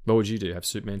 What would you do? Have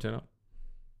Superman turn up?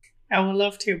 I would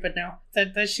love to, but no.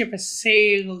 That ship has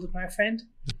sailed, my friend.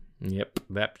 Yep,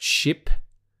 that ship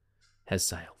has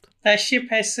sailed. That ship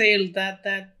has sailed.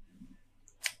 That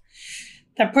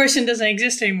person doesn't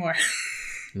exist anymore.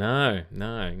 No,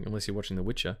 unless you're watching The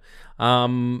Witcher.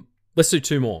 Let's do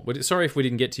two more. Sorry if we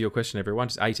didn't get to your question, everyone.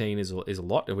 Just 18 is a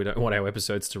lot, and we don't want our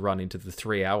episodes to run into the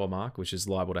 3-hour mark, which is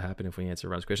liable to happen if we answer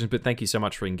everyone's questions. But thank you so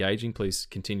much for engaging. Please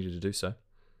continue to do so.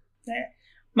 Yeah.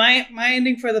 My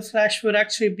ending for the Flash would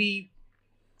actually be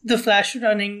the Flash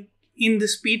running in the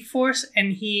Speed Force,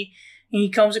 and he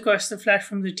comes across the Flash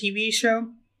from the TV show,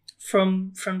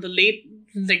 from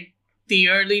the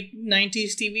early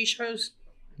 90s TV shows.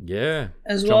 Yeah,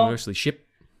 as John well. Mersley ship.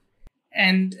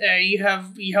 And you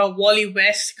have Wally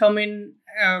West come in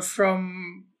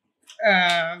from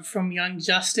Young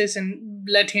Justice and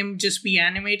let him just be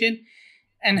animated,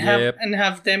 and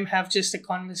have them have just a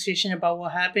conversation about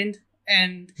what happened,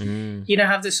 and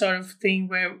have this sort of thing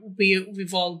where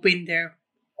we've all been there.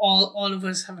 All of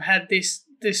us have had this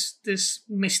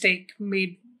mistake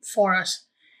made for us,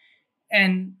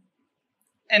 and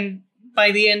by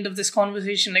the end of this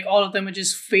conversation, like all of them are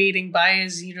just fading by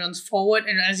as he runs forward,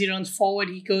 and as he runs forward,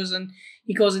 he goes and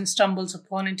stumbles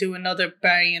upon into another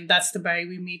Barry, and that's the Barry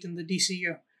we meet in the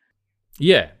DCU.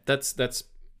 Yeah, that's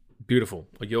beautiful.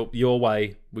 Your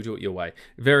way, we do it your way.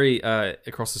 Very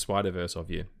across the Spider-Verse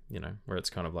of you, where it's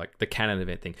kind of like the canon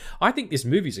event thing. I think this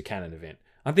movie's a canon event.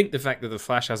 I think the fact that the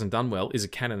Flash hasn't done well is a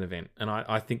canon event, and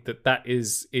I think that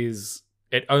is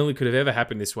it only could have ever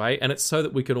happened this way, and it's so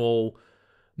that we can all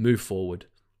move forward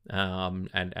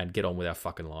and get on with our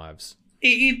fucking lives.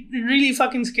 It really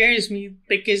fucking scares me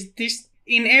because this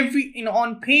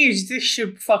on page this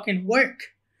should fucking work.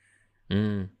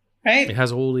 Right? It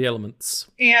has all the elements.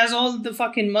 It has all the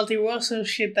fucking multiversal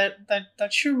shit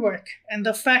that should work. And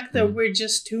the fact that we're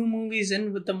just 2 movies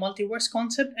in with the multiverse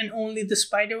concept and only the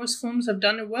Spider-Verse films have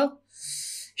done it well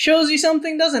shows you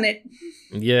something, doesn't it?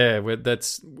 Yeah,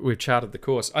 we've charted the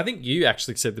course. I think you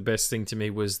actually said the best thing to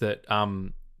me was that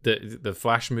the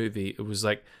Flash movie, it was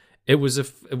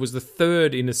the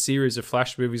third in a series of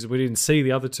Flash movies, and we didn't see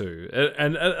the other 2.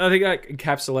 And I think that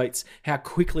encapsulates how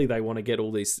quickly they want to get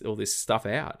all this stuff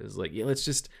out. It's like, yeah,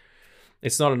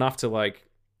 it's not enough to like.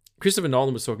 Christopher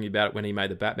Nolan was talking about it when he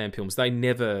made the Batman films. They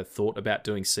never thought about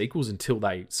doing sequels until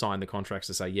they signed the contracts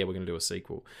to say, yeah, we're going to do a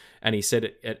sequel. And he said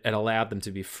it allowed them to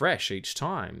be fresh each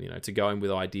time, to go in with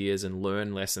ideas and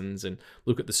learn lessons and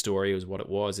look at the story as what it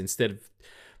was, instead of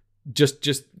just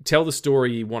tell the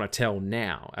story you want to tell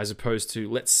now, as opposed to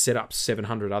let's set up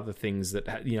 700 other things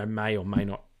that may or may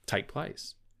not take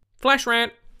place. Flash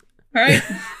rant. All right.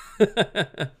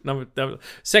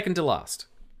 Second to last.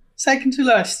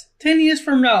 10 years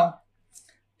from now,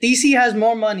 DC has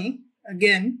more money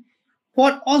again.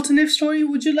 What alternate story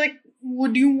would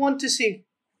you want to see?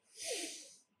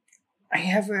 I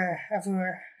have a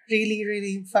really,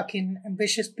 really fucking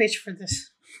ambitious pitch for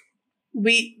this.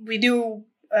 We do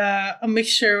a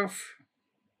mixture of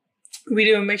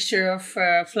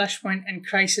Flashpoint and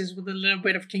Crisis with a little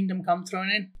bit of Kingdom Come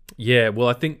thrown in. Yeah, well,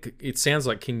 I think it sounds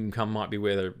like Kingdom Come might be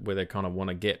where they kind of want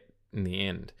to get in the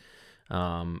end.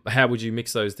 How would you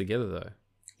mix those together, though?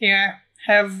 Yeah,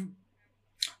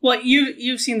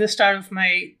 you've seen the start of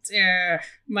my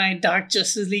Dark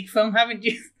Justice League film, haven't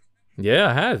you? Yeah,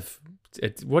 I have.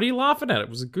 What are you laughing at? It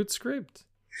was a good script.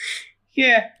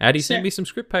 Yeah. Addy sent me some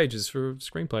script pages for a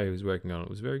screenplay he was working on. It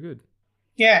was very good.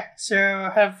 Yeah,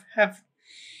 so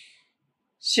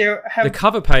So The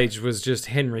cover page was just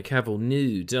Henry Cavill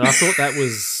nude, and I thought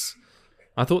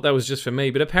that was just for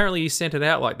me. But apparently, he sent it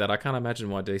out like that. I can't imagine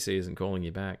why DC isn't calling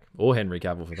you back, or Henry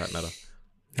Cavill for that matter.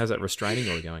 How's that restraining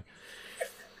order going?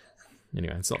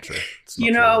 Anyway, it's not true. It's not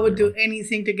true I would do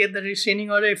anything to get the restraining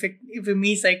order if it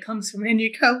means that it comes from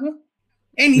Henry Cavill.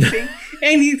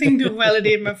 Anything to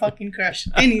validate my fucking crush.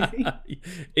 Anything.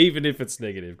 Even if it's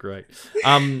negative, great.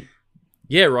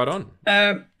 Yeah, right on.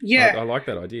 Yeah. I like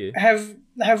that idea.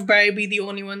 Have Barry be the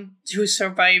only one who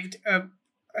survived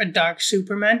a dark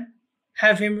Superman.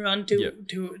 Have him run to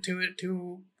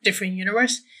different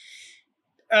universe.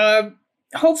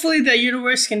 Hopefully the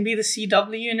universe can be the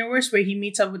CW universe where he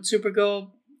meets up with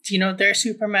Supergirl, their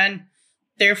Superman,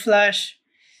 their Flash,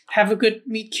 have a good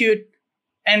meet cute,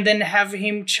 and then have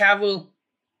him travel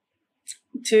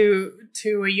to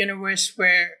a universe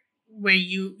where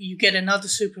you get another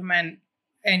Superman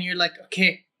and you're like,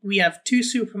 okay, we have 2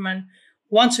 Superman,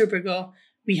 1 Supergirl,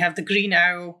 we have the Green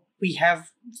Arrow, we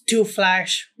have 2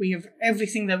 Flash, we have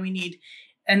everything that we need,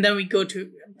 and then we go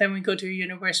to a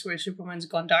universe where Superman's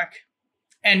gone dark.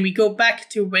 And we go back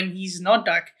to when he's not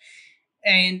dark,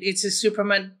 and it's a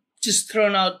Superman just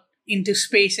thrown out into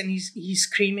space, and he's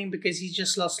screaming because he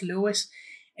just lost Lois,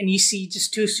 and you see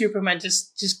just 2 Supermen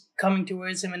just coming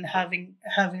towards him and having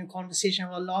a conversation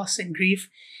about loss and grief,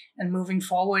 and moving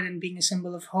forward and being a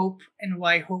symbol of hope, and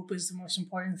why hope is the most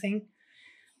important thing.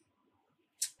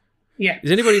 Yeah.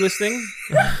 Is anybody listening?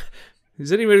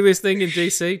 Is anybody listening in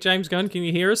DC? James Gunn, can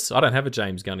you hear us? I don't have a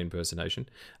James Gunn impersonation.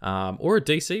 Or a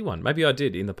DC one. Maybe I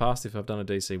did in the past. If I've done a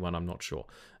DC one, I'm not sure.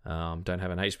 Don't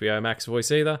have an HBO Max voice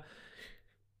either.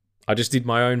 I just did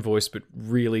my own voice, but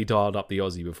really dialed up the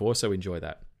Aussie before, so enjoy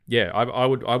that. Yeah, I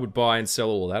would buy and sell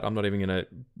all of that. I'm not even going to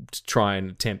try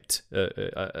and attempt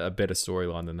a better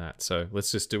storyline than that. So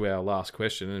let's just do our last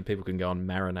question, and people can go and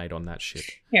marinate on that shit.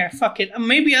 Yeah, fuck it.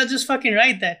 Maybe I'll just fucking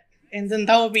write that, and then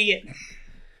that will be it.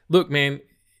 Look, man,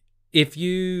 if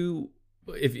you're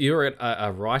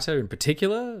a writer in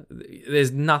particular,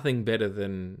 there's nothing better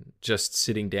than just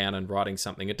sitting down and writing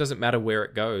something. It doesn't matter where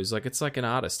it goes. Like, it's like an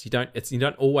artist. You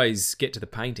don't always get to the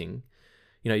painting.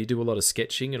 You do a lot of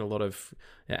sketching and a lot of,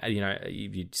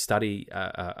 you study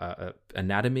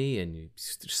anatomy, and you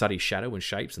study shadow and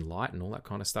shapes and light and all that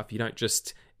kind of stuff. You don't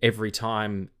just every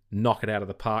time knock it out of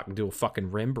the park and do a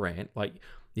fucking Rembrandt. Like,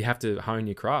 you have to hone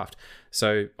your craft.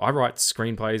 So I write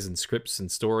screenplays and scripts and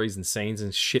stories and scenes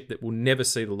and shit that will never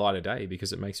see the light of day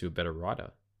because it makes you a better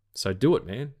writer. So do it,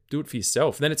 man. Do it for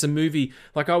yourself. Then it's a movie.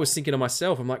 Like, I was thinking to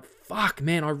myself, I'm like, fuck,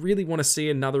 man, I really want to see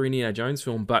another Indiana Jones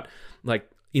film, but like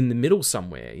in the middle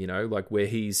somewhere, like where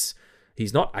he's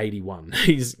not 81.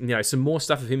 He's, some more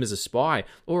stuff of him as a spy.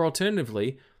 Or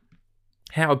alternatively,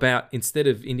 how about instead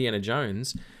of Indiana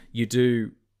Jones, you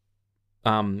do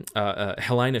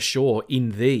Helena Shaw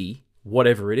in the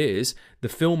whatever it is. The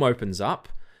film opens up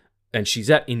and she's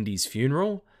at Indy's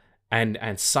funeral,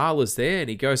 and Sala's there, and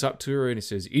he goes up to her and he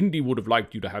says, Indy would have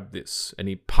liked you to have this, and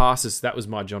he passes. That was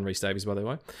my John Rhys Davies, by the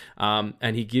way.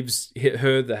 And he gives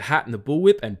her the hat and the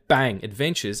bullwhip, and bang,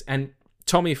 adventures. And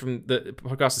Tommy from the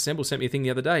Podcast Assemble sent me a thing the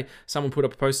other day. Someone put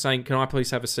up a post saying, can I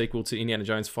please have a sequel to Indiana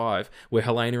Jones 5 where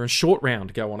Helena and Short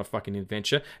Round go on a fucking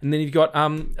adventure? And then you've got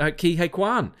Ke Huy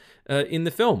Quan in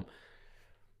the film.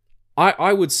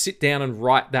 I would sit down and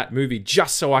write that movie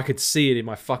just so I could see it in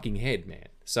my fucking head, man.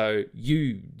 So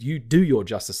you do your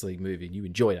Justice League movie and you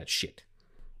enjoy that shit.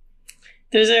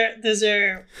 There's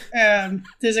a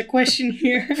question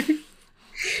here.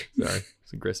 Sorry.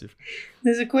 Aggressive.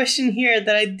 There's a question here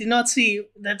that I did not see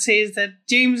that says that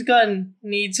James Gunn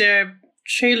needs a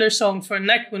trailer song for a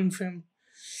Nightwing film.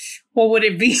 What would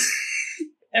it be?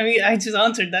 I mean, I just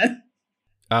answered that.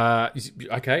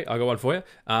 Okay, I got one for you.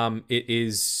 It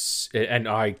is, and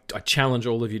I challenge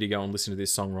all of you to go and listen to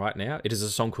this song right now. It is a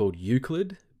song called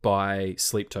Euclid by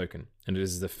Sleep Token, and it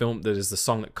is the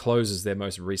song that closes their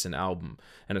most recent album,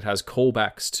 and it has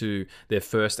callbacks to their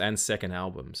first and second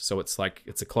albums. So it's like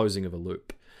it's a closing of a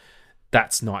loop.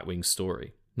 That's Nightwing's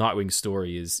story. Nightwing's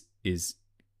story is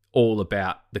all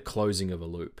about the closing of a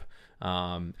loop.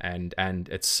 And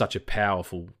it's such a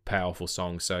powerful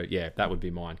song. So yeah, that would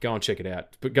be mine. Go and check it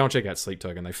out. But go and check out Sleep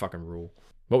Token. They fucking rule.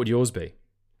 What would yours be?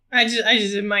 I just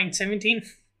did mine 17.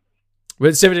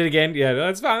 Well, 17 again. Yeah,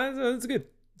 that's fine. That's good.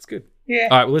 It's good. Yeah.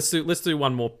 All right. Well, let's do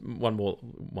one more.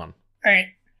 All right.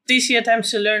 DC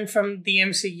attempts to learn from the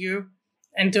MCU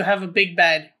and to have a big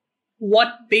bad.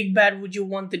 What big bad would you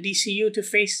want the DCU to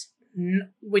face,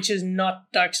 which is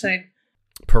not Darkseid?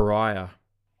 Pariah.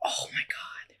 Oh my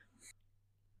god.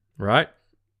 Right?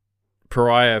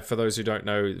 Pariah, for those who don't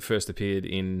know, first appeared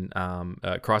in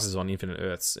Crisis on Infinite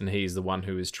Earths, and he's the one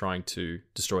who is trying to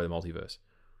destroy the multiverse.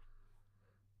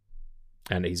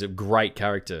 And he's a great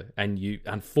character. And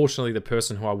unfortunately, the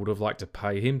person who I would have liked to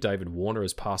pay him, David Warner,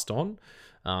 has passed on.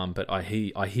 But I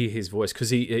hear his voice because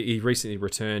he recently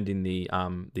returned in the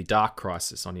Dark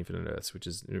Crisis on Infinite Earths, which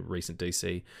is a recent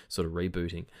DC sort of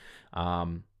rebooting.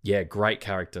 Yeah, great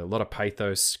character, a lot of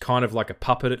pathos, kind of like a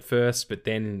puppet at first, but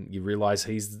then you realize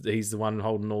he's the one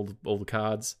holding all the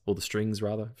cards, all the strings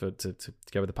rather, to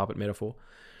go with the puppet metaphor.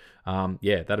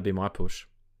 Yeah, that'd be my push.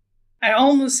 I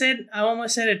almost said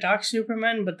a Dark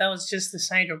Superman, but that was just the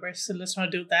Snyderverse, so let's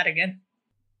not do that again.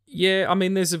 Yeah, I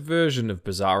mean, there's a version of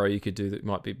Bizarro you could do that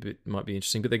might be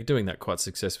interesting, but they're doing that quite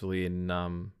successfully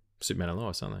in Superman and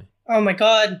Lois, aren't they? Oh my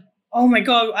god,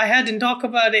 I hadn't talked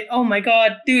about it. Oh my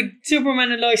god, dude,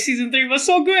 Superman and Lois season 3 was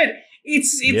so good. It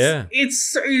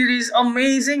is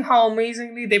amazing how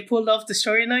amazingly they pulled off the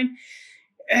storyline.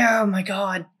 Oh my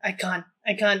god, I can't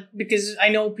because I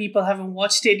know people haven't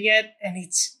watched it yet, and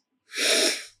it's.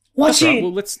 Watch it.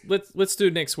 Well, let's do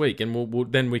it next week, and we'll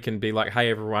then we can be like,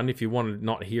 hey everyone, if you want to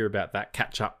not hear about that,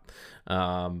 catch up.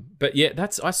 But yeah,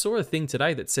 I saw a thing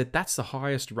today that said that's the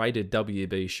highest rated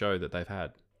WB show that they've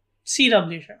had.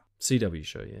 CW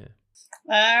show,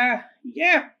 yeah.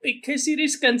 Yeah, because it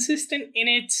is consistent in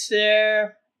its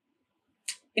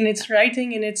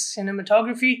writing, in its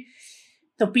cinematography.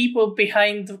 The people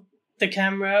behind the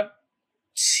camera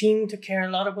seem to care a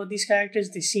lot about these characters.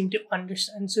 They seem to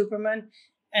understand Superman.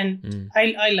 And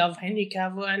I love Henry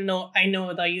Cavill. I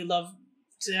know that you love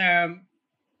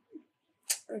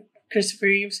Christopher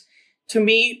Reeves. To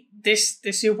me, this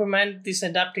Superman, this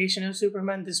adaptation of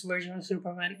Superman, this version of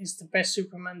Superman is the best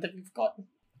Superman that we've gotten.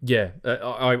 Yeah,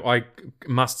 I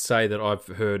must say that I've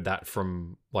heard that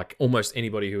from like almost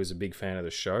anybody who was a big fan of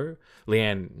the show.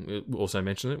 Leanne also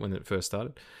mentioned it when it first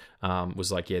started.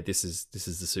 Was like, yeah, this is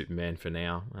the Superman for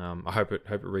now. I hope it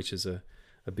reaches a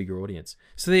bigger audience.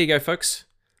 So there you go, folks.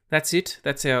 That's it.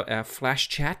 That's our flash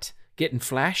chat. Getting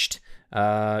flashed.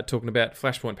 Talking about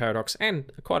Flashpoint Paradox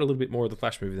and quite a little bit more of the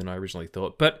Flash movie than I originally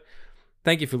thought. But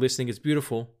thank you for listening. It's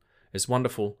beautiful. It's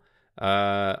wonderful.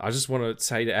 I just want to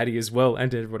say to Addie as well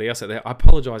and to everybody else out there, I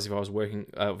apologize if I was working.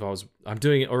 I'm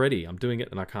doing it already. I'm doing it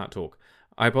and I can't talk.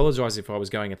 I apologize if I was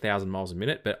going 1,000 miles a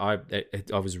minute, but I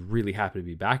was really happy to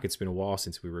be back. It's been a while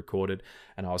since we recorded,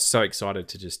 and I was so excited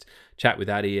to just chat with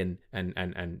Addie and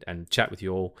chat with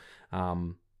you all.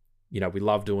 We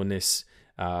love doing this.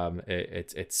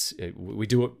 We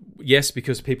do it, yes,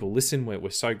 because people listen. We're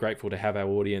so grateful to have our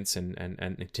audience and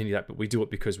continue that, but we do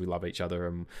it because we love each other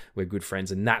and we're good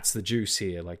friends, and that's the juice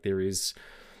here. Like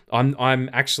I'm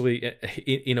actually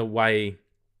in a way.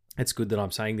 It's good that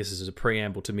I'm saying this as a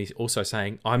preamble to me also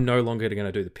saying I'm no longer going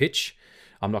to do the pitch.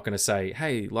 I'm not going to say,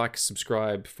 hey, like,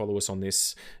 subscribe, follow us on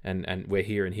this, and we're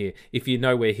here and here. If you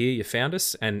know we're here, you found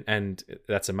us, and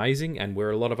that's amazing, and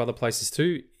we're a lot of other places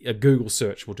too. A Google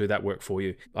search will do that work for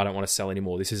you. I don't want to sell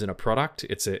anymore. This isn't a product.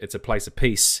 It's a place of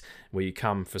peace where you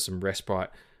come for some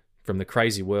respite from the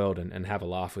crazy world and have a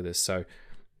laugh with us. So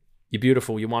you're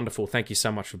beautiful. You're wonderful. Thank you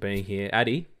so much for being here.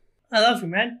 Addie. I love you,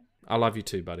 man. I love you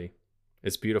too, buddy.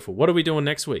 It's beautiful. What are we doing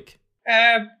next week?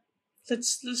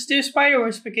 Let's do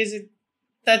Spider-Verse because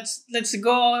let's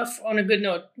go off on a good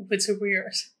note with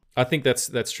superheroes. I think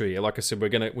that's true. Yeah, like I said, we're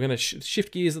gonna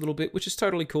shift gears a little bit, which is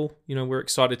totally cool. We're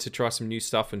excited to try some new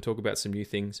stuff and talk about some new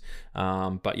things.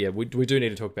 But yeah, we do need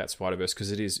to talk about Spider-Verse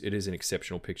because it is an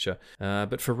exceptional picture.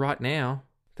 But for right now,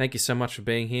 thank you so much for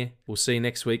being here. We'll see you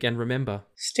next week, and remember,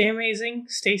 stay amazing,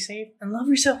 stay safe, and love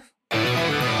yourself.